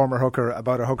a former hooker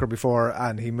about a hooker before,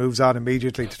 and he moves on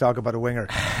immediately to talk about a winger.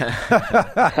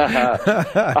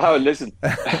 Oh, listen,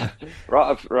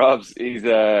 Rob's he's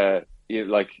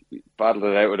like battled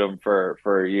it out with him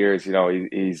for years. You know,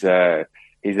 he's going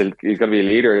to be a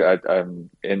leader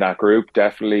in that group,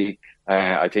 definitely.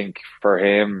 I think for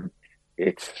him,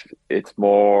 it's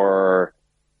more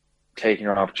taking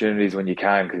your opportunities when you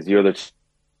can, because the other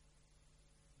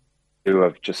two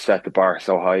have just set the bar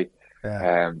so high.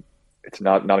 Yeah. it's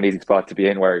not an easy spot to be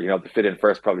in, where the fit in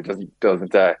first probably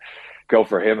doesn't go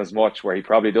for him as much, where he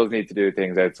probably does need to do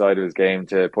things outside of his game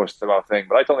to push them off thing.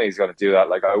 But I don't think he's going to do that.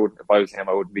 Like, if I was him,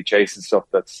 I wouldn't be chasing stuff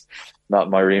that's not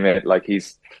my remit. Like,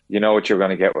 what you're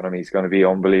going to get with him. He's going to be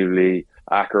unbelievably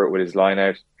accurate with his line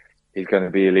out. He's going to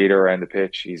be a leader around the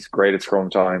pitch. He's great at scrum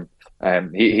time.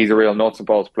 He's a real nuts and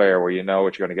bolts player, where you know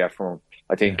what you're going to get from him.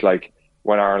 I think like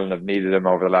when Ireland have needed him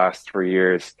over the last 3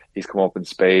 years, he's come up in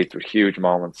spades with huge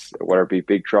moments, whether it be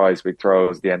big tries, big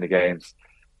throws at the end of games.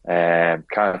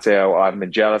 Can't say I've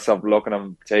been jealous of looking at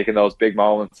him taking those big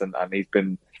moments, and he's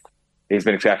been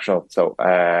exceptional. So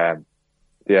there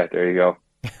you go.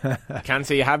 Can't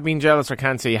say you have been jealous, or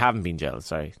can't say you haven't been jealous.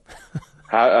 Sorry.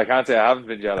 I can't say I haven't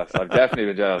been jealous. I've definitely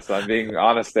been jealous. I'm being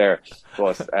honest there.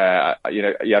 But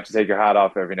you have to take your hat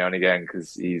off every now and again,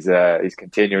 because he's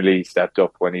continually stepped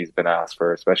up when he's been asked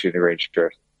for, especially in the green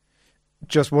shirt.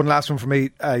 Just one last one for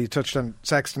me. You touched on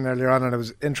Sexton earlier on, and I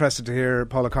was interested to hear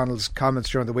Paul O'Connell's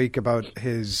comments during the week about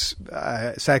his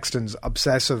Sexton's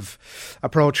obsessive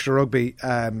approach to rugby,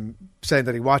 saying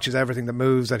that he watches everything that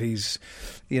moves, that he's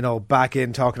back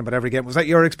in talking about every game. Was that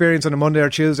your experience on a Monday or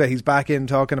Tuesday? He's back in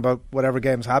talking about whatever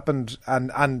games happened,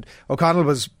 and O'Connell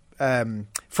was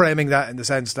framing that in the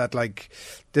sense that, like,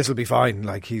 this will be fine.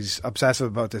 Like, he's obsessive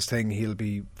about this thing. He'll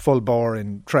be full bore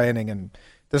in training, and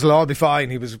this will all be fine.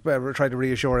 He was trying to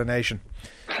reassure a nation.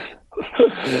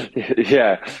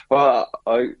 Yeah, well,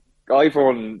 I for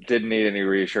one didn't need any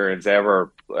reassurance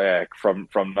ever from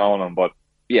knowing him. But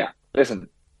yeah, listen,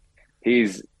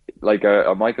 he's like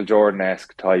a Michael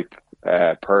Jordan-esque type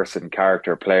person,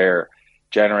 character, player,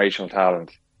 generational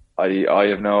talent. I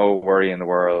have no worry in the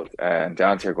world. And to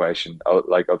answer your question,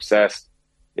 like, obsessed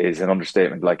is an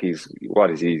understatement. Like, he's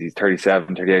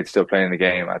 37, 38, still playing the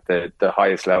game at the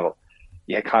highest level.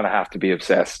 You kind of have to be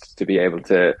obsessed to be able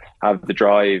to have the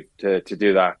drive to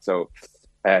do that. So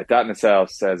that in itself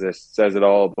says it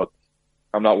all. But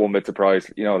I'm not one bit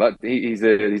surprised. That he's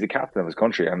a captain of his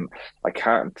country, and I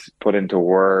can't put into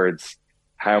words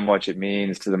how much it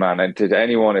means to the man. And to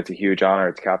anyone, it's a huge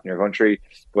honor to captain your country.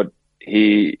 But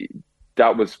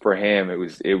that was for him. It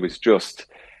was the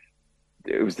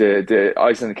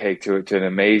icing on the cake to an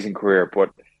amazing career. But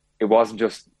it wasn't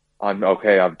just, I've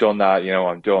done that.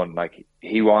 I'm done. Like,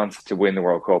 he wants to win the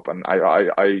World Cup, and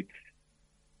I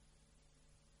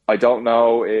don't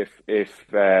know if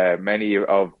many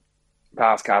of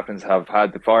past captains have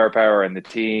had the firepower and the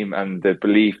team and the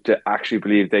belief to actually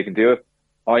believe they can do it.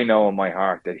 I know in my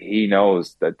heart that he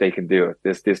knows that they can do it.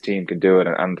 This team can do it,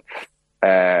 and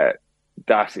that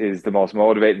is the most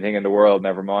motivating thing in the world.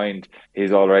 Never mind,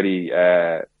 he's already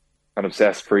an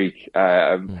obsessed freak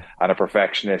and a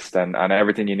perfectionist and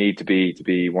everything you need to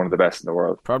be one of the best in the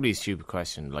world. Probably a stupid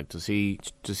question. Like, does he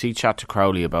chat to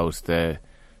Crowley about the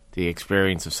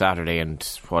experience of Saturday and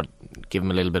give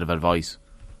him a little bit of advice?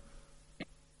 Do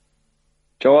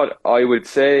you know what? I would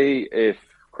say if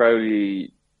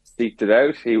Crowley seeked it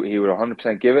out, he would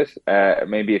 100% give it.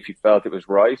 Maybe if he felt it was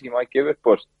right, he might give it.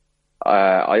 But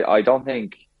I don't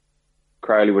think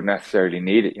Crowley would necessarily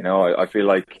need it. I feel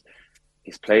like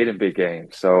he's played in big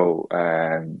games, so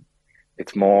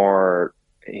it's more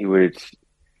he would.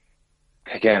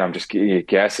 Again, I'm just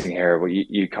guessing here, but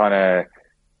you go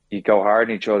hard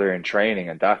on each other in training,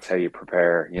 and that's how you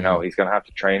prepare. He's going to have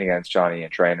to train against Johnny in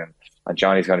training, and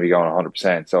Johnny's going to be going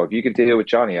 100%. So if you can deal with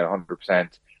Johnny at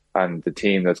 100% and the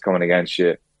team that's coming against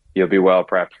you, you'll be well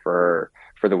prepped for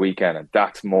the weekend, and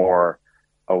that's more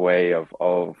a way of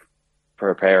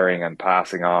preparing and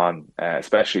passing on,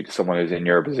 especially to someone who's in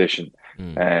your position.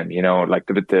 Like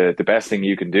the best thing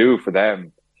you can do for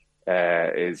them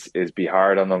is be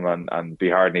hard on them and be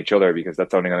hard on each other, because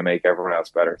that's only going to make everyone else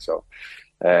better. So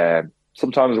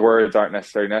sometimes words aren't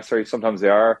necessary. Sometimes they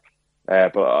are,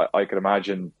 but I could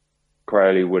imagine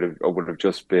Crowley would have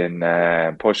just been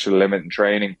pushed to the limit in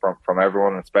training from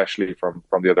everyone, especially from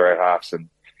the other out halves, and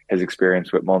his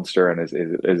experience with Munster and his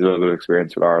little bit of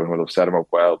experience with Ireland would have set him up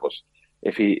well. But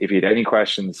if he had any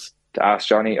questions to ask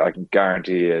Johnny, I can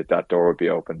guarantee you that door would be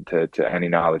open to any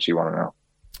knowledge you want to know.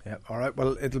 Yeah, all right.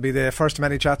 Well, it'll be the first of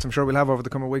many chats I'm sure we'll have over the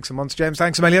coming weeks and months. James,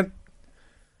 thanks a million.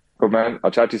 Good man.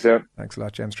 I'll chat to you soon. Thanks a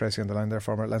lot. James Tracy on the line there,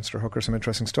 former Leinster hooker. Some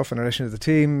interesting stuff in relation to the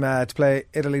team to play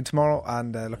Italy tomorrow,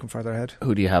 and looking further ahead.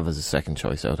 Who do you have as a second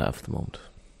choice out half at the moment?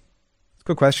 It's a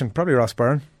good question. Probably Ross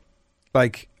Byrne.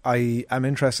 Like, I am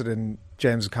interested in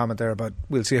James' comment there about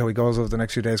we'll see how he goes over the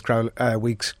next few days,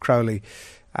 weeks, Crowley,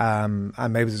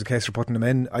 and maybe there's a case for putting him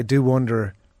in. I do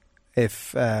wonder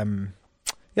if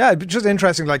Yeah, it's just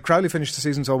interesting. Like Crowley finished the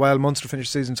season so well, Munster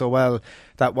finished the season so well.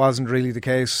 That wasn't really the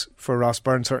case for Ross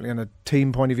Byrne. Certainly, on a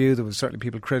team point of view, there was certainly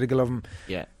people critical of him.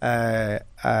 Yeah.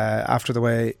 After the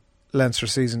way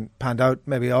Leinster's season panned out,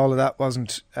 maybe all of that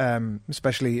wasn't,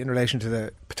 especially in relation to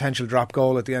the potential drop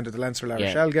goal at the end of the Leinster La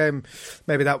Rochelle game.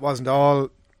 Maybe that wasn't all.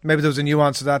 Maybe there was a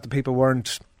nuance to that people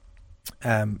weren't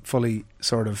fully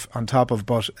sort of on top of.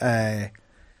 But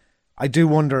I do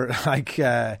wonder, like,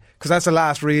 because that's the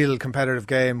last real competitive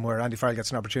game where Andy Farrell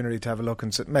gets an opportunity to have a look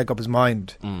and make up his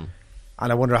mind. And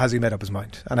I wonder, has he made up his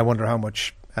mind? And I wonder how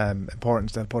much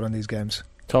importance they'll put on these games.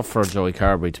 Tough for Joey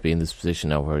Carberry to be in this position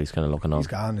now where he's kind of looking on. He's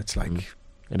gone. It's like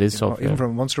it is tough, even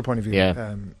from a Munster point of view.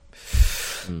 Yeah.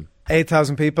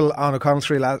 8,000 people on O'Connell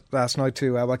Street last night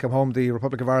to welcome home the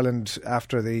Republic of Ireland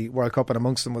after the World Cup, and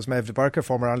amongst them was Maeve de Burke,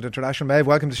 former Ireland international. Maeve,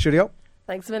 welcome to the studio.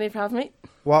 Thanks a million for having me.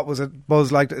 What was it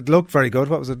buzz like? It looked very good.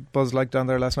 What was it buzz like down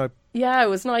there last night? Yeah, it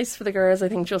was nice for the girls, I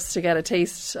think, just to get a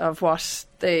taste of what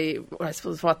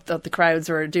the crowds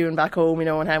were doing back home, you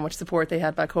know, and how much support they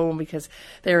had back home, because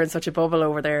they were in such a bubble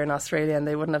over there in Australia and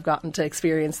they wouldn't have gotten to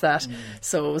experience that.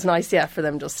 So it was nice, for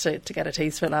them just to get a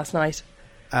taste of it last night.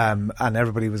 And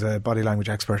everybody was a body language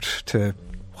expert to...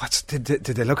 Did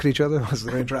they look at each other? Was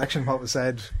there interaction? What was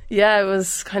said? Yeah, it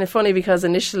was kind of funny because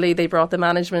initially they brought the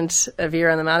management,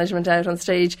 Vera and the management, out on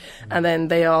stage, and then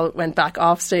they all went back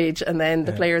off stage, and then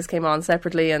the players came on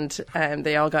separately, and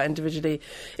they all got individually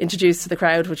introduced to the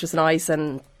crowd, which was nice.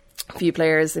 And a few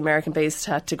players, American-based,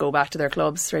 had to go back to their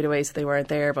clubs straight away, so they weren't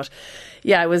there. But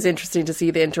yeah, it was interesting to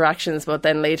see the interactions. But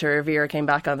then later, Vera came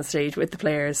back on the stage with the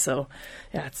players, so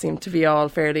yeah, it seemed to be all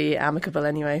fairly amicable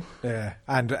anyway. Yeah,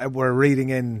 and we're reading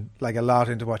in like a lot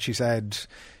into what she said.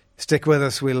 Stick with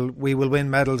us. We will win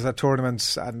medals at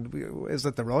tournaments. And is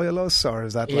that the royal us, or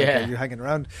is that like are you hanging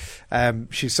around?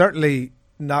 She's certainly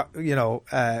not.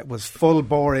 Was full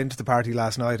bore into the party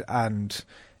last night, and.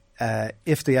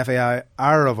 If the FAI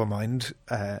are of a mind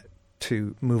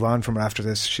to move on from her after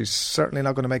this, she's certainly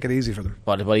not going to make it easy for them.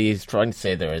 What he's trying to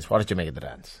say there is, what did you make of the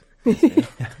dance?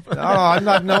 I'm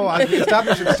not. No, I'm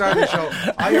establishing the start of the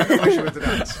show. I have no issue with the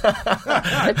dance.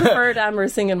 I preferred Amber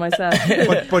singing myself.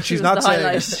 But she's not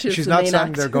saying. She's not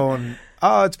standing there going,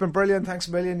 "Oh, it's been brilliant. Thanks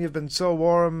a million. You've been so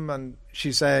warm." And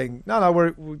she's saying, "No,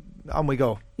 we're on we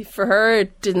go." For her,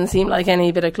 it didn't seem like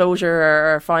any bit of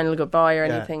closure or final goodbye or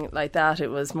anything like that. It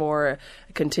was more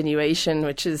a continuation,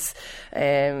 which was,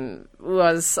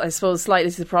 I suppose,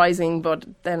 slightly surprising. But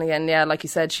then again, like you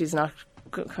said, she's not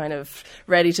kind of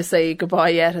ready to say goodbye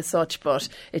yet as such. But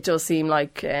it does seem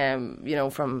like,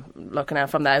 from looking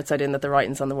out from the outside in, that the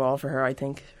writing's on the wall for her, I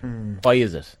think. Why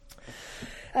is it?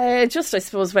 Just, I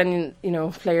suppose, when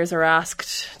players are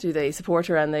asked do they support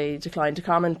her and they decline to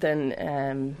comment,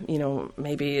 then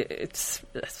maybe it's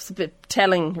a bit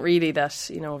telling, really, that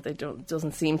they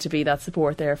doesn't seem to be that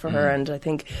support there for her. And I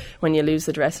think when you lose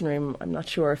the dressing room, I'm not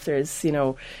sure if there's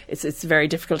it's very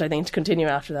difficult, I think, to continue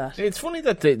after that. It's funny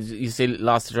that you say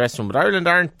lost the dressing room, but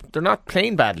Ireland they're not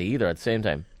playing badly either at the same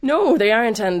time. No, they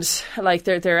aren't, and like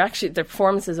they're actually, their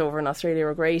performances over in Australia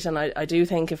were great, and I do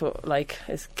think if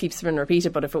it keeps being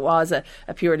repeated, but if it was a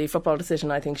purely football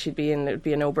decision, I think it would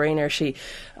be a no-brainer. She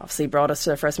obviously brought us to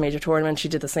their first major tournament. She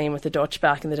did the same with the Dutch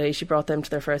back in the day. She brought them to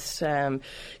their first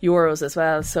Euros as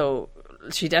well. So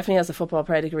she definitely has a football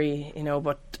pedigree,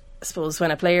 but I suppose when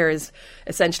a player is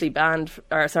essentially banned,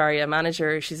 a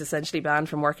manager, she's essentially banned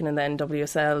from working in the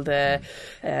NWSL,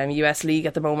 the US League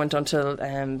at the moment, until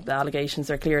the allegations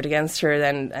are cleared against her.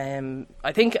 Then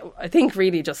I think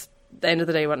really just at the end of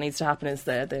the day, what needs to happen is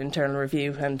the internal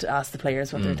review and ask the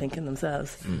players what they're thinking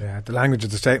themselves. Yeah, the language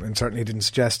of the statement certainly didn't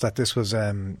suggest that this was.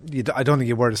 I don't think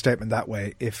you word a statement that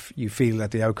way if you feel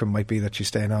that the outcome might be that she's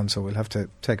staying on. So we'll have to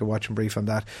take a watch and brief on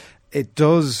that. It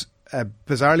does.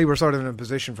 Bizarrely, we're sort of in a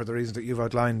position, for the reasons that you've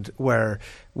outlined, where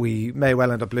we may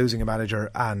well end up losing a manager,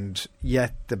 and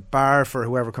yet the bar for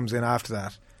whoever comes in after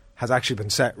that has actually been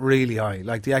set really high.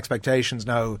 Like the expectations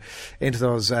now into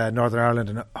those Northern Ireland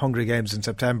and Hungary games in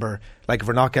September, like if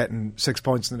we're not getting 6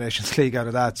 points in the Nations League out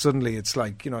of that, suddenly it's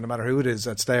like, no matter who it is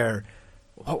that's there,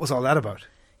 what was all that about?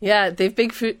 Yeah, they've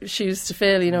big shoes to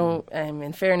fill,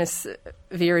 in fairness,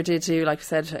 Vera did do, like I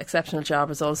said, exceptional job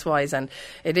results-wise, and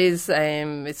it is,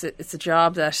 it's a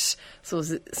job that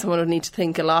someone would need to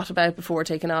think a lot about before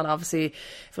taking on. Obviously,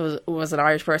 if it was an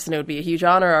Irish person, it would be a huge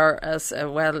honour, or as a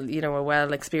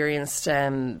well-experienced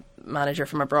manager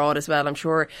from abroad as well. I'm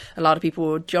sure a lot of people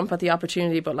would jump at the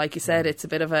opportunity, but like you said, it's a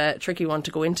bit of a tricky one to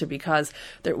go into, because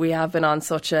we have been on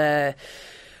such a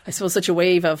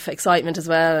wave of excitement as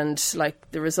well, and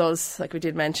like the results, like we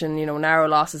did mention, narrow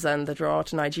losses and the draw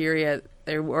to Nigeria,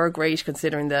 they were great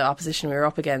considering the opposition we were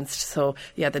up against. So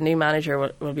yeah, the new manager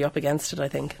will be up against it, I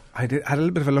think. I had a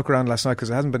little bit of a look around last night because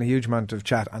there hasn't been a huge amount of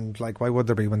chat, and like, why would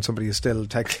there be when somebody is still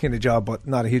technically in a job, but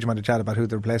not a huge amount of chat about who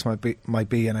the replacement might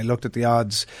be. And I looked at the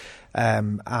odds,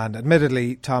 and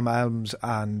admittedly Tom Elms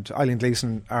and Eileen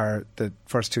Gleeson are the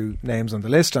first two names on the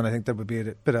list, and I think there would be a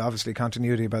bit of obviously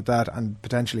continuity about that and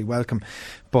potentially welcome.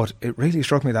 But it really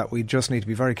struck me that we just need to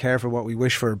be very careful what we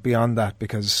wish for beyond that,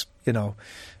 because Phil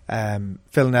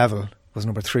Neville was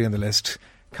number 3 on the list.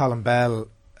 Colin Bell,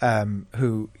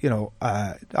 who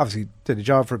obviously did a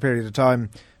job for a period of time,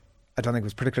 I don't think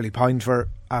was particularly pined for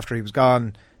after he was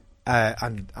gone,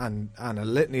 and a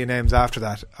litany of names after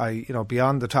that.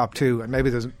 Beyond the top 2, and maybe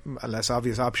there's a less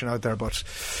obvious option out there, but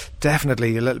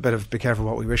definitely a little bit of be careful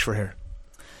what we wish for here.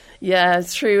 Yeah,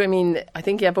 it's true. I mean, I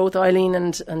think both Eileen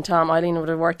and Tom. Eileen would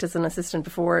have worked as an assistant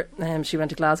before. She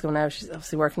went to Glasgow now. She's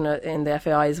obviously working in the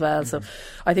FAI as well. So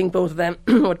I think both of them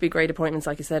would be great appointments,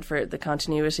 like you said, for the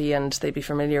continuity, and they'd be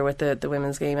familiar with the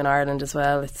women's game in Ireland as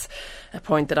well. It's a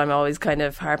point that I'm always kind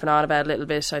of harping on about a little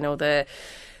bit. I know the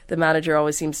manager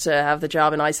always seems to have the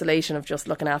job in isolation of just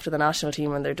looking after the national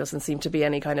team, and there doesn't seem to be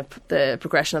any kind of the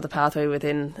progression of the pathway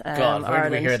within God, where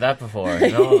Ireland. did we hear that before?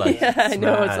 I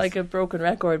know it's like a broken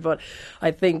record, but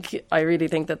I really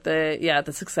think that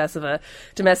the success of a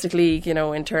domestic league,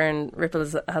 in turn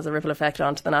has a ripple effect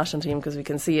onto the national team, because we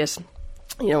can see it.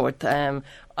 With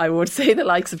I would say the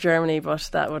likes of Germany, but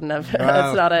that wouldn't have.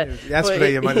 That's not a.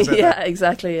 Yesterday, you might have said yeah, that.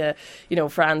 Exactly.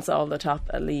 France, all the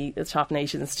top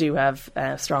nations do have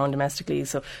strong domestic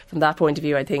leagues. So from that point of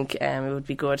view, I think it would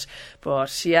be good.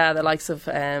 But yeah, the likes of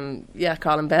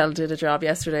Colin Bell did a job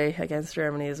yesterday against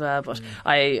Germany as well. But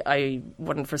I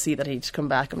wouldn't foresee that he'd come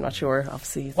back. I'm not sure.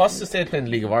 Obviously, what's the state playing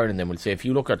the League of Ireland? Then we'll say, if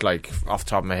you look at, like, off the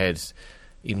top of my head,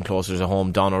 even closer to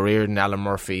home, Don O'Riordan, Alan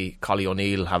Murphy, Collie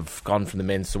O'Neill have gone from the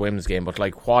men's to women's game. But,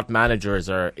 like, what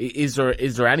managers is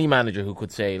there any manager who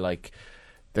could say, like,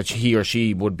 that he or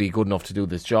she would be good enough to do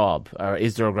this job? Or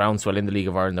is there a groundswell in the League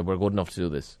of Ireland that we're good enough to do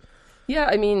this? Yeah,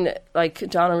 I mean, like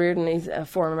John O'Riordan, he's a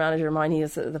former manager of mine. He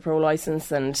has the pro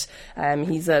licence, and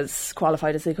he's as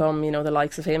qualified as they come. The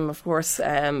likes of him, of course,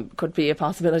 could be a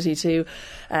possibility too.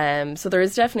 So there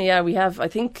is definitely, I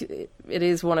think it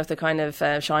is one of the kind of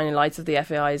shining lights of the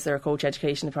FAIs. Their coach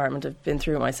education department. I've been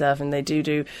through it myself, and they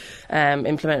do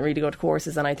implement really good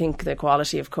courses, and I think the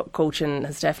quality of coaching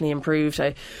has definitely improved.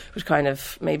 I would kind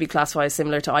of maybe classify as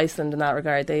similar to Iceland in that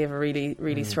regard. They have a really,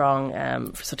 really strong,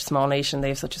 for such a small nation, they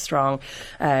have such a strong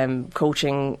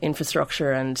coaching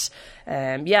infrastructure, and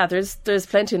there's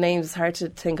plenty of names. It's hard to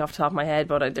think off the top of my head,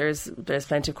 but there's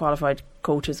plenty of qualified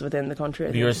coaches within the country.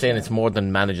 You were saying it's more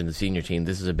than managing the senior team.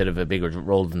 This is a bit of a bigger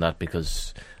role than that,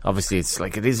 because obviously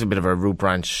it is a bit of a root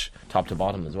branch top to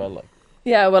bottom as well. Like.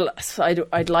 Yeah, well,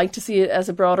 I'd like to see it as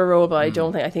a broader role, but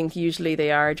I think usually they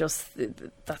are just,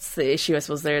 that's the issue. I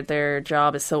suppose their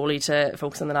job is solely to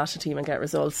focus on the national team and get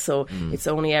results, so it's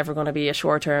only ever going to be a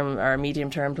short term or a medium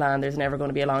term plan. There's never going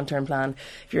to be a long term plan.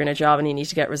 If you're in a job and you need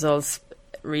to get results,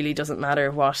 it really doesn't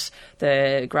matter what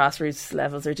the grassroots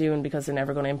levels are doing, because they're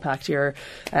never going to impact your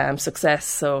success.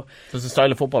 So does the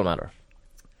style of football matter?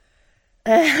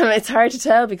 It's hard to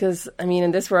tell, because I mean, in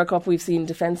this World Cup we've seen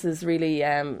defences really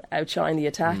outshine the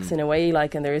attacks in a way,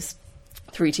 and there is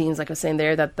 3 teams, like I was saying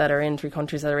there, that are in 3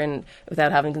 countries that are in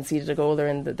without having conceded a goal. They're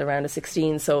in the round of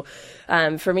 16. So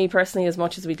for me personally, as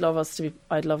much as I'd love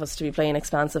us to be playing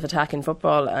expansive attacking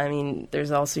football, I mean,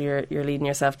 there's also you're leading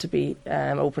yourself to be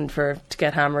open to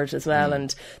get hammered as well,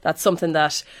 and that's something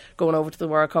that going over to the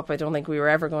World Cup, I don't think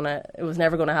it was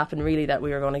never going to happen really, that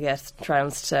we were going to get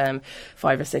trounced 5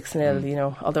 or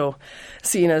 6-0. Although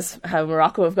seeing as how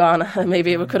Morocco have gone,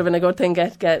 maybe it could have been a good thing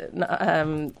get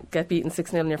beaten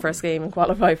 6-0 in your first game and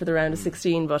qualify for the round of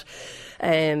 16. But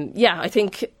I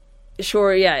think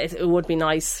it would be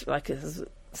nice, like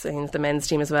saying the men's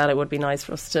team as well, it would be nice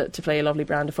for us to play a lovely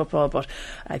brand of football, but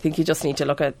I think you just need to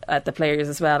look at the players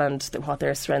as well and what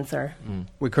their strengths are.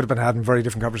 We could have been having very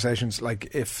different conversations,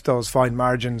 like if those fine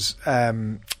margins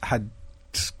had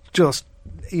just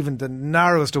even the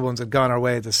narrowest of ones had gone our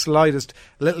way, the slightest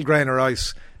little grain of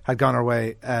rice had gone our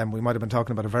way, we might have been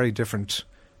talking about a very different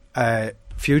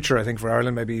future, I think, for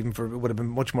Ireland. Maybe even it would have been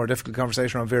much more difficult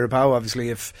conversation on Vera Pauw, obviously,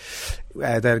 if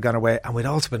they had gone away. And we'd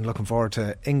also been looking forward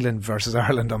to England versus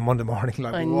Ireland on Monday morning.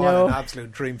 What an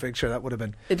absolute dream fixture that would have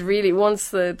been. It really,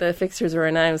 once the fixtures were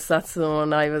announced, that's the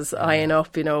one I was eyeing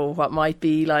up, what might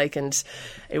be like, and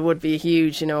it would be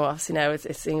huge. Obviously now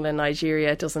it's England,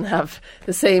 Nigeria. It doesn't have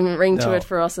the same ring to it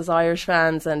for us as Irish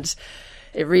fans, and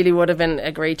it really would have been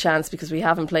a great chance, because we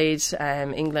haven't played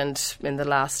England in the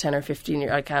last 10 or 15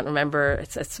 years. I can't remember.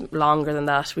 It's longer than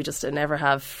that. We just never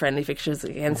have friendly fixtures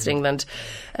against England,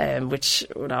 which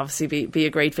would obviously be a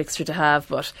great fixture to have.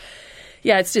 But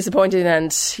yeah, it's disappointing.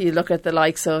 And you look at the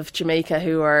likes of Jamaica,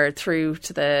 who are through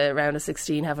to the round of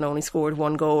 16, having only scored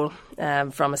 1 goal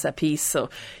from a set piece. So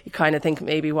you kind of think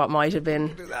maybe what might have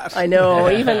been. I know,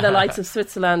 even the likes of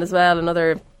Switzerland as well,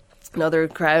 another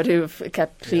crowd who've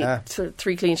kept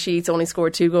 3 clean sheets, only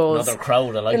scored 2 goals. Another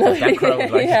crowd, I like that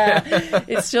crowd. Like. Yeah,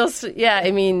 it's just,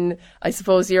 I mean, I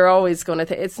suppose you're always going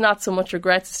to it's not so much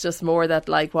regrets, it's just more that,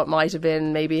 like, what might have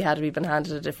been, maybe had we been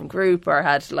handed a different group, or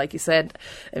had, like you said,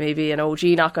 maybe an OG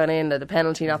not gone in, the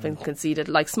penalty not been conceded,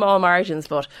 like small margins,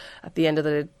 but at the end of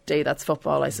the day, that's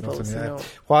football, I suppose.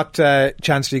 What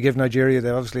chance do you give Nigeria? They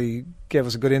obviously gave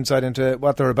us a good insight into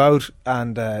what they're about,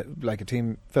 and like a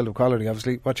team filled with quality,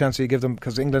 obviously. What chance do you give them?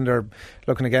 Because England are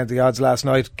looking again at the odds last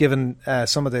night, given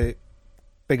some of the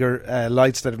bigger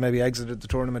lights that have maybe exited the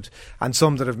tournament, and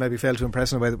some that have maybe failed to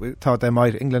impress in a way that we thought they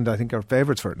might. England, I think, are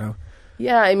favourites for it now.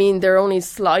 Yeah, I mean, their only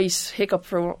slight hiccup,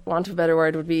 for want of a better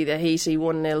word, would be the Haiti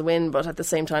 1-0 win, but at the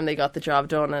same time they got the job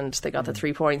done and they got the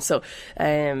 3 points. So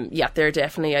they're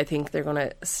definitely, I think they're going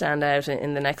to stand out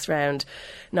in the next round.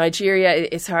 Nigeria,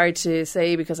 it's hard to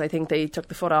say, because I think they took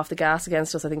the foot off the gas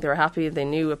against us. I think they were happy, they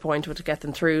knew a point would get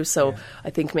them through. So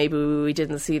I think maybe we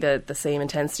didn't see the same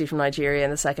intensity from Nigeria in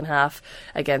the second half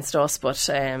against us. But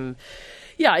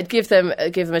I'd give them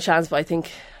a chance, but I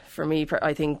think, for me,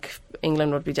 I think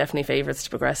England would be definitely favourites to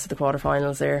progress to the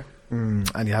quarterfinals there. And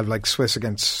you have like Swiss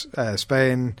against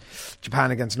Spain,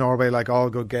 Japan against Norway, like all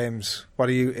good games. What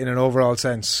are you, in an overall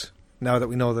sense, now that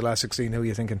we know the last 16, who are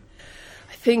you thinking?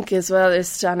 I think as well, there's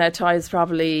standout ties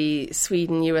probably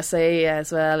Sweden, USA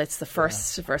as well. It's the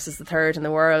first versus the third in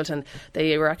the world, and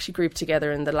they were actually grouped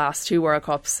together in the last 2 World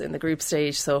Cups in the group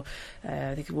stage. So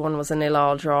I think one was a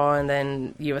 0-0 draw, and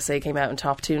then USA came out on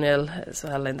top 2-0 as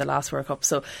well in the last World Cup.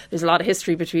 So there's a lot of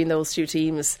history between those 2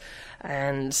 teams,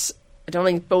 and I don't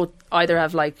think both either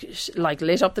have like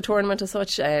lit up the tournament as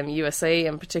such. USA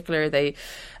in particular, they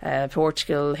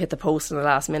Portugal hit the post in the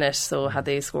last minute, so had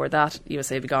they scored that,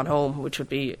 USA would be gone home, which would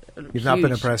be You've not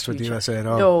been impressed with the USA at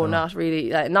all? No, not really,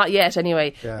 not yet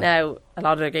anyway. Now a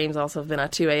lot of their games also have been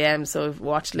at 2 a.m, so I've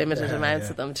watched limited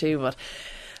amounts of them too, but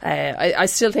I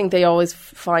still think they always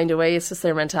find a way. It's just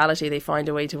their mentality. They find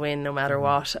a way to win no matter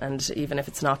what, and even if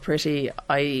it's not pretty,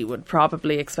 I would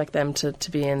probably expect them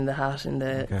to be in the hat in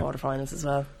the quarterfinals as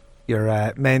well. Your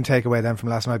main takeaway then from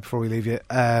last night before we leave you,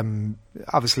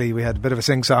 obviously we had a bit of a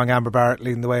sing-song, Amber Barrett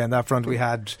leading the way on that front. We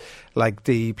had like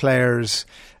the players,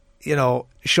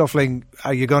 shuffling.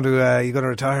 Are you going to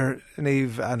retire,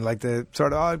 Niamh? And like the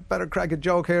sort of, I better crack a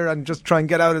joke here and just try and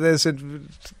get out of this and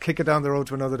kick it down the road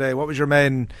to another day. What was your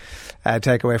main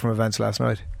takeaway from events last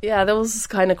night? Yeah, those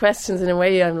kind of questions, in a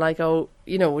way, I'm like, would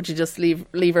you just leave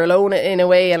her alone in a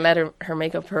way and let her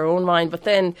make up her own mind? But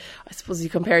then I suppose you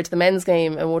compare it to the men's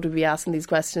game, and would we be asking these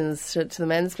questions to the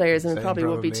men's players? And it probably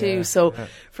would be too. So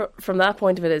from that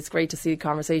point of it, it's great to see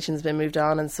conversations been moved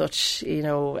on and such,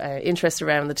 interest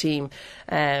around the team.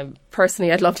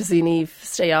 Personally, I'd love to see Niamh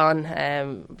stay on.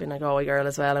 Been a Galway girl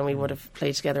as well, and we would have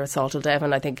played together at Salthill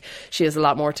Devon. I think she has a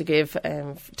lot more to give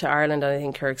to Ireland, and I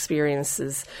think her experience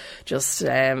is just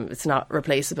it's not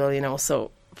replaceable,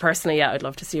 so personally, I'd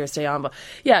love to see her stay on. But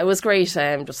it was great,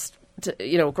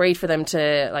 great for them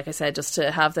to, like I said, just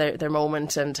to have their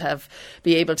moment and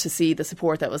be able to see the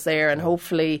support that was there. And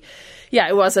hopefully,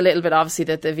 it was a little bit, obviously,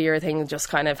 that the Vera thing just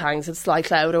kind of hangs a slight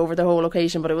cloud over the whole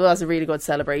occasion, but it was a really good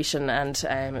celebration, and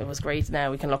it was great.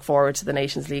 Now we can look forward to the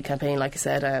Nations League campaign, like I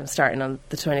said, starting on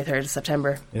the 23rd of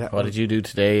September. What did you do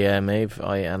today, Maeve?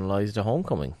 I analysed a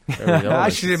homecoming. There we go.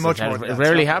 Actually, much more. It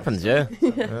rarely happens,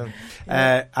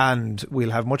 and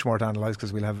we'll have much more to analyse,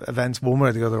 because we'll have events one way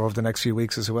or the other over the next few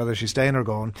weeks as to whether she's staying or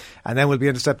going, and then we'll be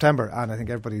into September, and I think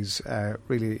everybody's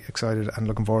really excited and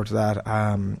looking forward to that,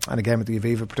 and again with the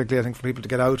Aviva, particularly I think for people to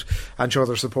get out and show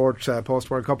their support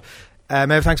post World Cup.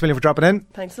 Maeve, thanks a million for dropping in.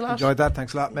 Thanks a lot. Enjoyed that.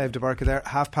 Thanks a lot, Maeve de Burke there.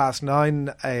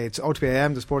 9:30. It's OTB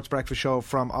AM, the sports breakfast show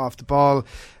from Off the Ball.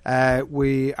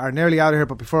 We are nearly out of here,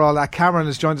 but before all that, Cameron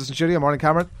has joined us in studio. Morning,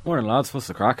 Cameron. Morning, lads. What's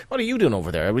the crack? What are you doing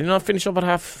over there? Are we not finished up at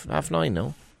half 9?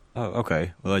 No. Oh,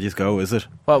 okay. Well, I just go, is it?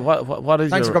 What is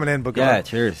Thanks for coming in, but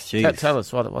cheers. Tell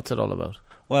us, what's it all about?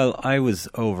 Well, I was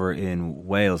over in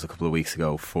Wales a couple of weeks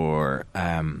ago for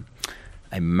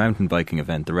a mountain biking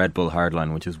event, the Red Bull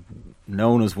Hardline, which is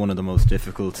known as one of the most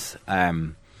difficult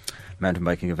mountain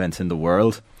biking events in the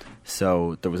world.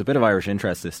 So there was a bit of Irish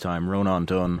interest this time. Ronan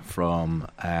Dunn from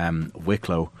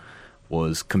Wicklow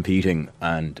was competing,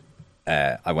 and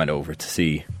I went over to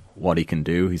see what he can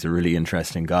do. He's a really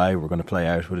interesting guy. We're going to play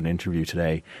out with an interview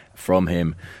today from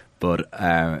him. But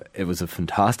it was a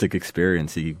fantastic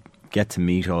experience. You get to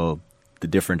meet all the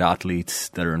different athletes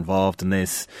that are involved in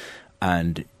this,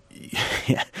 and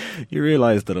you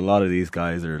realise that a lot of these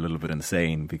guys are a little bit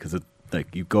insane because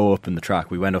like you go up in the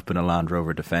track. We went up in a Land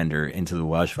Rover Defender into the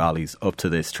Welsh Valleys up to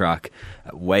this track,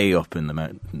 way up in the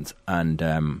mountains,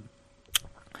 and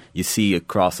you see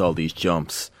across all these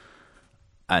jumps,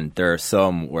 and there are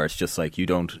some where it's just like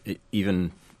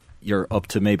you're up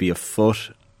to maybe a foot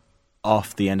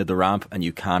off the end of the ramp and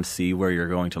you can't see where you're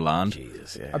going to land.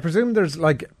 Jesus, yeah. I presume there's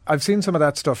I've seen some of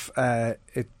that stuff.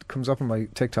 It comes up on my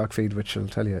TikTok feed, which will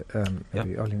tell you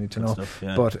maybe all you need to know. Stuff,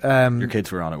 yeah. But your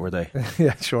kids were on it, were they?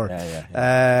 yeah, sure.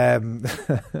 Yeah.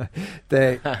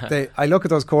 I look at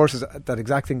those courses, that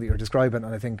exact thing that you're describing,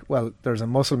 and I think, well, there's a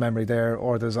muscle memory there,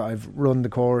 or I've run the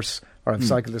course, or I've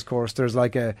cycled this course. There's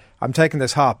I'm taking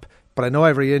this hop, but I know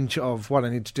every inch of what I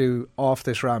need to do off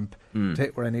this ramp to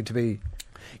hit where I need to be.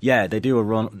 Yeah, they do a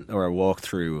run or a walk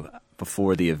through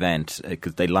before the event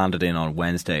because they landed in on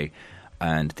Wednesday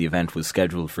and the event was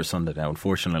scheduled for Sunday. Now,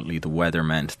 unfortunately, the weather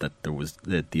meant that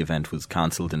the event was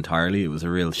cancelled entirely. It was a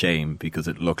real shame because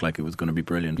it looked like it was going to be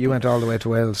brilliant. You went all the way to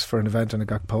Wales for an event and it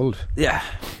got pulled. Yeah.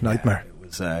 Nightmare. It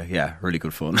was, really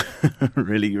good fun.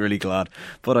 really, really glad.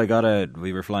 But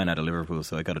we were flying out of Liverpool,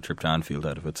 so I got a trip to Anfield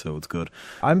out of it, so it's good.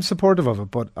 I'm supportive of it,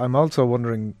 but I'm also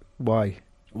wondering why.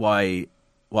 Why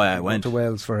I went to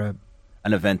Wales for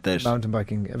an event that mountain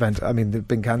biking event. I mean,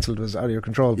 being cancelled was out of your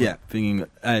control. Yeah, being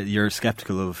you're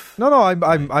sceptical of. No,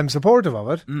 I'm supportive of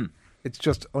it. It's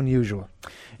just unusual.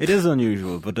 It is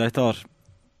unusual, but I thought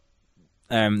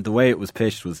the way it was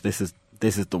pitched was this is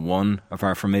the one,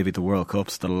 apart from maybe the World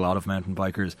Cups, that a lot of mountain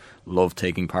bikers love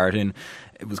taking part in.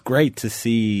 It was great to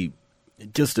see,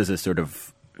 just as a sort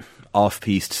of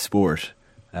off-piste sport,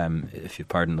 if you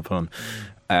pardon the pun,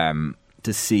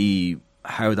 to see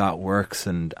how that works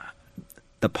and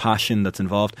the passion that's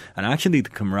involved, and actually the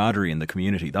camaraderie in the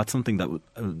community. That's something that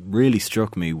really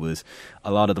struck me, was a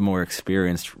lot of the more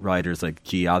experienced riders like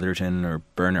G. Atherton or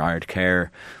Bernard Kerr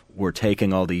were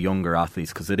taking all the younger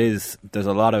athletes, because there's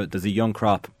a young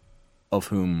crop of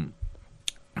whom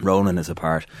Ronan is a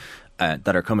part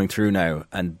that are coming through now,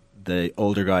 and the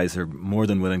older guys are more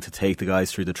than willing to take the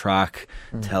guys through the track,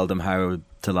 tell them how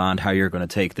to land, how you're going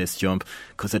to take this jump,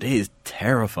 because it is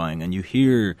terrifying. And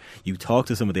you talk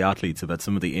to some of the athletes about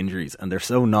some of the injuries, and they're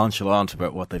so nonchalant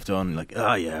about what they've done. Like,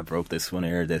 I broke this one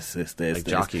here, this, like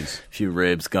jockeys, a few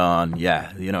ribs gone.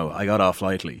 Yeah, I got off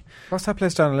lightly. What's that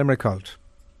place down in Limerick called?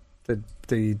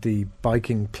 The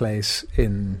biking place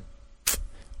in.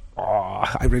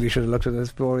 I really should have looked at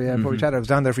this before we chatted. I was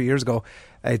down there a few years ago.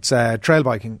 It's trail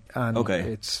biking, and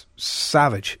it's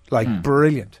savage,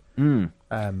 brilliant.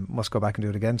 Must go back and do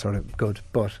it again, sort of good.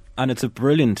 And it's a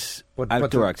brilliant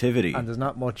outdoor activity. And there's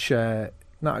not a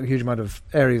huge amount of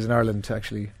areas in Ireland to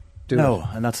actually do it. No,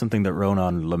 and that's something that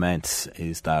Ronan laments,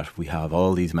 is that we have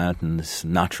all these mountains,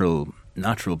 natural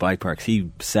bike parks.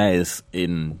 He says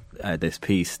in this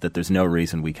piece that there's no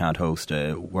reason we can't host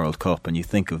a World Cup, and you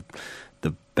think of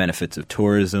the benefits of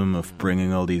tourism, of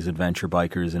bringing all these adventure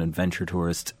bikers and adventure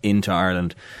tourists into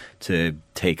Ireland to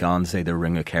take on, say, the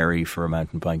Ring of Kerry for a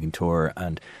mountain biking tour,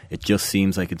 and it just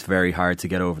seems like it's very hard to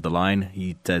get over the line.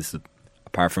 He says that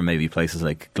apart from maybe places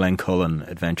like Glencullen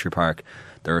Adventure Park,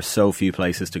 there are so few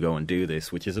places to go and do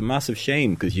this, which is a massive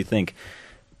shame, because you think,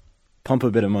 pump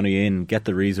a bit of money in, get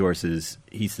the resources.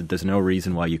 He said there's no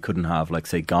reason why you couldn't have, like,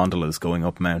 say, gondolas going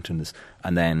up mountains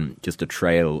and then just a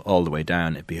trail all the way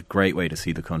down. It'd be a great way to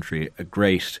see the country, a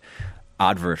great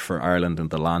advert for Ireland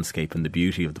and the landscape and the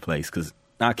beauty of the place. Because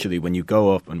actually, when you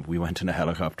go up, and we went in a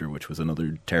helicopter, which was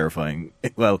another terrifying,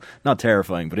 well, not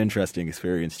terrifying, but interesting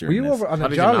experience during this. Were you over on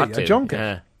a junket?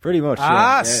 Yeah. Pretty much.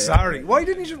 Sorry. Why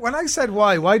didn't you? When I said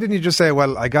why didn't you just say,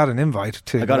 well, I got an invite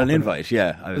to? I got an invite.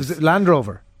 Yeah. Was it Land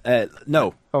Rover?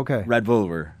 No. Okay. Red Bull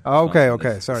were.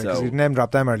 Okay. Sorry, because you name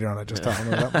dropped them earlier on. I just thought,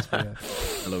 that must be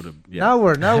a load of. Yeah.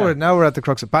 Now we're at the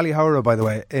crux of Ballyhowra, by the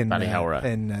way, in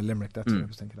Limerick. That's what I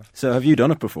was thinking of. So have you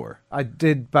done it before? I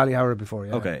did Ballyhowra before.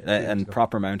 Yeah. Okay, and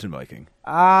proper mountain biking.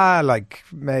 Like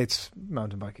mates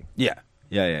mountain biking. Yeah.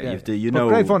 But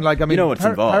great fun. Like, I mean, you know what's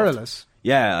involved. Perilous.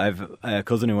 Yeah, I've a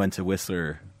cousin who went to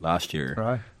Whistler last year,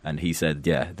 right? And he said,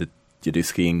 you do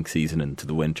skiing season into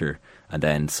the winter, and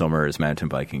then summer is mountain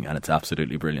biking, and it's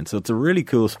absolutely brilliant. So it's a really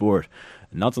cool sport.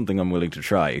 Not something I'm willing to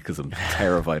try because I'm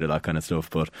terrified of that kind of stuff,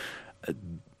 but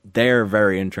they're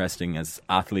very interesting as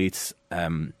athletes.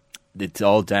 it's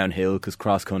all downhill because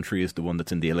cross country is the one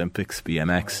that's in the Olympics,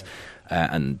 BMX.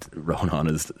 And Ronan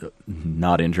is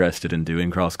not interested in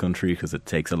doing cross country because it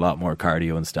takes a lot more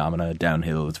cardio and stamina.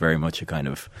 Downhill is very much a kind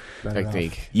of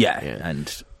technique. Yeah,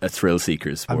 and a thrill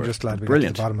seeker sport. I'm just glad we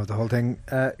Brilliant. got to the bottom of the whole thing.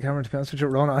 Cameron, to be honest with you,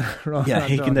 Ronan yeah,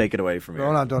 he can take it away from you.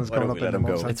 Ronan Dunn's coming up in the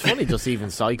months. It's funny, just even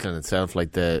cycling itself,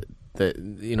 like the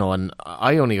and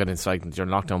I only got in cycling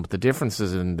during lockdown, but the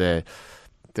differences in the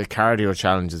cardio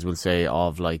challenges, we'll say,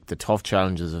 of like the tough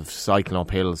challenges of cycling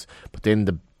up hills, but then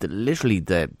literally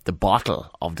the bottle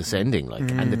of descending,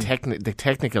 like, and the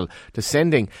technical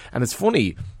descending. And it's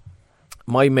funny,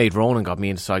 my mate Ronan got me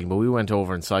into cycling, but we went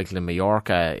over and cycled in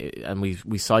Mallorca, and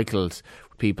we cycled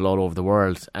with people all over the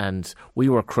world, and we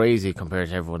were crazy compared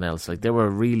to everyone else. Like, they were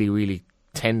really, really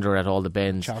tender at all the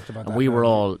bends, and we were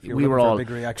all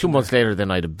 2 months later.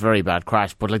 Then I had a very bad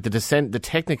crash. But like the descent, the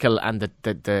technical and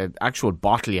the actual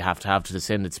bottle you have to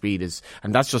descend at speed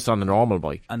and that's just on the normal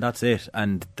bike. And that's it.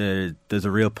 And there's a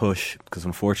real push, because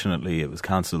unfortunately it was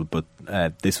cancelled. But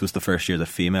this was the first year that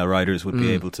female riders would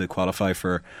be able to qualify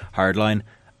for hardline.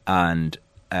 And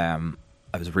I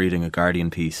was reading a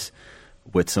Guardian piece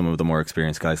with some of the more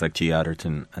experienced guys like G.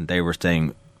 Adderton, and they were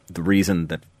saying the reason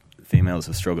that females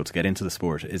have struggled to get into the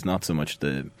sport is not so much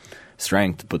the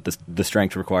strength, but the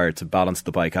strength required to balance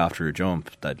the bike after a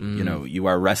jump. That you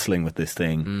are wrestling with this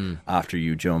thing after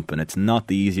you jump, and it's not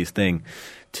the easiest thing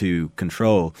to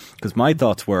control. Because my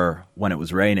thoughts were, when it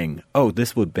was raining,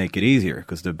 this would make it easier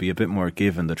because there'd be a bit more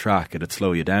give in the track, it'd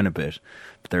slow you down a bit.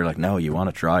 But they're like, no, you want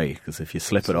to try, because if you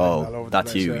slip at all,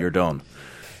 that's you, you're done.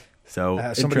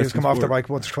 So somebody who's come off the bike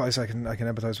once or twice, I can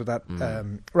empathise with that.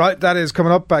 Right, that is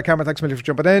coming up. Cameron, thanks a million for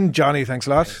jumping in. Johnny, thanks a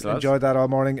lot. Enjoyed that all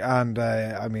morning. And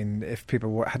I mean, if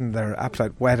people hadn't their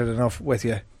appetite whetted enough with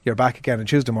you, you're back again on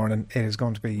Tuesday morning. It is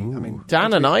going to be. Ooh. I mean,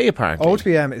 Dan and I apparently.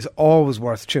 OTBM is always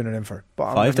worth tuning in for.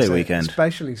 5-day weekend,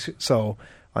 especially so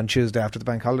on Tuesday after the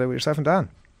bank holiday with yourself and Dan.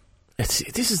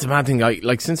 This is the mad thing.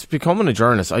 Since becoming a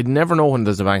journalist, I'd never know when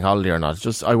there's a bank holiday or not. It's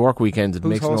just I work weekends. It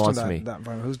makes no odds to me.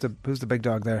 Who's the big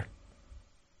dog there?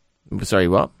 Sorry,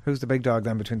 what? Who's the big dog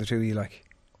then between the two of you, like?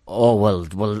 Oh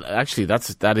well. Actually,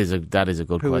 that is a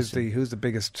good question. Who's the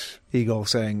biggest ego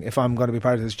saying, if I'm going to be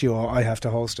part of this duo, I have to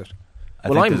host it? I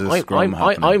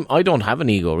don't have an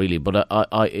ego really, but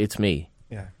it's me.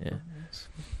 Yeah.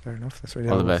 Fair enough. That's really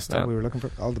all the best. We were looking for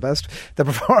all the best. The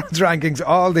performance rankings,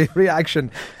 all the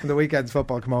reaction from the weekend's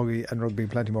football, camogie, and rugby,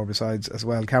 plenty more besides as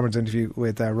well. Cameron's interview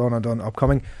with Ronan Dunn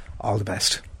upcoming. All the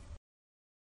best.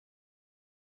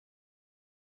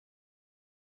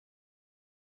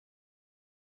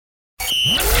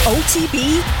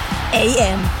 OTB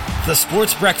AM. The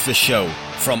Sports Breakfast Show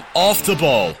from Off the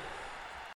Ball.